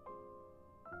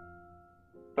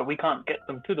 But we can't get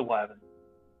them to the wyvern.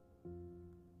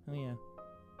 Oh yeah.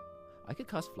 I could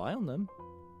cast fly on them.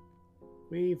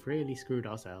 We've really screwed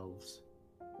ourselves.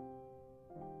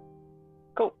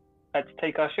 Cool. Let's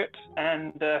take our ships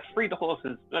and free the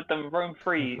horses. Let them roam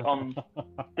free on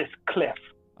this cliff.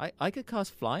 I could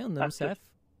cast fly on them, Seth.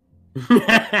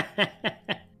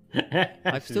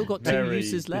 I've still got 2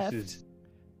 uses left.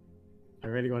 I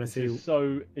really want to see.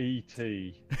 So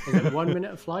E.T. Is it 1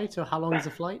 minute of flight, or how long is the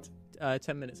flight?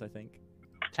 10 minutes, I think.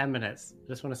 10 minutes. I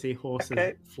just want to see horses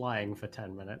flying for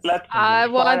 10 minutes. I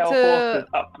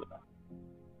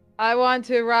want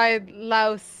to ride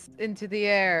Louse into the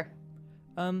air.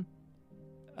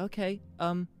 Okay.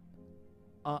 I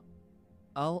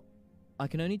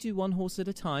can only do one horse at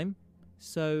a time.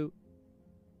 So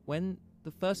when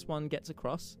the first one gets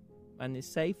across and is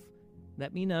safe,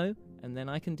 let me know, and then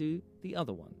I can do the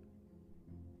other one.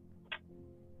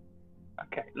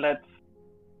 Okay, let's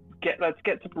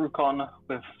get to Brucon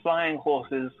with flying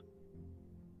horses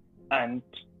and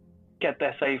get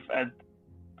there safe and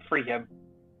free him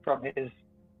from his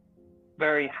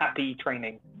very happy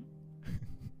training.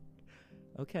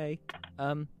 Okay.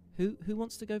 Who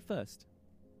wants to go first?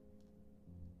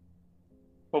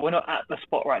 Well, we're not at the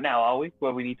spot right now, are we?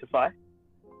 Where we need to fly?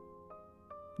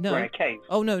 No. We're in a cave.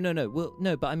 Oh no. Well,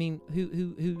 no, but I mean,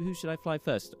 who should I fly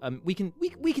first? We can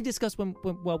discuss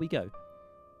while we go.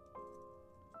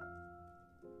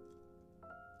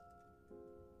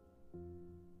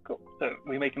 Cool. So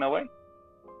we making our way?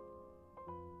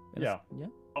 Yeah.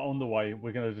 On the way,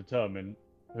 we're going to determine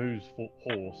whose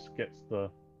horse gets the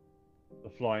the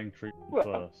flying treatment Well,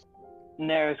 first.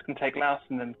 Nereus can take Laos,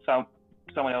 and then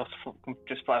someone else can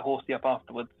just fly Horsey up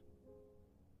afterwards.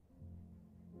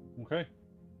 Okay.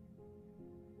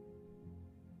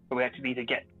 But we actually need to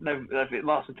get. No, if it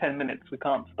lasts for 10 minutes, we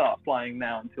can't start flying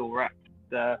now until we're at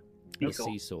the seesaw.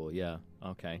 Seesaw, yeah.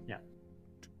 Okay. Yeah.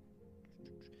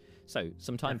 So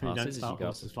some time Definitely don't passes as you start go up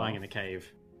horses the flying in path. a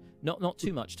cave. Not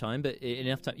too much time, but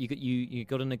enough time. You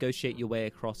got to negotiate your way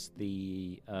across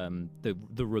the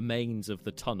remains of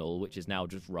the tunnel, which is now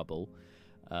just rubble,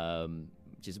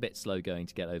 which is a bit slow going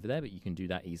to get over there, but you can do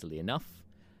that easily enough.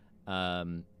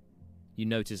 You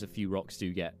notice a few rocks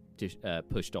do get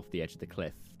pushed off the edge of the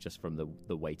cliff just from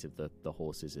the weight of the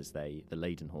horses the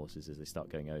laden horses as they start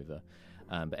going over.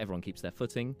 But everyone keeps their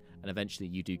footing, and eventually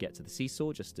you do get to the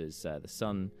seesaw just as the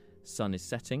sun is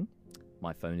setting.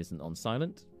 My phone isn't on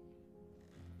silent.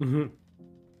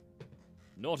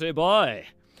 Naughty boy.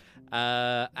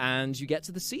 And you get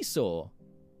to the seesaw.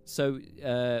 So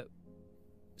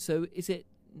is it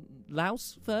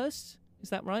Laos first?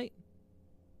 Is that right?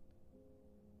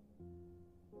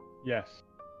 Yes.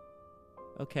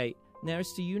 Okay.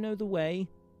 Nereus, do you know the way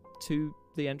to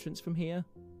the entrance from here?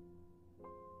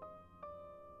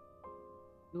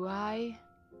 Do I?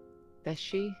 Does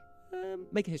she?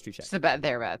 Make a history check. Just about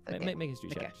thereabouts. Make a history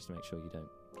Okay. check just to make sure you don't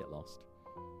get lost.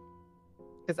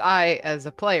 Because I, as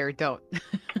a player, don't.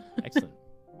 Excellent.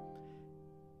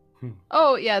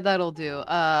 Oh, yeah, that'll do.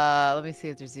 Let me see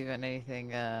if there's even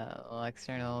anything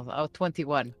external. Oh,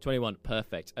 21. 21.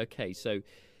 Perfect. Okay, so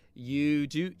you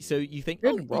do. So you think?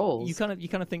 Good oh, rolls. You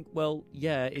kind of think. Well,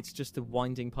 yeah, it's just a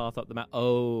winding path up the map.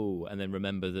 Oh, and then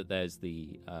remember that there's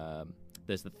the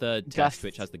third test Gusts.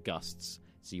 which has the gusts.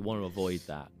 So you want to avoid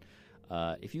that.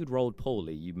 If you'd rolled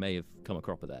poorly, you may have come a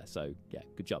cropper there. So yeah,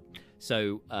 good job.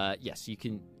 So yes, you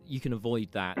can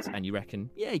avoid that, and you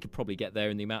reckon you could probably get there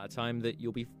in the amount of time that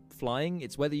you'll be flying.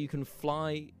 It's whether you can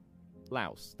fly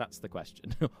Laos. That's the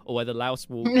question, or whether Laos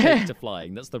will take to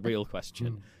flying. That's the real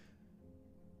question.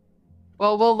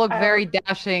 Well, we'll look very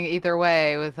dashing either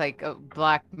way with like a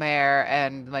black mare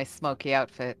and my smoky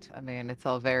outfit. I mean, it's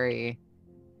all very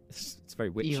It's very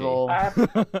witchy. evil. I have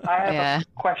Yeah. a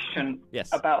question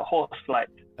Yes. about horse flight.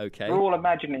 Okay. We're all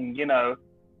imagining,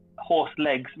 horse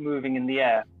legs moving in the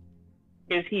air.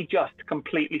 Is he just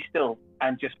completely still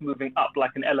and just moving up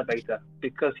like an elevator?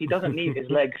 Because he doesn't need his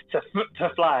legs to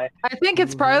fly. I think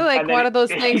it's probably like And then one of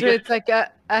those it- things where it's like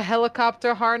a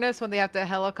helicopter harness when they have to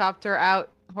helicopter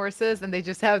out horses and they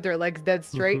just have their legs dead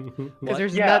straight because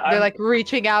there's Yeah, they're I'm- like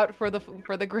reaching out for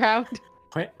the ground.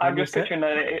 I'm just picturing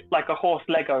like a horse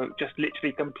Lego just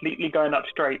literally completely going up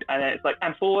straight, and then it's like,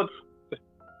 and forwards.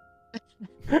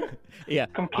 Yeah.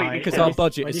 Completely. Because still. our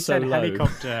budget when is you so said low.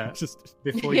 helicopter Just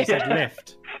before you said Yeah.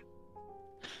 lift.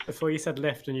 Before you said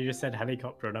lift and you just said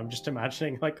helicopter, and I'm just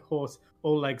imagining like horse,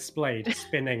 all legs splayed,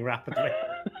 spinning rapidly.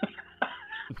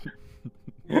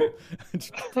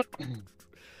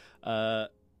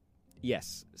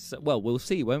 Yes. So, well, we'll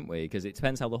see, won't we? Because it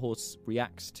depends how the horse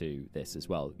reacts to this as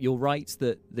well. You're right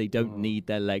that they don't need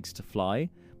their legs to fly,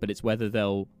 but it's whether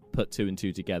they'll put two and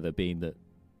two together, being that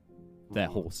they're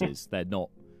horses. They're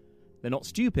not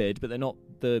stupid, but they're not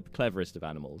the cleverest of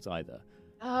animals either.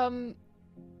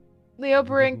 Leo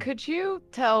Bering, could you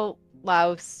tell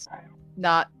Laos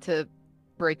not to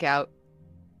break out?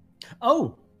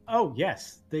 Oh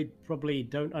yes, they probably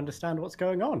don't understand what's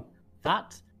going on.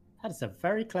 That is a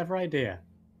very clever idea.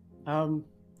 I'm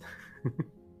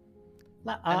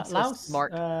so Laos,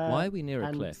 smart. Why are we near a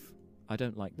and cliff? I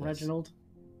don't like this. Reginald,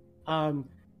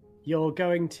 you're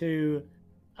going to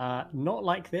not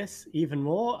like this even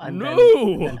more, and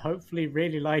then hopefully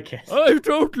really like it. I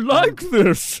don't like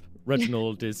this.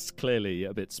 Reginald is clearly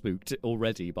a bit spooked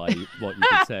already by what you've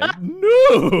been saying.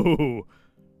 No!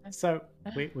 So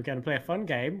we're going to play a fun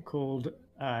game called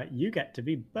You Get to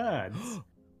Be Birds.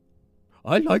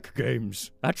 I like games,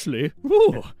 actually.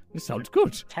 Ooh, this sounds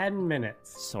good. 10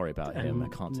 minutes. Sorry about him. I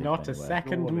can't take Not it a anywhere.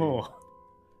 second Surely. more.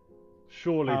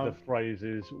 Surely the phrase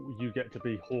is, you get to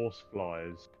be horse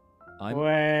flies. I'm...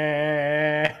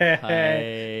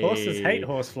 Hey. Horses hate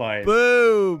horseflies.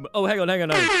 Boom! Oh, hang on. No.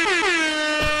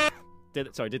 Did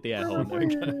the air horn. There we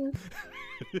go.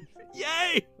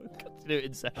 Yay! Got to do it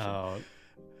in session. Oh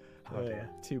dear.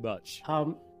 Too much.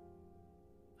 Our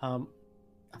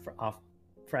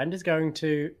friend is going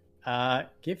to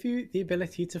give you the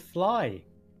ability to fly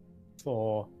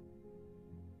for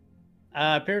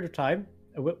a period of time.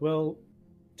 We'll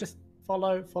just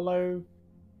follow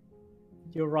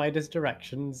your rider's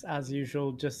directions as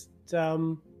usual, just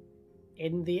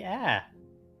in the air.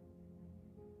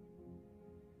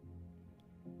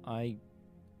 I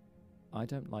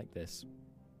don't like this.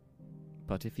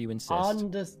 but if you insist.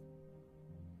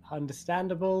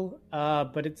 Understandable,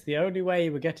 but it's the only way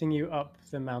we're getting you up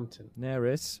the mountain.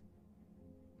 Neris,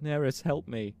 help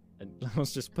me. And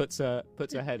Laos just puts her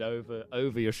head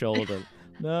over your shoulder.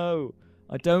 No,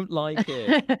 I don't like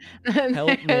it.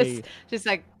 Help me. Just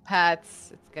like,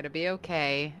 Pats, it's gonna be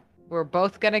okay. We're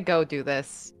both gonna go do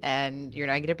this, and you're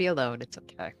not gonna be alone. It's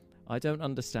okay. I don't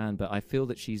understand, but I feel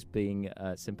that she's being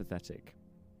sympathetic.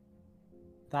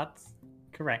 That's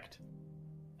correct.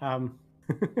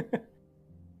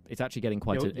 It's actually getting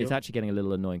it's actually getting a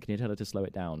little annoying. Can you tell her to slow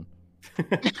it down?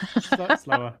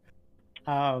 Slower.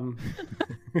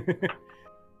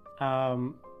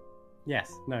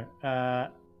 Yes. No.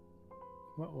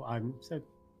 Well,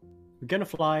 we're gonna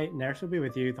fly. Neris will be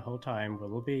with you the whole time.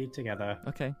 We'll all be together.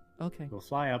 Okay. We'll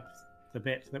fly up the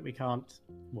bit that we can't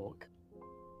walk.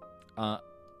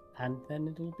 And then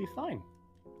it'll be fine.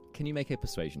 Can you make a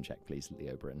persuasion check, please,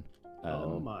 Leobryn?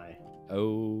 Oh my.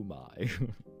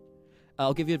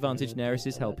 I'll give you advantage. Neris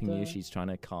is helping you. She's trying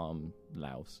to calm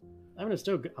Laos.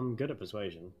 I'm good at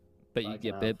persuasion. But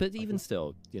even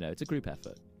still, it's a group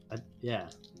effort. Yeah.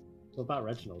 What about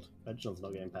Reginald? Reginald's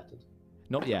not getting petted.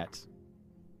 Not yet.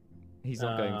 He's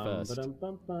not going first.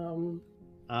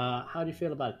 How do you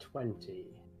feel about 20?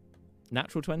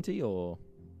 Natural 20 or?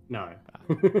 No.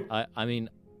 I mean,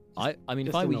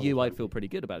 if I were you, I'd feel pretty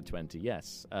good about a 20.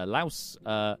 Yes. Laos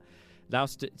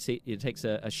takes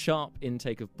a sharp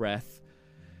intake of breath.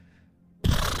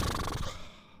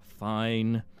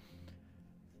 Fine.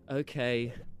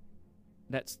 Okay.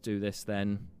 Let's do this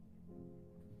then.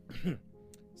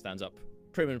 Stands up,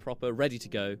 prim and proper, ready to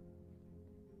go.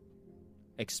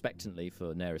 Expectantly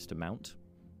for Neris to mount.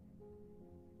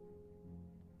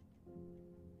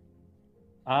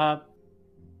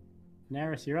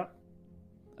 Neris, you're up.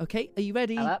 Okay, are you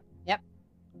ready? I'm up. Yep.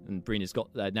 And Brina's got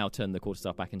now turned the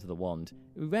quarterstaff back into the wand.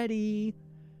 Ready?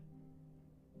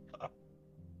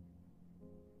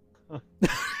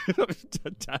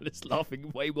 Dan is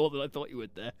laughing way more than I thought you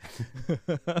would there.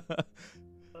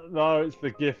 No, it's the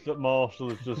gift that Marshall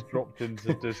has just dropped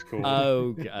into Discord.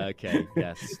 Oh, okay.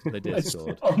 Yes, the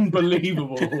Discord. It's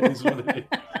unbelievable. Is what it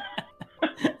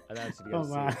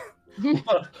is.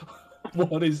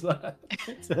 What is that?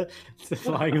 It's a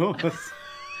flying horse.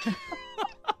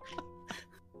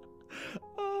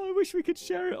 I wish we could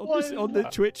share it on the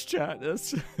Twitch chat.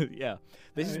 Yeah.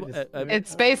 This is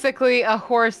it's basically a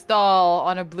horse doll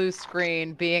on a blue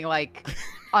screen being like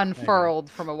unfurled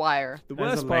from a wire. The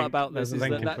worst part about this is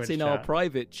that's in our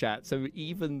private chat, so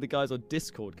even the guys on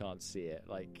Discord can't see it.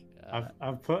 Like,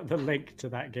 I've put the link to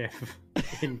that GIF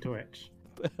in Twitch.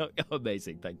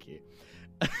 Amazing, thank you.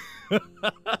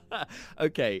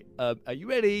 Okay, are you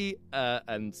ready?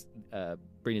 And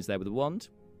Brina's there with a wand.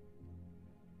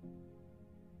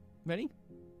 Ready?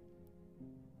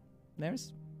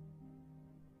 Neris?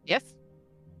 Yes.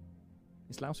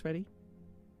 Is Laos ready?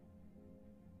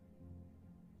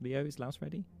 Leo, is Laos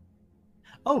ready?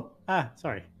 Oh,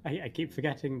 sorry. I keep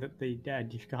forgetting that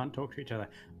you can't talk to each other.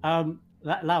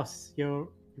 Laos, you're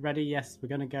ready? Yes, we're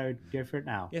gonna go for it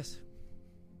now. Yes.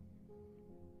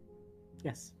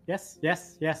 Yes.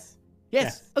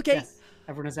 Okay. Yes.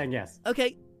 Everyone is saying yes.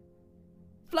 Okay.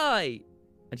 Fly.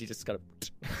 And she just kind of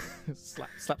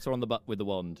slaps her on the butt with the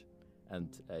wand, and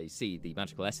you see the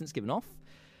magical essence given off,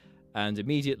 and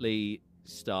immediately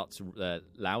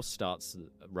Laos starts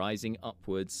rising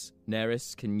upwards.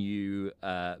 Neris, can you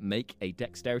make a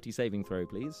dexterity saving throw,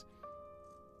 please?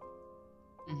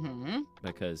 Mm-hmm.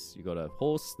 Because you got a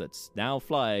horse that's now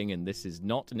flying, and this is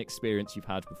not an experience you've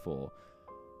had before.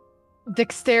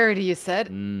 Dexterity, you said?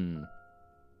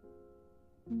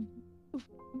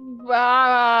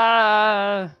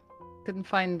 Couldn't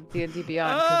find D&D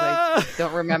Beyond because I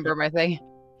don't remember my thing.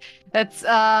 That's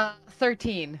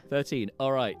 13. 13.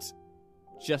 All right.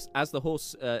 Just as the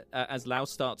horse, as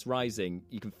Laos starts rising,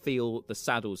 you can feel the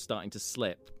saddle starting to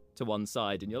slip to one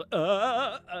side, and you're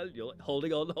like,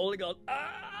 holding on.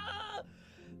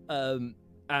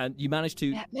 And you manage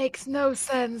to. That makes no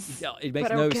sense. Yeah, it makes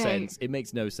no sense. It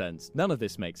makes no sense. None of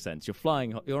this makes sense. You're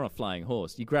flying. You're on a flying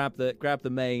horse. You grab the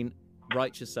mane,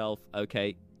 right yourself.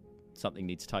 Okay, something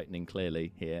needs tightening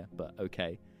clearly here, but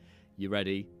okay, you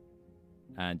ready?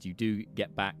 And you do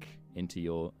get back into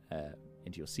your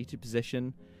seated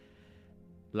position.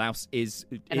 Laos is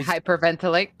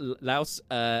hyperventilate. Laos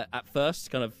at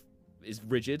first kind of is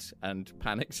rigid and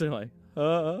panics, like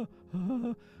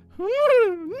and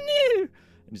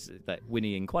just like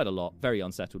whinnying quite a lot, very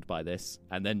unsettled by this,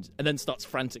 and then starts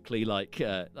frantically like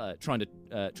trying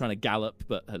to gallop,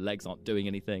 but her legs aren't doing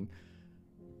anything.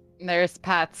 There's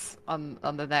pats on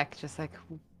the neck, just like,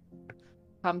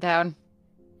 calm down.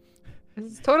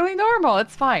 This is totally normal.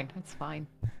 It's fine. It's fine.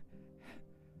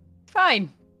 It's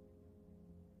fine.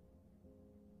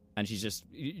 And she's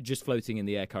just floating in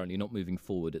the air currently, not moving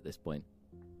forward at this point.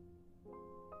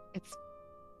 It's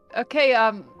okay.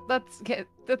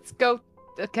 Let's go.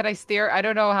 Can I steer? I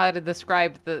don't know how to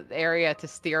describe the area to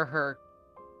steer her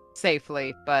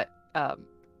safely, but Yeah,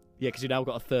 because you now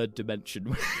got a third dimension,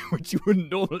 which you wouldn't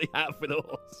normally have with a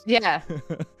horse. Yeah.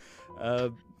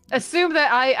 Assume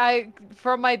that I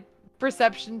from my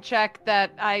perception check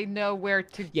that I know where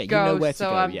to Yeah, go. you know where to so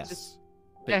go. I'm Yes. just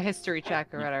But- a history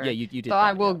check or whatever. Yeah, you did. So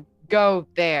I will go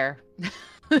there.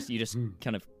 So you just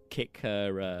kind of kick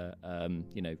her, around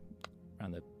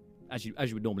the as you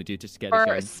would normally do, just to get her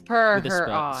going. Spur With a her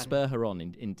on. Spur her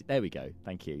on. There we go.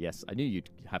 Thank you. Yes, I knew you'd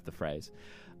have the phrase.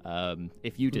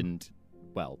 If you didn't,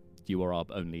 well, you are our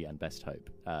only and best hope.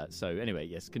 So anyway,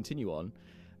 yes, continue on.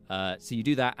 So you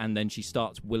do that, and then she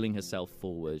starts willing herself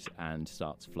forward and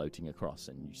starts floating across,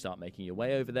 and you start making your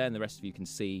way over there, and the rest of you can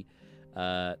see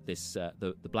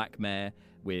the black mare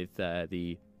with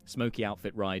the smoky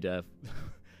outfit rider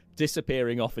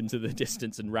disappearing off into the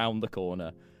distance and round the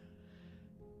corner.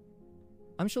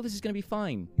 I'm sure this is going to be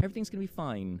fine. Everything's going to be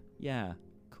fine. Yeah,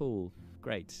 cool,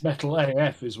 great. Metal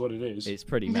AF is what it is. It's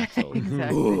pretty metal.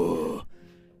 Exactly.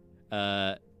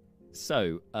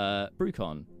 So,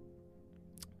 Brucon,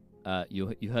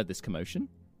 you heard this commotion,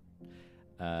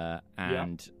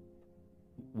 and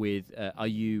with are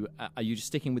you just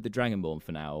sticking with the Dragonborn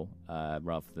for now,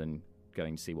 rather than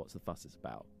going to see what the fuss is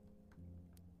about?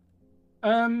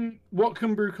 What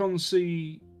can Brucon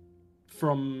see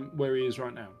from where he is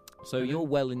right now? So you're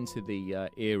well into the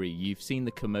Eyrie. You've seen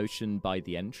the commotion by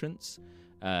the entrance.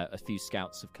 A few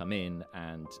scouts have come in,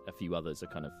 and a few others are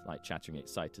kind of like chattering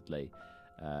excitedly.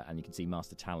 And you can see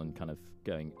Master Talon kind of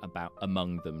going about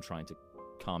among them, trying to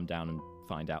calm down and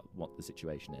find out what the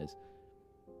situation is.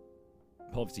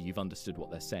 Obviously, you've understood what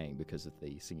they're saying because of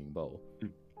the singing bowl.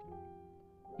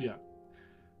 Yeah.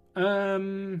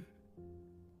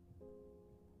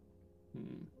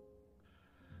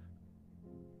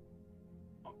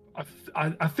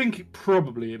 I think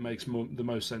probably it makes the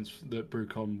most sense that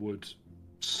Brucon would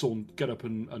get up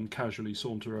and casually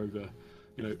saunter over,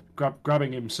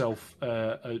 grabbing himself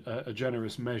a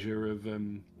generous measure of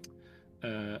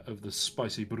the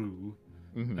spicy brew,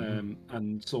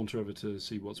 and saunter over to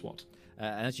see what's what.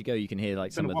 And as you go, you can hear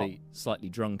like some of the slightly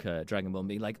drunker Dragonborn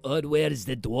being like, "Oh, where's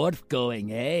the dwarf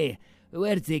going? Eh?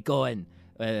 Where's he going?"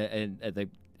 And they're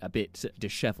a bit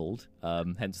dishevelled,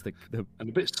 hence the and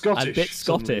a bit Scottish. And a bit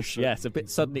Scottish, suddenly. Yes, a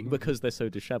bit suddenly because they're so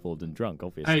dishevelled and drunk.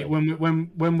 Obviously, Hey, when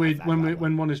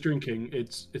one is drinking,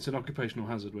 it's an occupational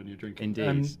hazard when you're drinking.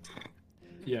 Indeed.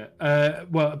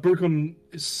 Well, Brucon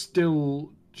is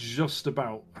still just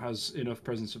about has enough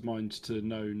presence of mind to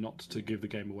know not to give the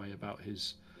game away about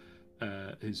his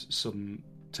sudden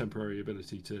temporary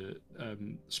ability to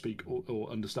speak or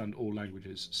understand all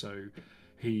languages. So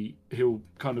he'll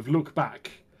kind of look back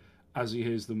as he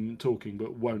hears them talking,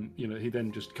 but won't. He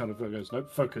then just kind of goes, "Nope,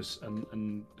 focus,"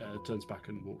 and turns back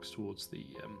and walks towards the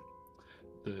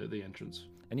entrance.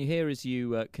 And you hear as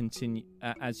you continue,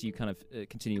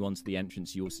 continue on to the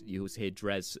entrance, you also hear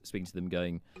Drez speaking to them,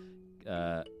 going,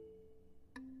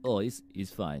 "Oh, he's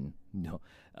fine. No,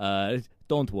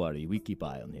 don't worry. We keep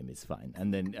eye on him. It's fine."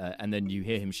 And then you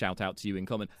hear him shout out to you in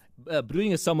common,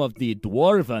 "Bring us some of the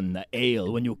dwarven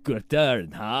ale when you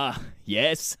return, huh?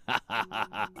 Yes."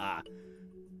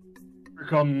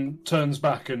 Brucon turns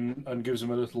back and gives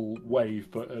him a little wave,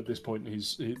 but at this point,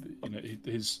 his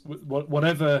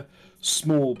whatever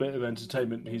small bit of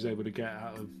entertainment he's able to get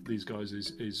out of these guys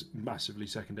is massively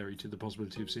secondary to the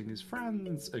possibility of seeing his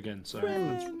friends again. So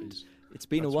it's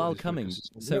been a while coming.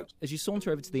 focuses. So as you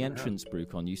saunter over to the entrance,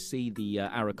 Brucon, you see the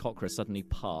Aarakocra suddenly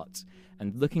part,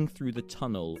 and looking through the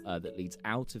tunnel that leads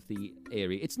out of the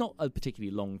Eyrie. It's not a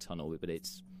particularly long tunnel, but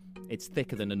it's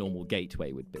thicker than a normal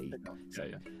gateway would be. So,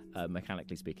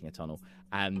 mechanically speaking, a tunnel.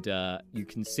 And you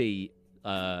can see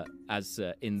as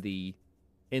in the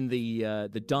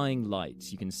dying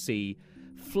lights, you can see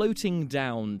floating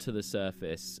down to the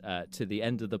surface to the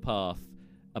end of the path,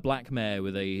 a black mare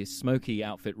with a smoky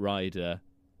outfit rider,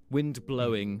 wind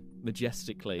blowing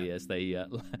majestically as they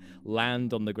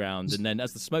land on the ground. And then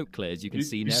as the smoke clears, you can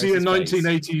see you see a Neris's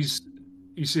face. 1980s.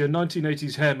 You see a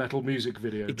 1980s hair metal music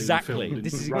video. Exactly. Being filmed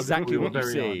This is in exactly what you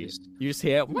very see. eyes. You just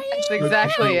hear That's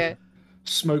exactly it.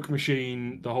 Smoke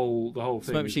machine, the whole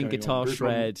thing. smoke machine, is going guitar on. Brucon-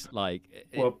 shred, like.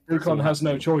 Well, it's all Brucon has no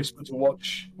happening. choice but to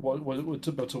watch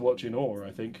to watch in awe.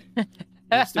 I think. And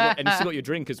you've still got your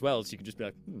drink as well, so you can just be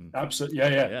like, Absolutely,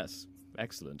 yeah. Yes,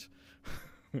 excellent.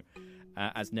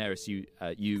 As Neris,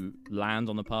 you land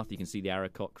on the path. You can see the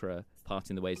Aarakocra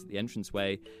parting the ways at the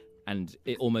entranceway, and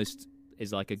it almost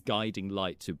is like a guiding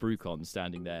light to Brucon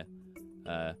standing there,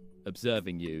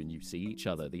 observing you, and you see each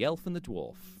other, the elf and the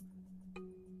dwarf.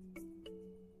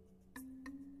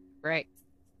 Great.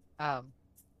 Hi,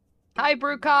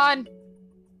 Brucon.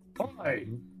 Hi,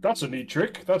 that's a neat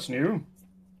trick. That's new.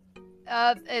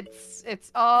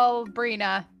 It's all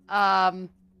Brina. I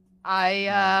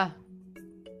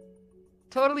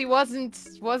totally wasn't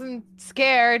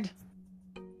scared.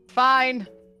 Fine.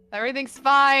 Everything's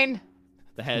fine.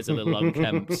 The hair's a little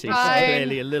unkempt. She's Fine.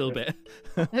 clearly a little bit.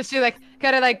 She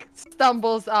kind of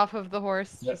stumbles off of the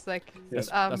horse, just like. Yes.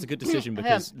 That's a good decision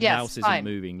because yes, Laus isn't fine.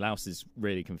 moving. Laus is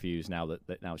really confused now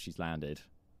that now she's landed.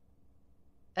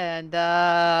 And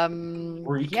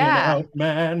Freaking out,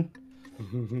 man.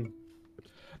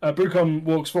 Brucon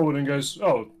walks forward and goes,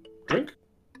 "Oh, drink."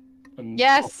 And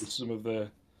Yes. offers some of the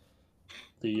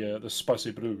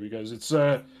spicy brew. He goes, "It's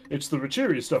the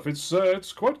Rachiri stuff.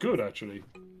 It's quite good actually."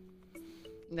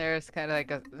 there's kind of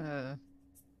like a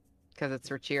because it's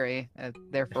Rachiri,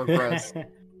 therefore gross.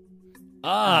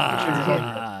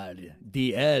 Ah,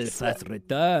 the elf has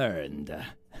returned.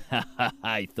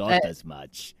 I thought as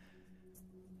much.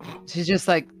 She just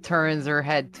turns her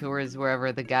head towards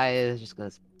wherever the guy is, just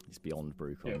goes. He's beyond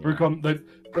Brucon. Yeah, Brucon.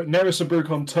 Neris and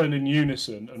Brucon turn in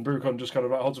unison, and Brucon just kind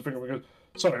of holds a finger and goes,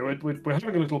 "Sorry, we're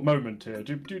having a little moment here.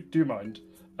 Do you mind?"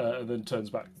 And then turns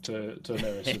back to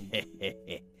Neris. And...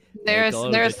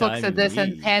 Neris looks at this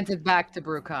and hands it back to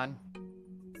Brucon.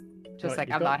 Just Right,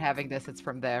 I'm not having this. It's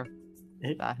from there.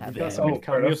 You've Not having got it. some fair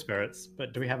calm your enough. spirits,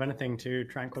 but do we have anything to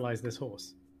tranquilize this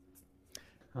horse?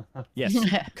 Yes,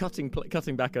 cutting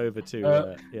back over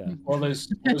to yeah. Well,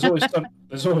 there's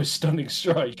always stunning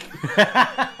strike.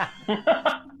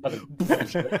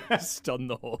 Stun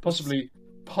the horse.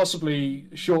 Possibly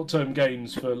short-term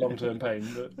gains for long-term pain.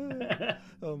 But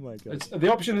Oh my god.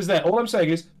 the option is there. All I'm saying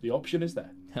is the option is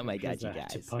there. Oh my god, you There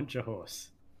to guys. punch a horse.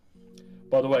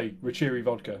 By the way, Rachiri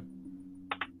vodka.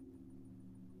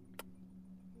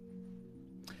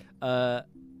 The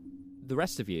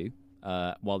rest of you,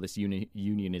 while this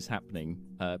union is happening,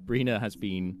 Brina has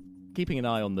been keeping an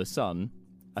eye on the sun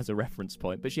as a reference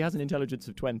point, but she has an intelligence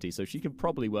of 20, so she can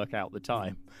probably work out the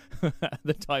time,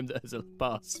 the time that has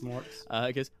passed. Smarts.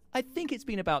 Because I think it's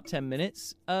been about 10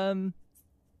 minutes. Shall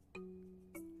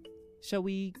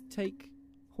we take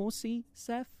Horsey,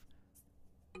 Seth?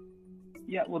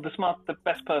 Yeah, well, the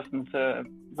best person to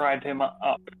ride him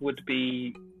up would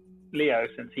be Leo,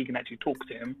 since he can actually talk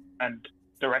to him and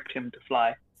direct him to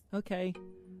fly. Okay.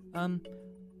 And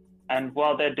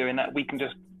while they're doing that, we can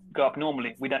just go up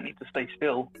normally. We don't need to stay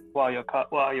still while you're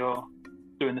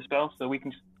doing the spell, so we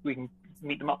can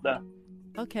meet them up there.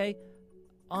 Okay.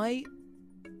 Okay,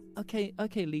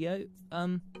 Leo.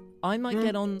 I might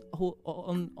get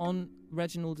on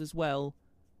Reginald as well,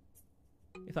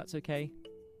 if that's okay.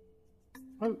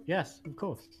 Oh yes, of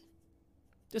course.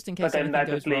 Just in case But then anything that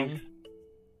goes just wrong. leaves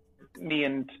me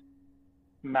and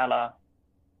Mala.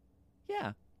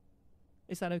 Yeah.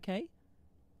 Is that okay?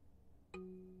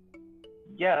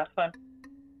 Yeah, that's fine.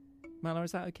 Mala,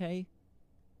 is that okay?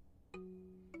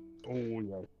 Oh,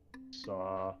 yes.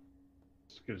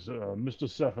 This gives Mr.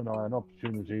 Seth and I an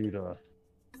opportunity to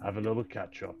have a little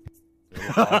catch up.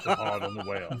 Hard on the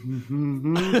way up.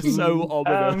 So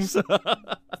ominous.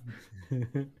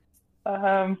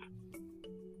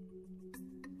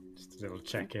 Just a little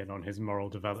check-in on his moral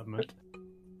development.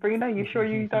 Brina, you sure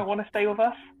you don't want to stay with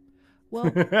us?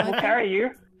 Well, We'll carry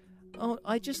you. Oh,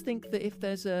 I just think that if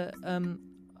there's a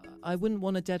I wouldn't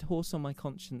want a dead horse on my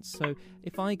conscience. So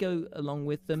if I go along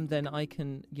with them, then I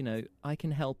can, I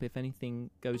can help if anything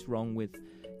goes wrong with,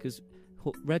 because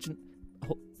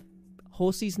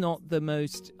Horsey's not the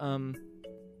most well,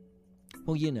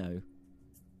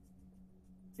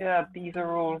 Yeah, these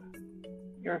are all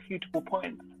irrefutable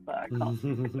points that I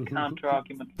can't counter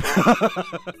argument.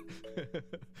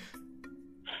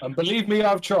 And believe me,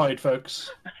 I've tried,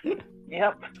 folks.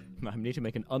 Yep. I need to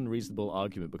make an unreasonable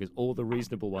argument because all the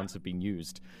reasonable ones have been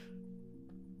used.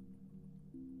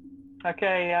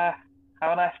 Okay,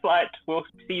 have a nice flight. We'll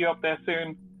see you up there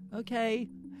soon. Okay.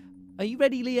 Are you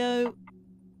ready, Leo?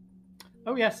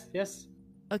 Oh yes, yes.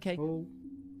 Okay. Oh.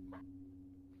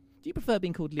 Do you prefer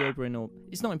being called Leo Bryn or...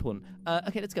 It's not important.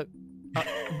 Okay, let's go.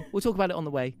 We'll talk about it on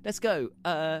the way. Let's go.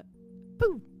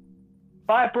 Boom.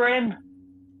 Bye, Bryn.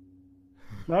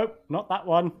 Nope, not that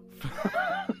one.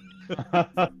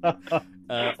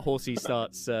 Horsey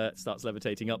starts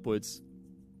levitating upwards,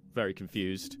 very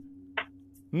confused.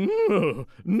 No,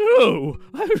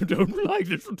 I don't like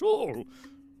this at all.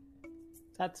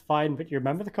 That's fine, but you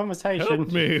remember the conversation.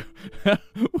 Help me!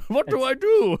 What do I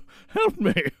do? Help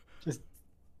me! Just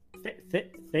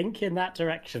Think in that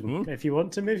direction. Hmm? If you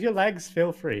want to move your legs,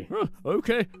 feel free.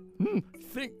 Okay.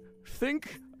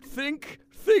 Think.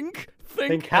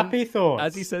 Think happy thoughts.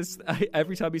 As he says,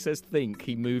 every time he says think,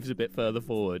 he moves a bit further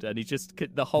forward, and he just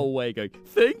the whole way going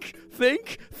think.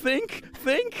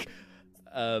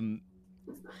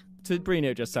 To Brina,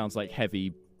 it just sounds like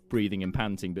heavy breathing and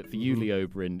panting, but for you,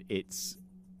 Leobrin,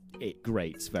 it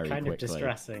grates very kind quickly. of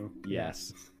distressing.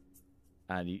 Yes.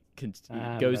 And he goes in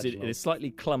Reginald. it's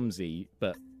slightly clumsy,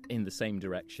 but in the same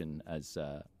direction as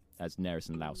Neris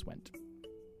and Laos went.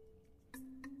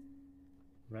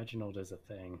 Reginald is a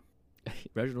thing.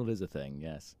 Reginald is a thing,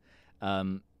 yes.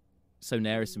 So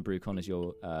Neris and Brucon, as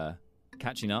you're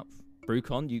catching up,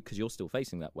 Brucon, because you're still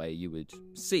facing that way, you would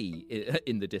see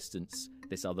in the distance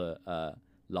this other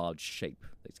large shape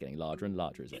that's getting larger and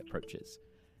larger as it approaches.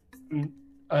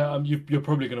 You're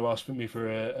probably going to ask me for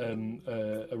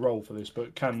a roll for this,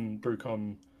 but can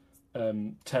Brucon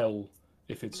tell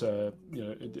if it's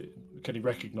can he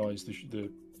recognise the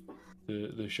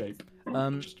shape?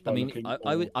 Just by looking,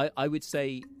 I would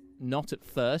say not at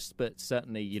first, but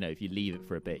certainly, if you leave it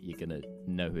for a bit, you're gonna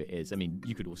know who it is. I mean,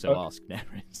 you could also ask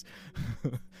Neris.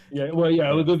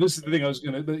 This is the thing I was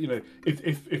gonna.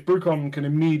 If Brucon can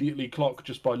immediately clock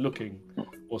just by looking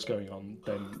what's going on,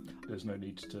 then there's no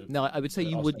need to. No, I would say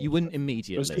you wouldn't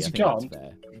immediately. Because I you think can't. that's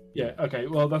fair. Yeah. Okay.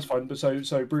 Well, that's fine. But so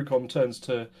Brucon turns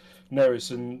to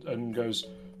Neris and goes,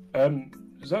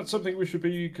 "Is that something we should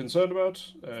be concerned about?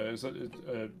 Is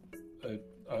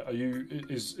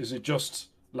it just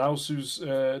Laos who's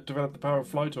developed the power of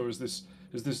flight, or is this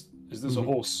a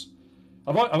horse?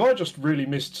 Have I just really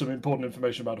missed some important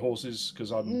information about horses?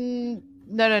 Because I'm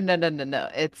No.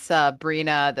 It's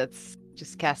Brina that's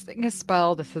just casting a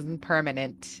spell. This isn't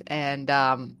permanent, and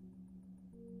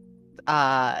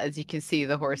as you can see,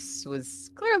 the horse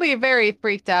was clearly very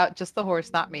freaked out. Just the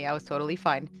horse, not me. I was totally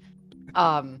fine.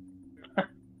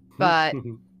 But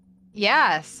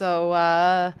yeah,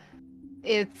 so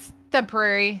it's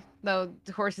temporary. Though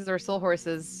the horses are still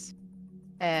horses,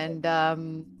 and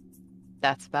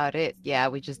that's about it. Yeah,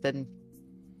 we just didn't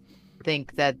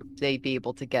think that they'd be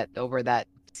able to get over that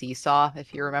seesaw,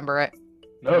 if you remember it.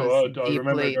 No, I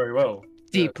remember it very well.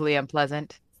 Deeply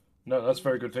unpleasant. No, that's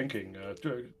very good thinking.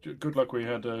 Good luck we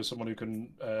had someone who can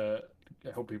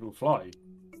help people fly.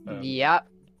 Yep.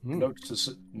 Note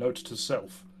to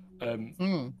self.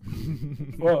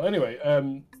 Well, anyway,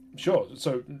 sure.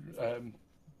 So,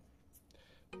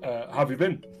 how have you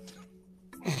been?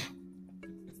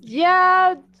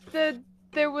 Yeah,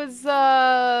 there were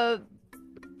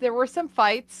some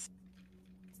fights.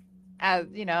 As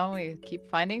you know, we keep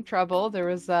finding trouble. There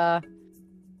was I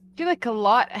feel like a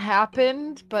lot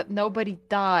happened, but nobody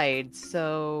died.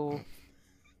 So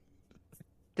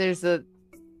there's a.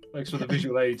 Thanks for the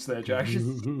visual aids there, Jack.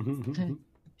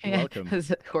 Welcome.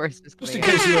 Because horse is Just in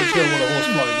case you don't know what a horse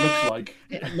flying looks like.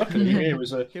 Luckily, here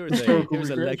is a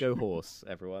Lego horse,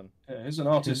 everyone. Yeah, here's an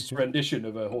artist's rendition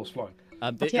of a horse flying.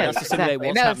 That's Yes, to simulate exactly.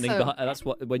 what's No, happening. so- That's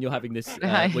what when you're having this,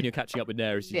 when you're catching up with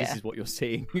Neris, this is what you're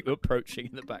seeing approaching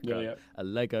in the background. Yeah. A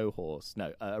Lego horse,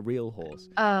 no, a real horse.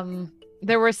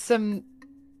 There were some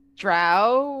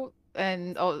drow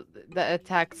and that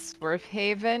attacked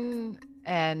Swervehaven,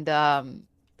 and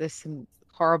there's some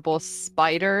horrible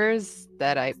spiders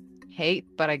that I hate,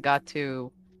 but I got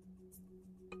to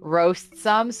roast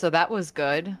some, so that was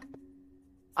good.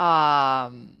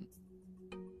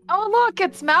 Oh look,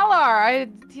 it's Malar.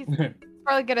 He's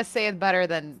probably gonna say it better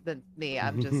than me.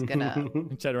 I'm just gonna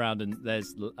Turn around and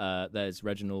there's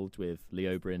Reginald with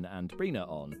Leobrin and Brina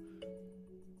on.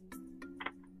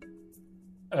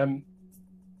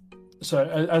 So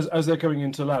as they're coming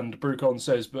into land, Brucon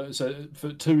says, to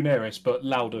Neris, but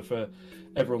louder for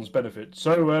everyone's benefit.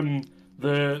 So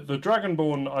the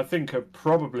Dragonborn, I think, are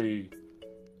probably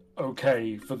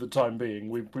okay for the time being.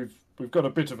 We've got a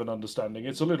bit of an understanding.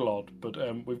 It's a little odd, but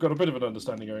we've got a bit of an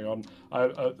understanding going on.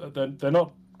 They're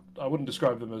not. I wouldn't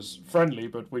describe them as friendly,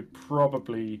 but we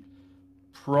probably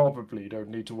don't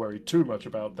need to worry too much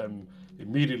about them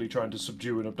immediately trying to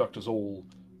subdue and abduct us all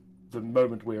the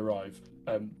moment we arrive.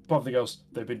 Something else,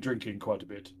 they've been drinking quite a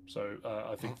bit, so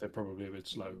I think they're probably a bit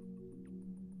slow.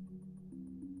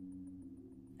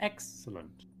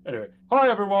 Excellent. Anyway, hi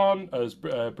everyone, as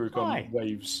Brucon Hi.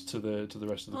 waves to the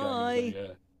rest of the gang as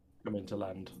they come into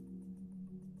land.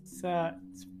 It's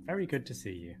very good to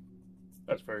see you.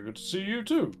 That's very good to see you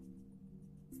too.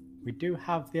 We do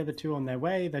have the other two on their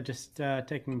way. They're just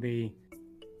taking the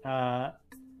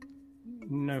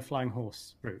no flying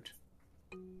horse route.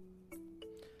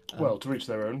 Well, to reach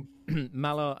their own.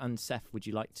 Malar and Seth, would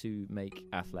you like to make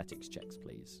athletics checks,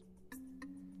 please?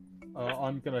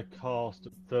 I'm going to cast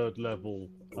 3rd level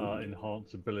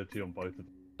enhance ability on both of them.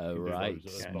 Oh, You do right.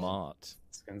 those at Smart. I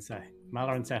was going to say,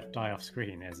 Malar and Seth die off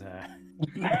screen is a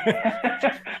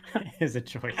is a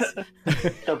choice.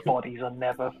 The bodies are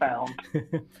never found.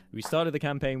 We started the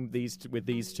campaign with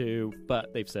these two,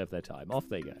 but they've served their time. Off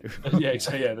they go.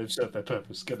 Yeah, they've served their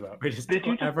purpose. Get them out. We just Did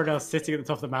you just- everyone else sitting at the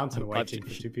top of the mountain waiting for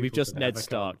two people. We've just to Ned ever come.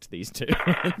 Starked these two.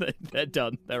 They're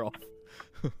done. They're off.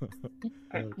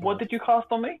 What did you cast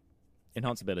on me?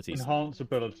 Enhance abilities. Enhance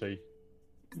ability.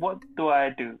 What do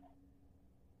I do?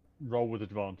 Roll with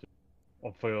advantage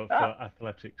for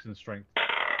athletics and strength.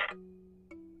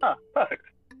 Ah, perfect.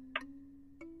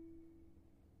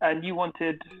 And you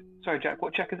wanted... Sorry, Jack,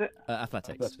 what check is it?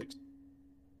 Athletics.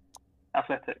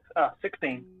 Athletics.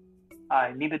 16.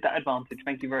 I needed that advantage.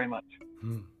 Thank you very much.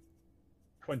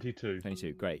 22.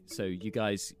 22. Great. So you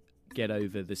guys get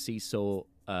over the seesaw,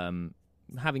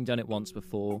 having done it once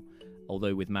before,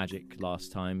 although with magic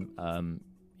last time.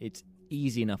 It's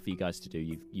easy enough for you guys to do.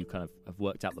 You kind of have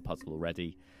worked out the puzzle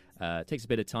already. It takes a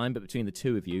bit of time, but between the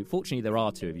two of you, fortunately there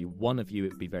are two of you. One of you it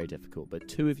would be very difficult, but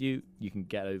two of you can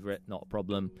get over it, not a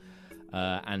problem.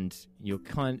 And you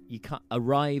can't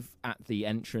arrive at the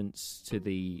entrance to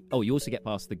the. Oh, you also get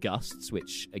past the gusts,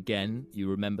 which again you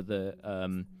remember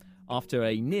the after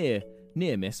a near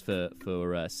miss for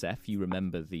Seth. You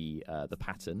remember the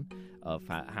pattern of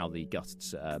how the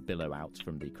gusts billow out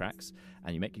from the cracks,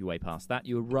 and you make your way past that.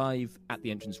 You arrive at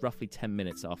the entrance roughly 10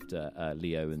 minutes after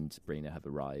Leo and Brina have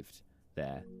arrived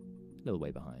there, a little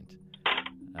way behind,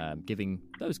 giving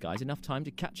those guys enough time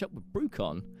to catch up with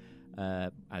Brucon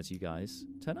as you guys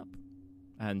turn up,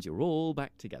 and you're all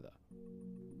back together.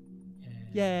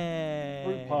 Yay!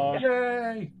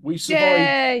 Yay! We survived.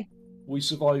 Yay! We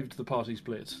survived the party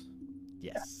split.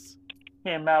 Yes.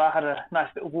 Me and Mala had a nice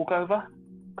little walkover.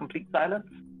 Complete silence.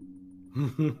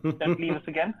 Don't leave us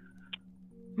again.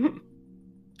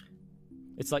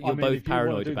 It's like you're both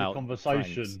paranoid about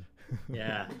conversation. Franks.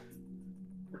 Yeah.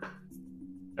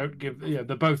 Don't give. Yeah,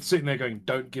 they're both sitting there going,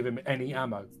 "Don't give him any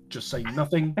ammo. Just say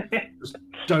nothing. Just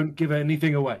don't give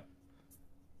anything away."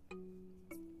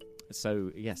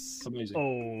 So yes. Amazing.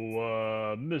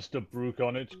 Oh, Mr.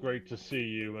 Brucon, it's great to see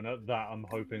you, and at that I'm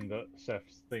hoping that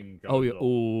Seth's thing goes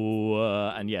Oh,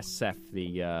 off. and yes, Seth,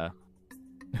 the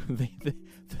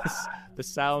the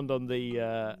sound on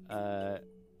the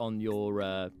on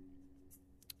your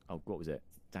what was it?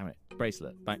 Damn it,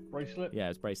 bracelet. Back Bracelet? Yeah,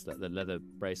 it's bracelet. The leather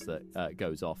bracelet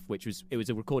goes off, which was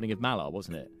a recording of Malar,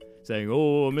 wasn't it? Saying,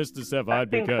 "Oh, Mr. Seth, I'd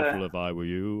be think so. careful if I were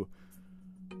you."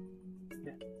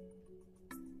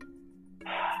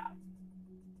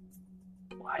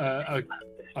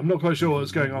 I'm not quite sure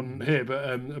what's going on here,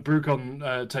 but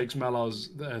Brucon takes Malar's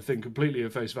thing completely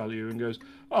at face value and goes,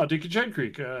 "Ah, Deacon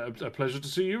Chenkreek, a pleasure to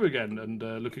see you again, and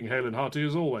looking hale and hearty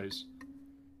as always."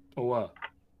 Oh,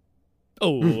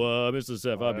 Mr.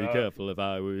 Seth, I'd be careful if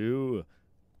I were you.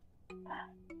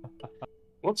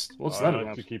 what's I that like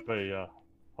about? to keep a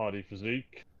hardy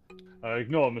physique.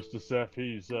 Ignore Mr. Seth,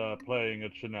 he's playing a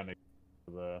shenanigan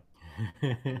there.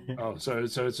 Oh, so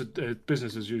it's a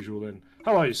business as usual then.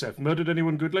 How are you, Seth? Murdered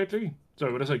anyone good lately?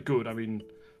 Sorry, when I say good, I mean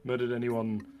murdered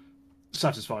anyone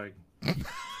satisfying.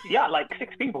 Yeah, like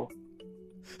 6 people.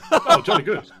 Oh, jolly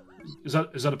good. Is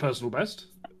that a personal best?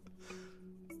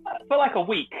 For like a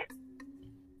week.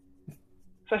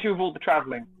 Especially with all the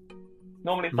travelling.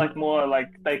 Normally it's like more like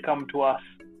they come to us.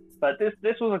 But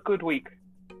this was a good week.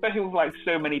 Especially with like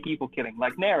so many people killing.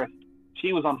 Like Nearest,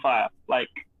 she was on fire. Like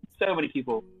so many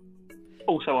people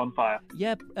also on fire.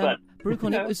 Yeah, But,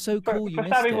 Brucon, it was so cool. You for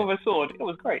missed stabbing it. with a sword, it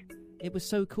was great. It was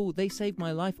so cool. They saved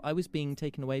my life. I was being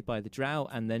taken away by the drow,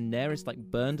 and then Neris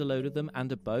burned a load of them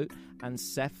and a boat, and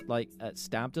Seth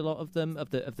stabbed a lot of them of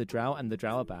the drow, and the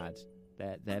drow are bad.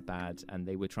 They're bad, and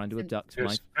they were trying to abduct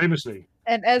my. Yes, famously.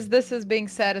 And as this is being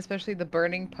said, especially the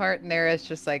burning part, Neris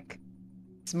just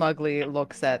smugly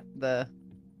looks at the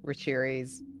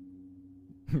Richiris.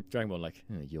 Dragonborn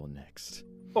you're next.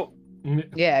 Oh,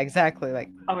 Yeah, exactly.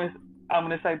 I'm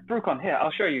gonna say, Brucon, here,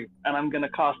 I'll show you. And I'm gonna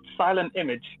cast Silent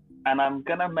Image, and I'm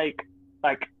gonna make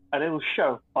a little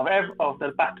show of the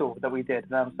battle that we did.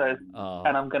 And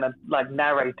I'm gonna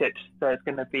narrate it. So it's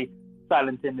gonna be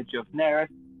silent image of Neris,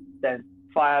 then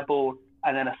fireball,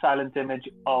 and then a silent image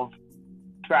of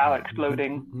Drow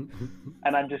exploding.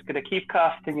 And I'm just gonna keep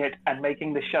casting it and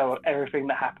making the show of everything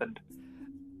that happened.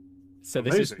 So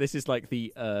Amazing. this is like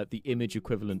the image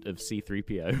equivalent of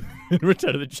C-3PO in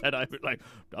Return of the Jedi, but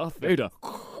Darth Vader.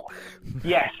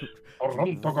 Yes,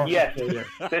 yes, Yeah.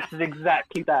 this is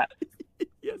exactly that.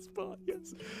 Yes, Bart.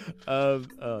 Yes.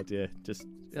 Oh dear.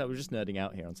 We're just nerding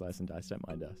out here on Slice and Dice. Don't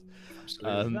mind us.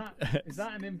 Is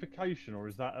that an invocation or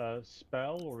is that a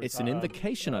spell? Or it's an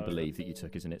invocation, I believe, that you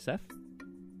took, isn't it, Seth?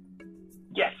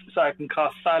 Yes, so I can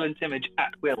cast Silent Image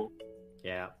at will.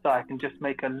 Yeah. So I can just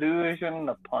make illusion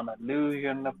upon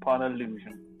illusion upon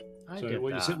illusion. So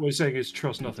what you're saying is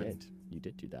trust nothing. You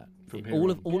did do that. From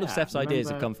All of Seth's ideas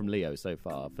have come from Leo so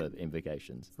far for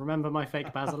invocations. Remember my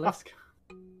fake basilisk?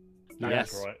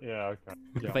 Yes. Right. Yeah. Okay.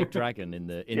 The fake dragon in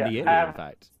the area, in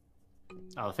fact.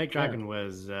 Oh, the fake dragon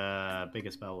was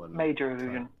bigger spell than Major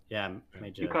illusion. Yeah,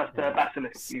 major. You cast a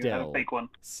basilisk. You have a fake one.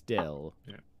 Still.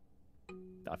 Yeah.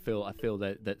 I feel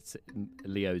that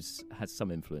Leo's has some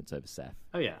influence over Seth.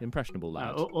 Oh yeah, impressionable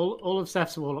lad. All of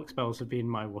Seth's warlock spells have been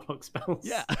my warlock spells.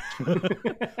 Yeah.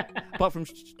 Apart from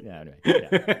anyway.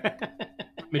 Yeah.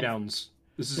 Me downs.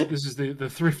 This is the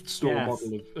thrift store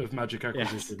model of magic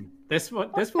acquisition. Yes.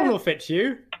 This one will fit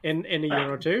you in a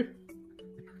year or two.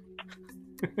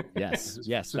 Yes.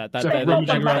 That's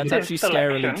actually selection.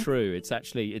 scarily true.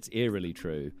 It's eerily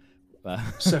true.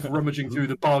 Seth rummaging through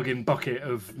the bargain bucket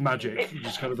of magic.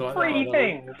 Just kind of like Three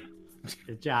things.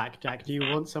 Jack, do you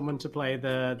want someone to play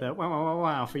the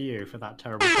wow for you for that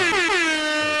terrible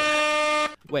pun?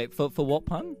 Wait, for what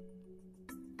pun?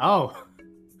 Oh,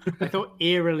 I thought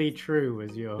eerily true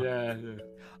was your. Yeah.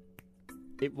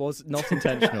 It was not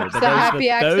intentional. It's a happy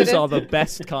those accident. are the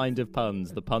best kind of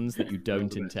puns. The puns that you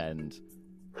don't intend.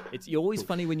 You're always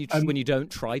funny when you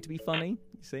don't try to be funny.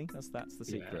 You see, that's the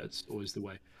secret. Yeah, it's always the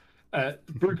way.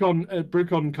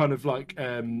 Brucon kind of like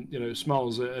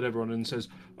smiles at everyone and says,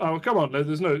 "Oh, come on!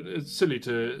 It's silly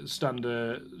to stand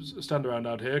around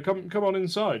out here. Come on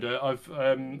inside.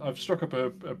 I've struck up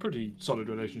a pretty solid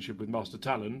relationship with Master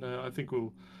Talon. I think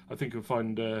we'll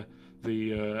find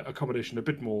the accommodation a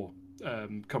bit more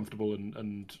comfortable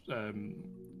and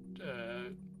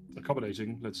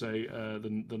accommodating, let's say,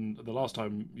 than the last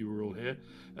time you were all here.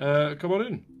 Come on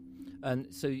in."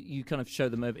 And so you kind of show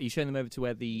them over. You show them over to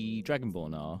where the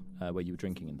Dragonborn are, where you were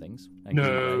drinking and things.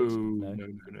 No,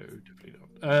 definitely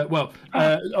not.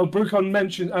 Brucon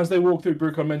mentioned as they walk through.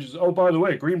 Brucon mentions, "Oh, by the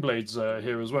way, Greenblade's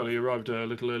here as well. He arrived a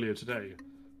little earlier today."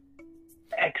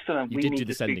 Excellent. You did do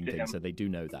the sending thing, so they do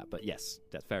know that. But yes,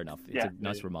 that's fair enough. It's a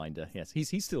nice reminder. Yes,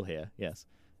 he's still here. Yes.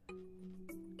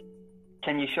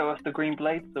 Can you show us the green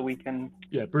blade so we can?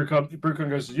 Yeah, Brucon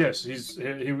goes. Yes,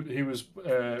 he was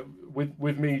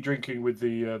with me drinking with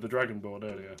the Dragonborn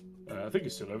earlier. I think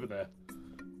he's still over there.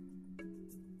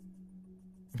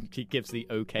 He gives the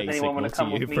okay signal to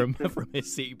you from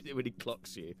his seat when he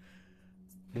clocks you.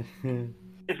 If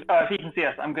he can see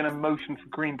us, I'm going to motion for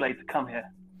Greenblade to come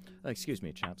here. Excuse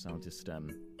me, chaps. I'll just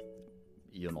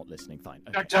You're not listening. Fine.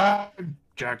 Okay.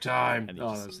 Jack time.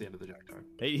 That's the end of the Jack time.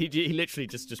 He literally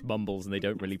just mumbles, and they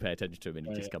don't really pay attention to him, and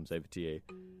he just comes over to you.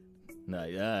 No,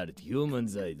 the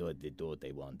humans they do what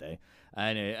they want, eh?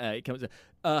 And it comes.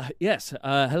 Yes.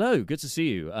 Hello. Good to see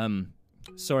you.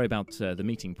 Sorry about the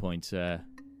meeting point.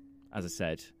 As I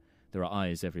said, there are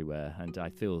eyes everywhere, and I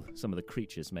feel some of the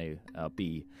creatures may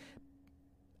be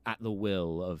at the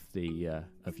will of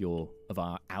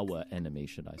our enemy,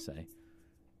 should I say?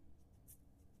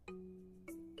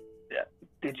 Yeah.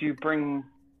 Did you bring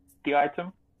the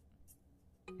item?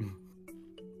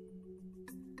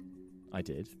 I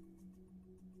did.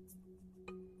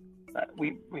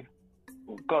 We've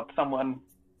got someone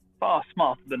far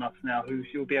smarter than us now who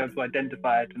should be able to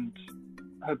identify it and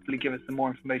hopefully give us some more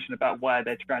information about why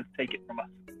they're trying to take it from us.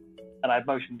 And I've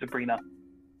motioned to Brina.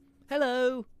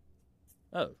 Hello.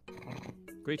 Oh,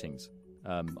 greetings.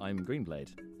 I'm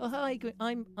Greenblade. Oh, hi.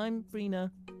 I'm Brina.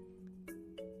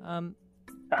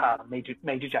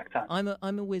 Major Jack Tan.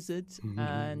 I'm a wizard,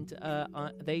 and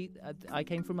I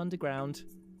came from underground.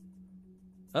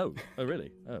 Oh,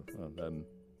 really? Oh, well,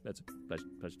 that's a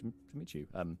pleasure to meet you.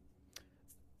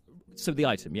 So the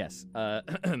item, yes.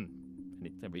 And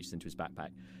he reaches into his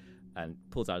backpack and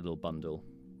pulls out a little bundle.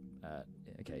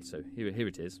 Okay, so here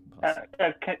it is.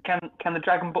 Can the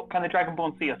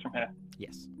Dragonborn see us from here?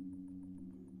 Yes.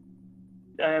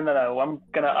 No. I'm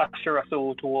gonna usher us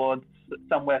all towards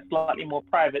somewhere slightly more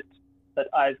private that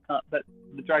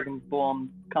the Dragonborn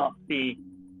can't see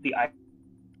the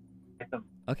item.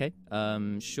 Okay.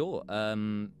 Sure.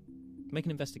 Make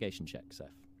an investigation check, Seth.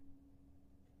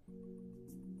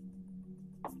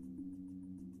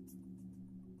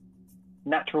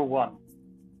 Natural 1.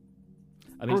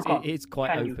 I mean, it's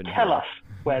quite can open. You tell us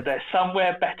where there's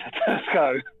somewhere better to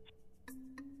go.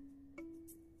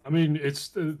 I mean, it's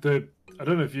the I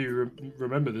don't know if you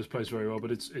remember this place very well,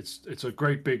 but it's a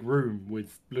great big room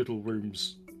with little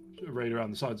rooms arrayed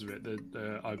around the sides of it.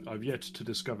 That I've yet to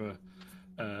discover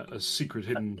a secret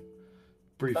hidden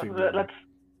briefing room.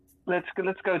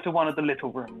 Let's go to one of the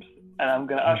little rooms, and I'm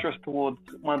going to usher us towards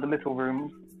one of the little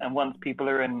rooms. And once people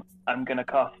are in, I'm going to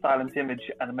cast Silent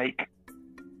Image and make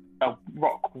a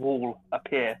rock wall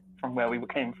appear from where we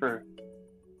came through.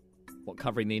 What,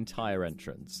 covering the entire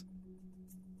entrance?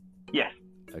 Yes.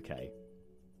 Okay.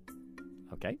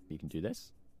 Okay, you can do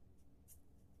this.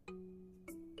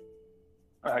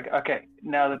 Okay,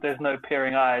 now that there's no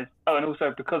peering eyes. Oh, and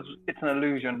also because it's an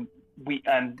illusion, we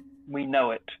know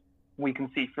it, we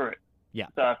can see through it. Yeah.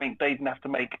 So I think they'd have to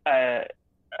make an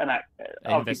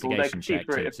investigation check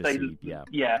to see. Yeah.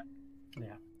 Yeah.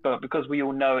 But because we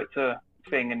all know it's a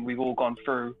thing and we've all gone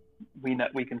through, we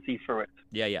can see through it.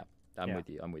 Yeah. I'm with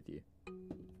you.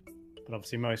 But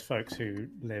obviously, most folks who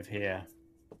live here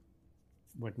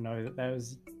would know that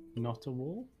there's not a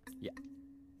wall. Yeah.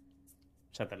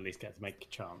 So they'd at least get to make a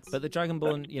chance. But the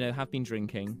Dragonborn, have been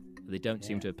drinking. They don't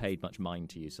seem to have paid much mind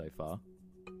to you so far.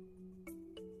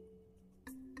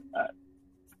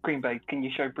 Greenblade, can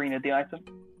you show Brina the item?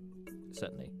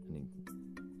 Certainly. And he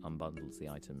unbundles the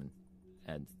item,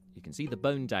 and you can see the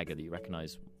bone dagger that you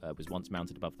recognise was once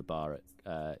mounted above the bar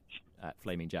at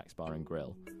Flaming Jack's Bar and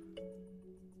Grill.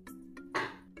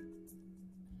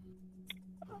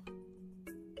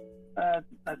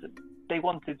 They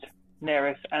wanted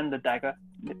Neris and the dagger.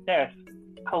 Neris,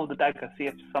 hold the dagger, see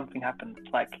if something happens,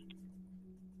 like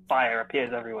fire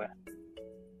appears everywhere.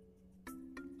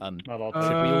 Should we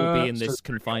all be in this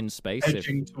confined space?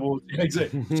 Edging towards the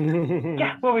exit.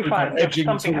 Yeah, we'll be fine. If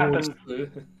something happens,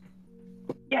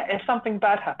 if something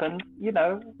bad happens,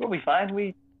 we'll be fine.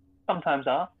 We sometimes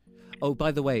are. Oh,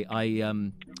 by the way,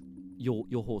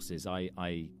 your horses, I've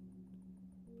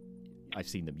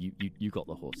seen them. You got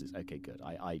the horses. Okay, good.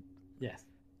 Yes.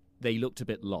 They looked a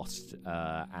bit lost,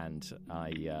 and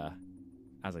I,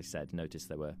 as I said, noticed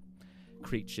there were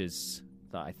creatures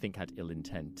that I think had ill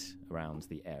intent around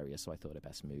the area, so I thought I'd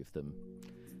best move them.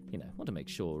 Want to make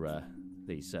sure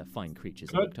these fine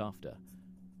creatures are looked after.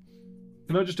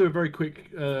 Can I just do a very quick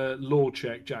lore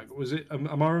check, Jack? Was it?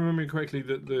 Am I remembering correctly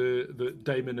that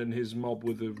Damon and his mob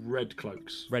were the red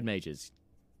cloaks? Red mages.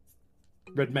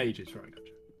 Red mages, right?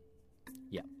 Gotcha.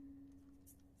 Yeah.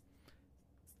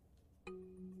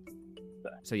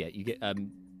 So you get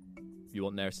you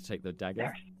want Neris to take the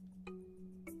dagger?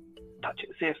 Touch it,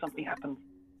 see if something happens.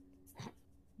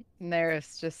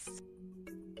 Neris just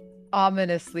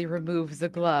ominously removes the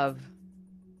glove,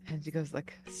 and she goes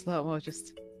like slow-mo,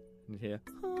 just here.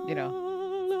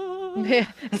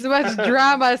 As much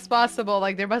drama as possible.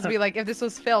 Like there must be if this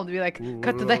was filmed, it'd be like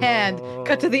cut to the hand,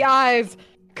 cut to the eyes,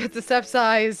 cut to Steph's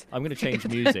eyes. I'm going to change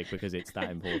music because it's that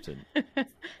important.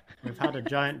 We've had a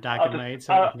giant dagger made,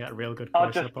 so we can get a real good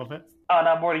close-up of it. Oh,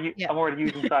 no, I'm already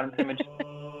using Silent Image.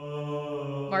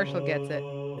 Marshall gets it.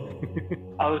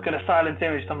 I was going to Silent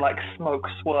Image some smoke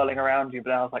swirling around you,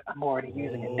 but I was like, I'm already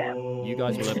using it. Damn. You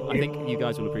guys will. I think you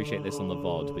guys will appreciate this on the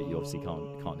VOD, but you obviously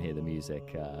can't hear the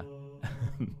music.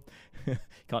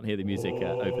 Can't hear the music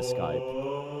over Skype.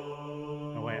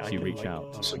 Oh wait, so you reach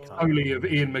out. Only of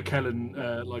Ian McKellen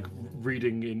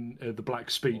reading in the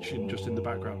Black Speech in the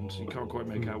background. You can't quite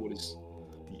make out what it's.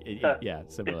 Yeah,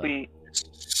 similar.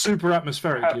 Super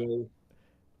atmospheric.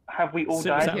 Have we all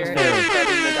died here?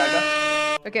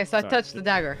 Okay, so I touched the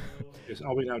dagger. Yes,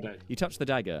 are we now dead? You touch the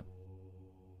dagger.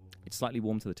 It's slightly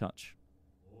warm to the touch,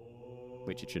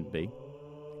 which it shouldn't be,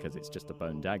 because it's just a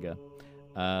bone dagger.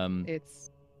 It's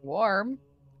warm.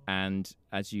 And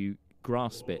as you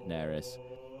grasp it, Neris,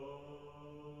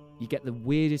 you get the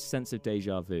weirdest sense of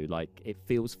deja vu. It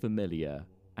feels familiar,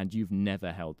 and you've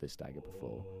never held this dagger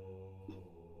before.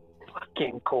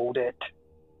 Fucking called it.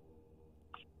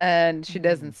 And she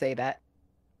doesn't say that.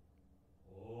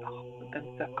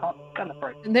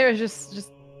 And there's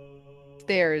just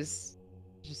stares,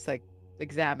 just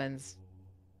examines.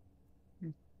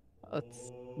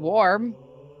 It's warm.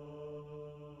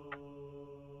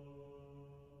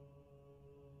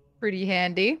 Pretty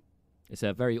handy. It's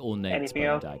a very ornate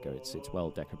bone dagger. It's well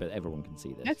decorated, but everyone can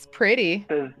see this. It's pretty.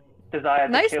 Desire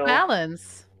to nice kill,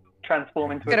 balance.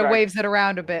 Transform into Kind of waves it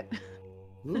around a bit.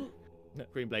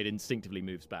 Greenblade instinctively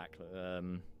moves back.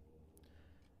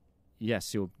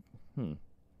 Yes, you're.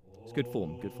 It's good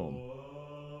form. Good form.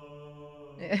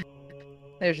 Yeah.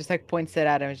 There's just points it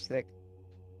at him. She's like,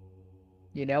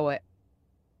 you know what?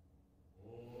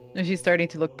 And she's starting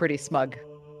to look pretty smug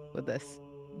with this.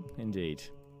 Indeed.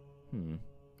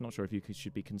 Not sure if you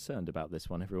should be concerned about this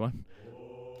one, everyone.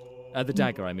 The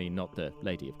dagger, I mean, not the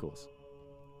lady, of course.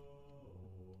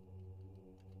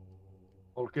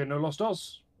 Okay, no lost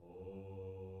us.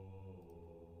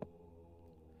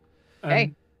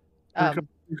 Hey.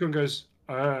 Rukon goes,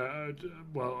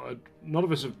 Well, none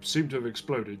of us seem to have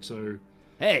exploded, so...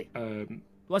 Hey,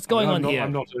 what's going on here?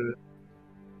 I'm not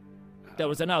There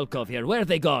was an alcove here. Where are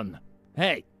they gone?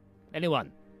 Hey,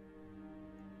 anyone?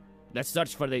 Let's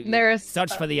search for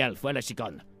the elf. Where has she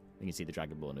gone? You can see the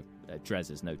Dragonborn of Drez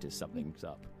has noticed something's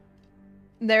up.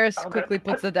 Neris quickly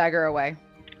puts the dagger away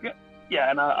Yeah,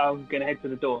 and I'm going to head to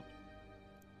the door.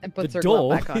 and puts The her glove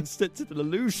door? back on. It's an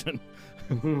illusion.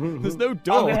 There's no I'm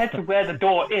door. going to head to where the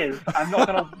door is. I'm not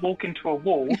going to walk into a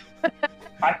wall.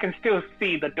 I can still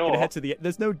see the door. Head to the.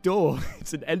 There's no door.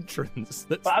 It's an entrance.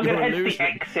 That's But I'm your going to head to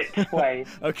illusion. the exit way.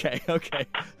 Okay.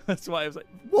 That's why I was like,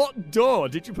 what door?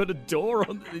 Did you put a door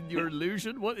on in your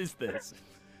illusion? What is this?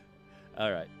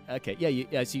 All right. Okay.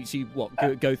 Yeah. So you what?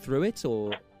 Go through it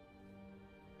or?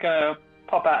 Gonna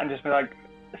pop out and just be like,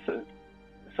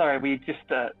 sorry, we just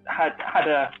had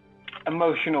a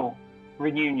emotional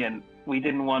reunion. We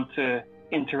didn't want to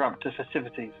interrupt the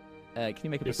festivities. Can you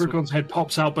make a Brucon's head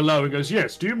pops out below and goes,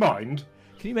 yes, do you mind?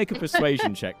 Can you make a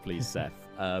persuasion check, please, Seth?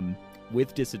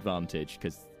 With disadvantage,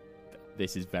 because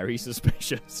this is very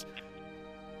suspicious.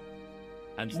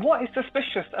 And What is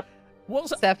suspicious?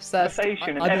 what's Seth says,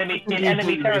 Conversation in I- enemy really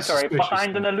territory suspicious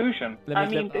behind an illusion.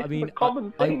 It's a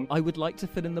common thing. I would like to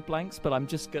fill in the blanks, but I'm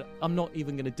not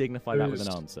even gonna dignify that with an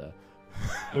Yes. answer.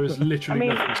 There is literally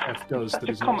I mean, nothing Steph does Such that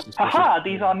a is not common. suspicious. Haha,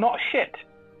 these are not shit.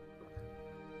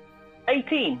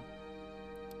 18.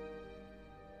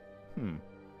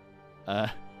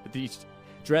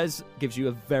 Drez gives you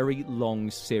a very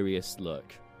long, serious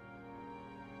look.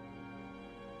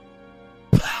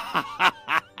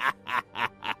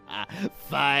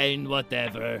 Fine,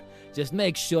 whatever. Just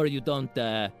make sure you don't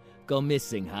go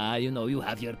missing, huh? You know, you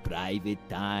have your private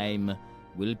time.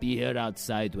 We'll be here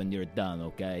outside when you're done,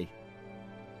 okay?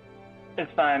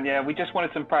 It's fine, yeah. We just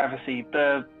wanted some privacy.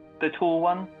 The tall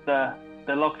one, the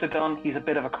Loxodon, he's a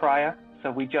bit of a crier,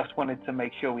 so we just wanted to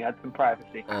make sure we had some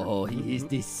privacy. Oh, he is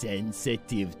the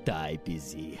sensitive type,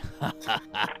 is he?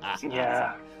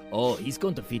 Yeah. Oh, he's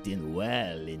going to fit in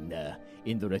well in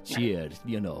the cheer,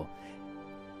 you know.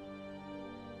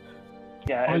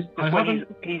 Yeah, it's I when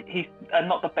he's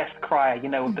not the best crier, you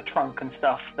know, with the trunk and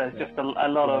stuff. There's just a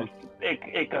lot of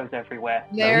it goes everywhere.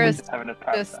 So Neris just having a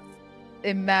privacy. just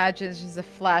imagines just a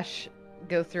flash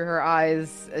go through her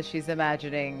eyes as she's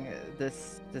imagining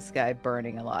this guy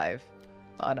burning alive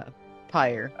on a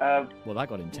pyre Well, that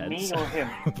got intense. Me or him?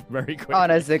 Very quick. on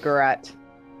a ziggurat.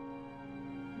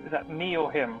 Is that me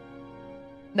or him?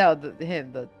 No,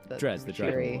 him, the Drez, the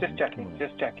Fury. dragon.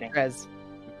 Just checking. Drez.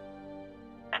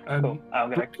 Cool.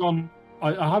 I'm gonna. Brucon,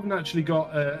 I haven't actually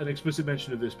got an explicit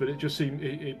mention of this, but it just seemed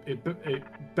it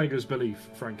beggars belief,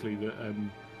 frankly, that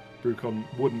Brucon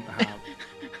wouldn't have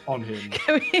on him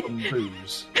Can we- some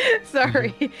booze.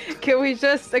 Sorry, can we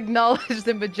just acknowledge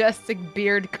the majestic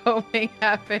beard combing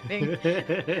happening?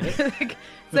 It's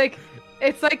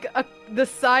like the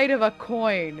side of a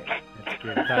coin.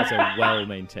 That's a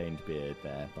well-maintained beard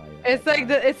there. It's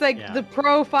like Yeah. the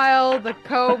profile, the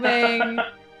combing.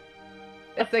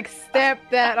 It's like stamp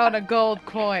that on a gold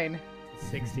coin.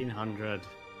 1600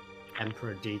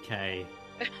 Emperor DK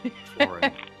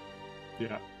foreign.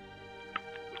 Yeah.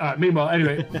 Meanwhile,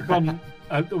 anyway,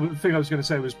 the thing I was going to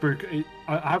say was,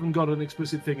 I haven't got an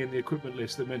explicit thing in the equipment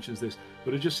list that mentions this,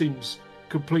 but it just seems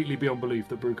completely beyond belief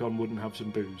that Brucon wouldn't have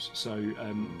some booze. So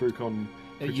Brucon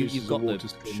produces You've a got water the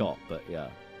skin. shot, but yeah,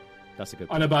 that's a good.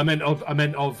 I know, but I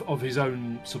meant of his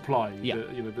own supply. Yeah.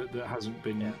 That hasn't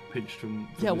been pinched from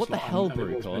Yeah, this what the lot, hell, and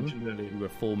it was Brucon? mentioned earlier. You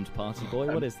reformed party boy.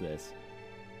 What is this?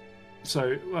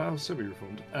 So, well,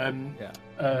 semi-reformed.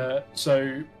 Yeah.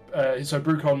 So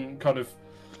Brucon kind of,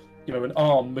 an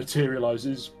arm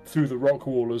materializes through the rock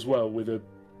wall as well with a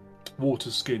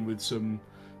water skin with some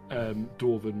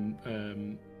dwarven,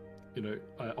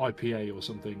 IPA or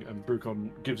something, and Brucon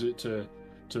gives it to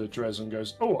Drez and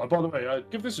goes, "Oh, by the way,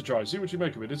 give this a try. See what you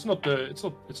make of it. It's not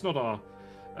our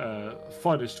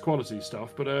finest quality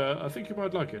stuff, but I think you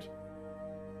might like it."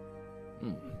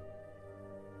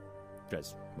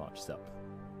 Drez marches up,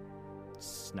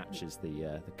 snatches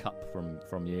the cup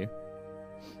from you.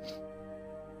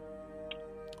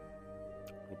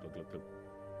 Glug, glug, glug, glug.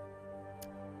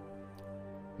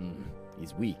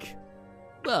 He's weak,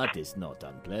 but it's not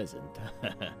unpleasant.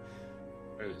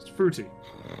 It's fruity.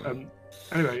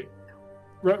 Anyway,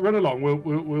 run along.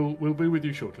 We'll be with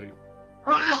you shortly.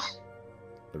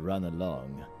 Run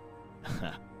along.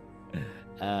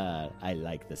 I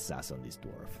like the sass on this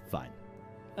dwarf. Fine.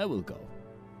 I will go.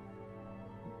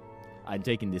 I'm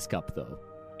taking this cup, though.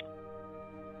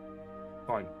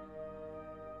 Fine.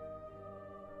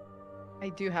 I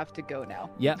do have to go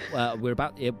now. Yeah, we're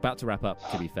about to wrap up.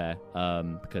 To be fair,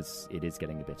 because it is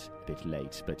getting a bit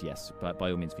late. But yes,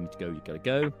 by all means, if you need to go, you gotta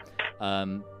go.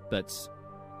 But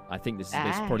I think this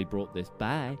probably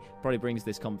brings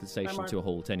this conversation to a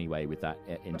halt anyway with that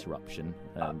interruption.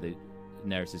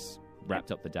 Neris has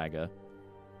wrapped up the dagger.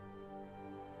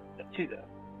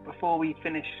 Before we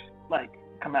finish,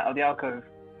 come out of the alcove,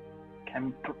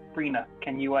 Brina,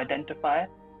 can you identify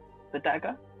the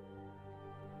dagger?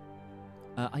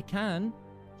 I can.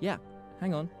 Yeah,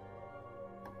 hang on.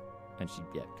 And she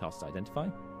casts Identify.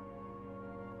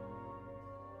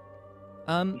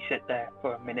 You sit there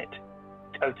for a minute,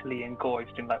 totally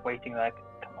engorged and waiting,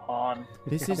 come on,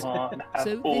 this come is on, have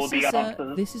so all the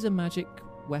answers. this is a magic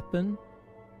weapon.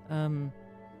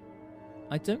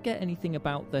 I don't get anything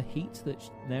about the heat that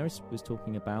Neris was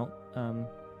talking about.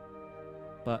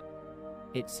 But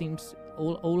it seems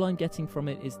all I'm getting from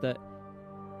it is that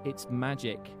it's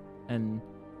magic, and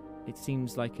it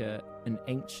seems like an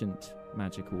ancient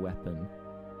magical weapon.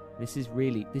 This is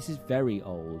very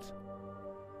old.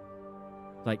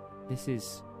 This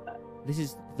is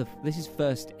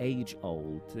first age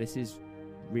old. This is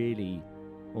really,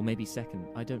 or maybe second.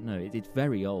 I don't know. It's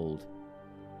very old.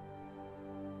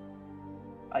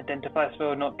 Identify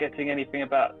for not getting anything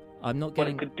about I'm not what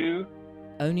getting it could do.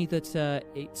 only that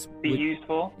Used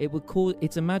for. It would cause.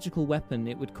 It's a magical weapon.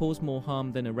 It would cause more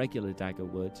harm than a regular dagger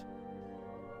would.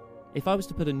 If I was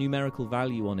to put a numerical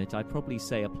value on it, I'd probably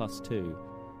say a +2.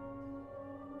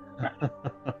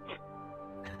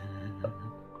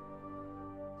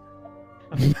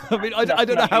 I mean, I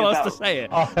don't know how else to say it.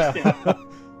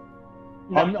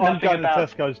 I'm going to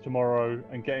Tesco's tomorrow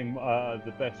and getting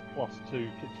the best +2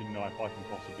 kitchen knife I can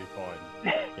possibly find.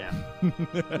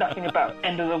 Yeah. Nothing about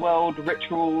end of the world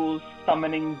rituals,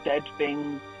 summoning dead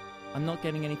things. I'm not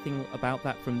getting anything about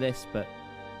that from this, but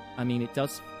I mean, it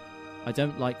does. I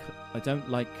don't like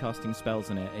casting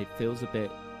spells in it. It feels a bit.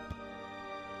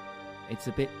 It's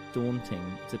a bit daunting.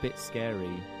 It's a bit scary.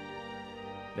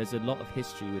 There's a lot of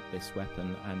history with this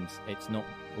weapon, and it's not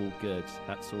all good.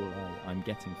 That's all I'm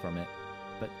getting from it.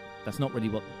 But that's not really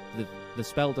what the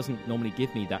spell doesn't normally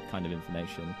give me that kind of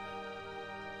information.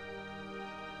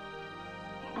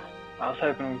 I was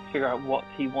hoping we'd figure out what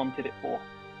he wanted it for.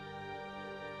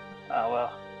 Oh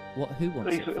well. Who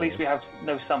wants it for? At least we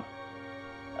know some.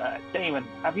 Damon,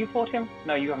 have you fought him?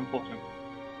 No, you haven't fought him.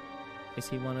 Is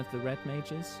he one of the red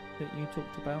mages that you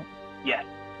talked about? Yes.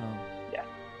 Oh. Yes.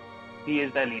 He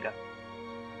is their leader.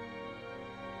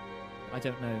 I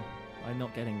don't know. I'm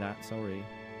not getting that. Sorry.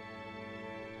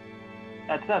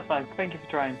 That's fine. Thank you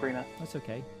for trying, Brina. That's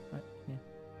okay. Yeah.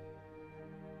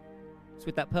 It's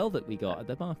with that pearl that we got at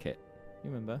the market.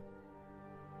 You remember?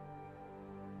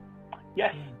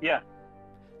 Yes. Yeah.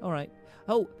 All right.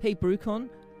 Oh, hey, Brucon.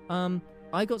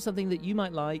 I got something that you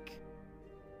might like.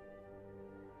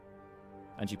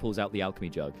 And she pulls out the alchemy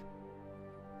jug.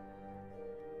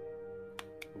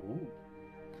 Ooh.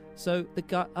 So the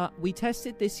guy, we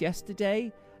tested this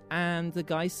yesterday, and the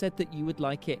guy said that you would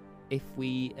like it if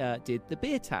we did the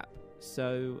beer tap.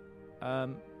 So,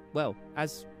 well,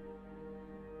 as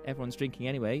everyone's drinking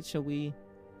anyway, shall we?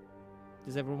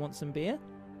 Does everyone want some beer?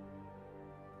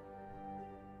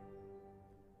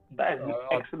 That is an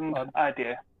excellent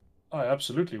idea. I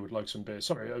absolutely would like some beer.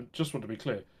 Sorry, I just want to be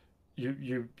clear.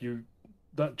 You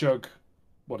that jug,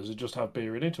 what does it just have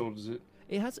beer in it, or does it?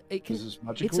 It's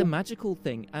a magical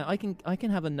thing. I can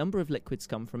have a number of liquids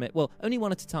come from it. Well, only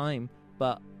one at a time,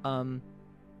 but one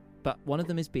of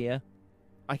them is beer.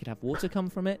 I could have water come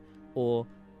from it, or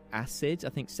acid. I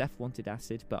think Seth wanted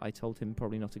acid, but I told him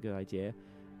probably not a good idea.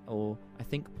 Or I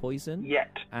think poison.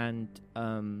 Yet. And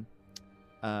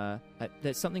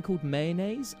there's something called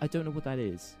mayonnaise. I don't know what that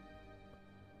is.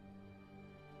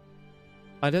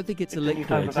 I don't think it's a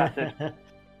liquid.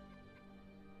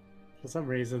 For some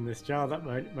reason, this jar that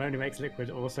only makes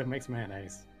liquid also makes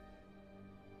mayonnaise.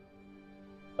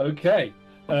 Okay.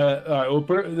 All right.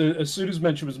 Well, as soon as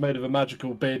mention was made of a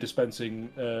magical beer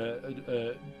dispensing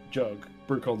jug,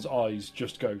 Brucon's eyes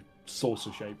just go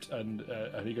saucer shaped, and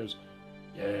he goes,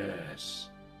 "Yes."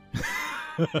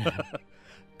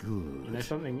 Good. You know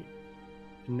something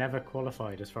never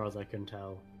qualified as far as I can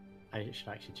tell. I should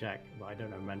actually check, but I don't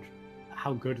know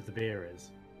how good the beer is.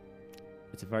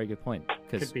 It's a very good point.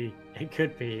 It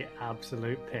could be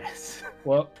absolute piss.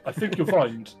 Well, I think you'll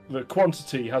find that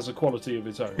quantity has a quality of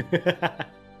its own.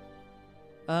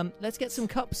 Let's get some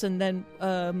cups, and then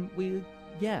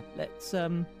let's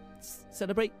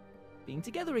celebrate being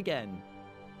together again.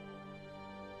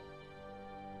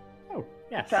 Oh,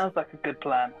 yes. Sounds like a good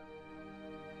plan.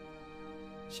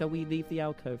 Shall we leave the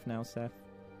alcove now, Seth?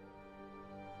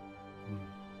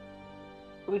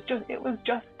 It was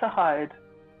just to hide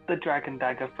the dragon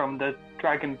dagger from the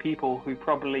dragon people who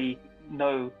probably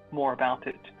know more about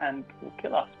it and will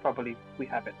kill us. Probably we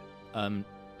have it.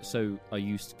 So are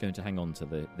you going to hang on to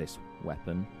this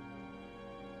weapon?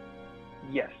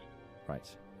 Yes. Right.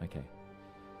 Okay.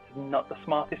 It's not the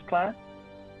smartest plan,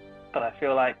 but I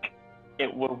feel like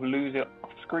it will lose it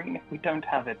off screen if we don't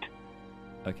have it.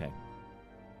 Okay.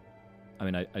 I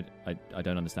mean, I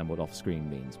don't understand what off screen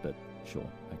means, but sure.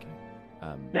 Okay.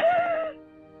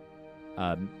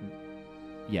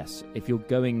 Yes. If you're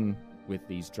going with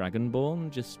these Dragonborn,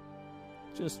 just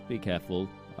be careful.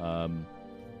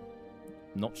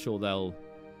 Not sure they'll.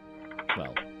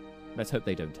 Well, let's hope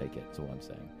they don't take it. That's all I'm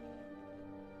saying.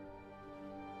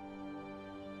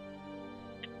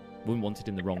 Wouldn't want it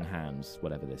in the wrong hands,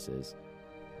 whatever this is.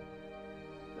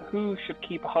 Who should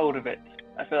keep a hold of it?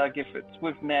 I feel like if it's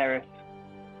with Neris,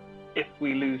 if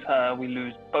we lose her, we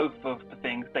lose both of the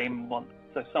things Damon wants,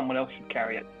 so someone else should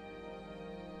carry it.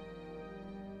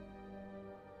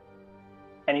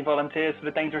 Any volunteers for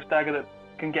the dangerous dagger that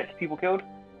can get people killed?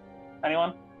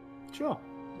 Anyone? Sure.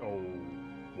 Oh,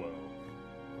 well.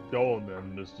 Go on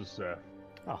then, Mr. Seth.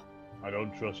 Oh. I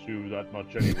don't trust you that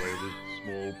much anyway with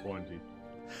small pointy.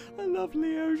 I love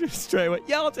Leo just straight away.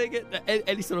 Yeah, I'll take it.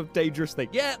 Any sort of dangerous thing.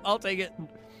 Yeah, I'll take it.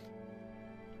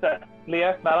 So,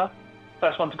 Leo, Mala,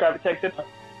 first one to grab it takes it.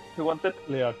 Who wants it?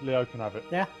 Leo can have it.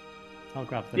 Yeah. I'll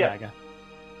grab the dagger.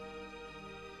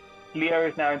 Leo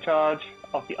is now in charge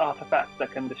of the artifacts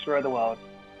that can destroy the world.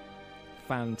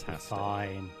 Fantastic.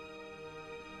 Fine.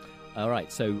 All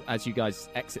right, so as you guys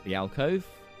exit the alcove,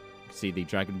 you can see the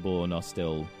Dragonborn are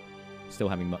still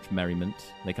having much merriment.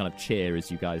 They kind of cheer as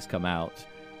you guys come out,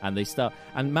 and they start.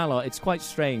 And Malar, it's quite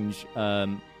strange.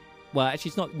 Well, actually,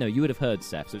 it's not. No, you would have heard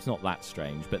Seth, so it's not that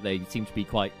strange. But they seem to be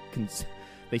quite.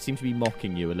 They seem to be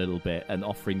mocking you a little bit and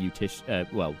offering you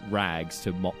rags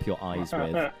to mop your eyes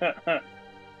with.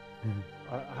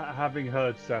 Having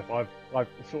heard Seth, I've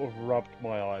sort of rubbed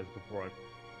my eyes before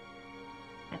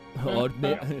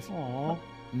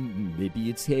Maybe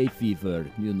it's hay fever,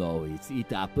 you know, it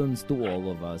happens to all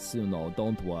of us, you know,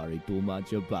 don't worry too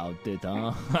much about it,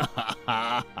 huh?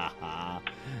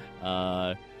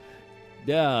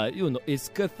 Yeah, you know, it's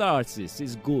catharsis,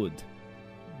 it's good.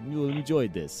 You'll enjoy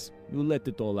this. You let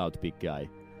it all out, big guy.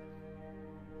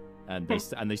 And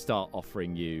they start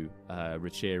offering you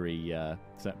Richiri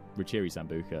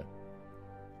Sambuca.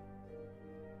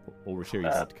 Or Richiri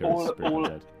Vodka.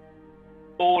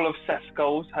 All of Seth's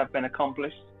goals have been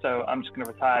accomplished, so I'm just going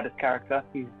to retire this character.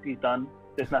 He's done.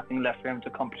 There's nothing left for him to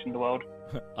accomplish in the world.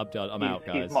 I'm done. I'm out,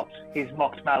 guys. He's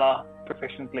mocked Malar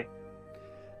proficiently.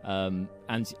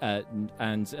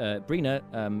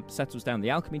 Brina settles down the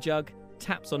alchemy jug,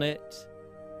 taps on it,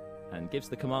 and gives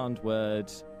the command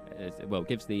word.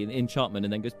 Gives the enchantment,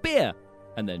 and then goes beer,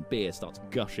 and then beer starts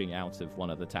gushing out of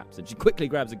one of the taps, and she quickly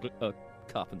grabs a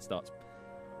cup and starts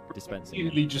dispensing.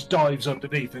 Usually just dives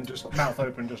underneath and just mouth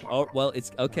open, just like. Oh well,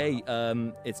 it's okay.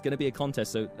 It's going to be a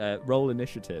contest, so roll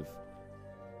initiative.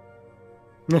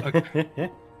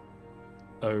 Okay.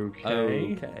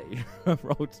 Okay.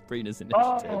 Roll Brina's initiative.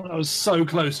 Oh, I was so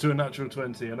close to a natural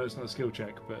 20. I know it's not a skill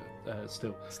check, but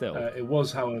still. It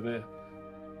was, however,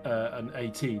 an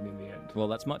 18 in the end. Well,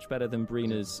 that's much better than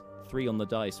Brina's 3 on the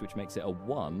dice, which makes it a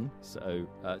 1. So,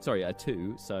 a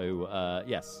 2. So,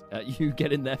 yes, you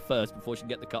get in there first before she can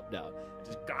get the cup down.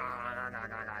 Just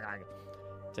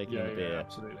taking the beer. Yeah,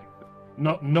 absolutely.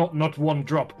 Not one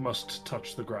drop must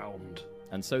touch the ground.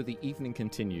 And so the evening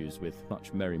continues with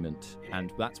much merriment,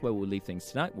 and that's where we'll leave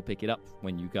things tonight. We'll pick it up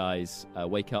when you guys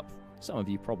wake up. Some of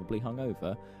you probably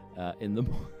hungover in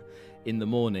the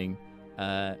morning,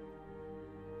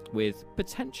 with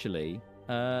potentially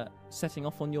setting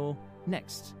off on your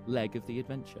next leg of the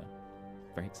adventure.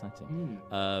 Very exciting.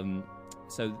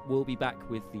 So we'll be back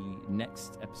with the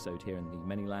next episode here in the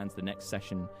Many Lands. The next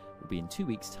session will be in 2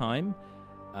 weeks' time.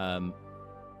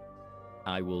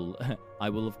 I will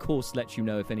of course let you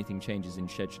know if anything changes in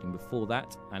scheduling before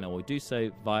that, and I will do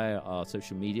so via our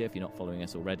social media. If you're not following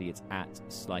us already, it's at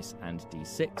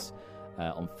SliceandD6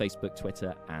 on Facebook,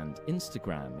 Twitter, and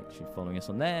Instagram. Make sure you're following us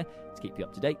on there to keep you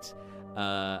up to date.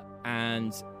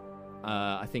 And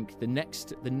I think the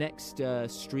next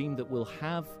stream that we'll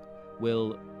have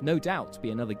will no doubt be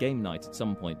another game night at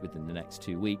some point within the next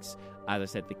 2 weeks. As I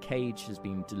said, the cage has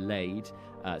been delayed,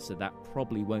 so that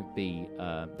probably won't be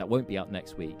out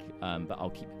next week. But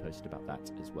I'll keep you posted about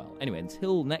that as well. Anyway,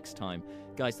 until next time,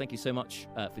 guys, thank you so much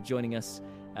for joining us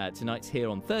tonight here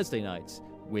on Thursday night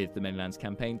with the Many Lands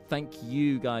campaign. Thank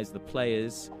you, guys, the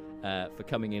players, for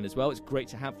coming in as well. It's great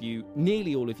to have you,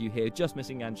 nearly all of you here. Just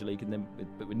missing Angelique,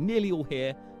 but we're nearly all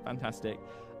here. Fantastic.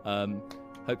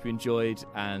 Hope Hope you enjoyed,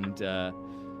 and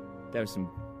there is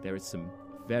some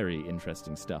very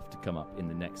interesting stuff to come up in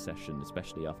the next session,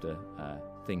 especially after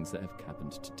things that have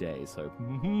happened today. So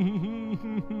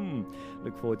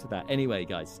look forward to that. Anyway,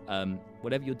 guys,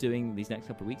 whatever you're doing these next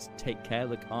couple of weeks, take care,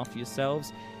 look after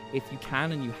yourselves. If you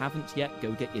can and you haven't yet,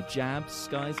 go get your jabs,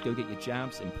 guys. Go get your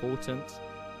jabs. Important.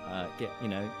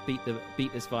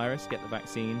 Beat this virus. Get the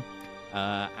vaccine,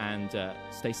 and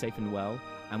stay safe and well.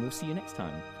 And we'll see you next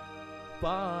time.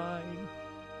 Bye.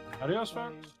 Adios,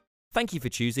 folks. Thank you for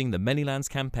choosing the Many Lands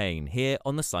campaign here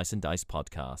on the Slice and Dice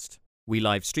podcast. We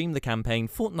live stream the campaign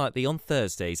fortnightly on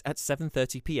Thursdays at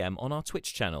 7:30 p.m. on our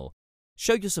Twitch channel.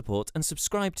 Show your support and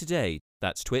subscribe today.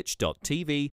 That's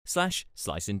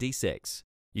twitch.tv/sliceand6.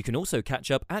 You can also catch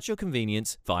up at your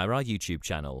convenience via our YouTube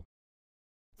channel.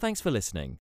 Thanks for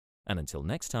listening, and until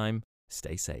next time,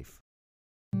 stay safe.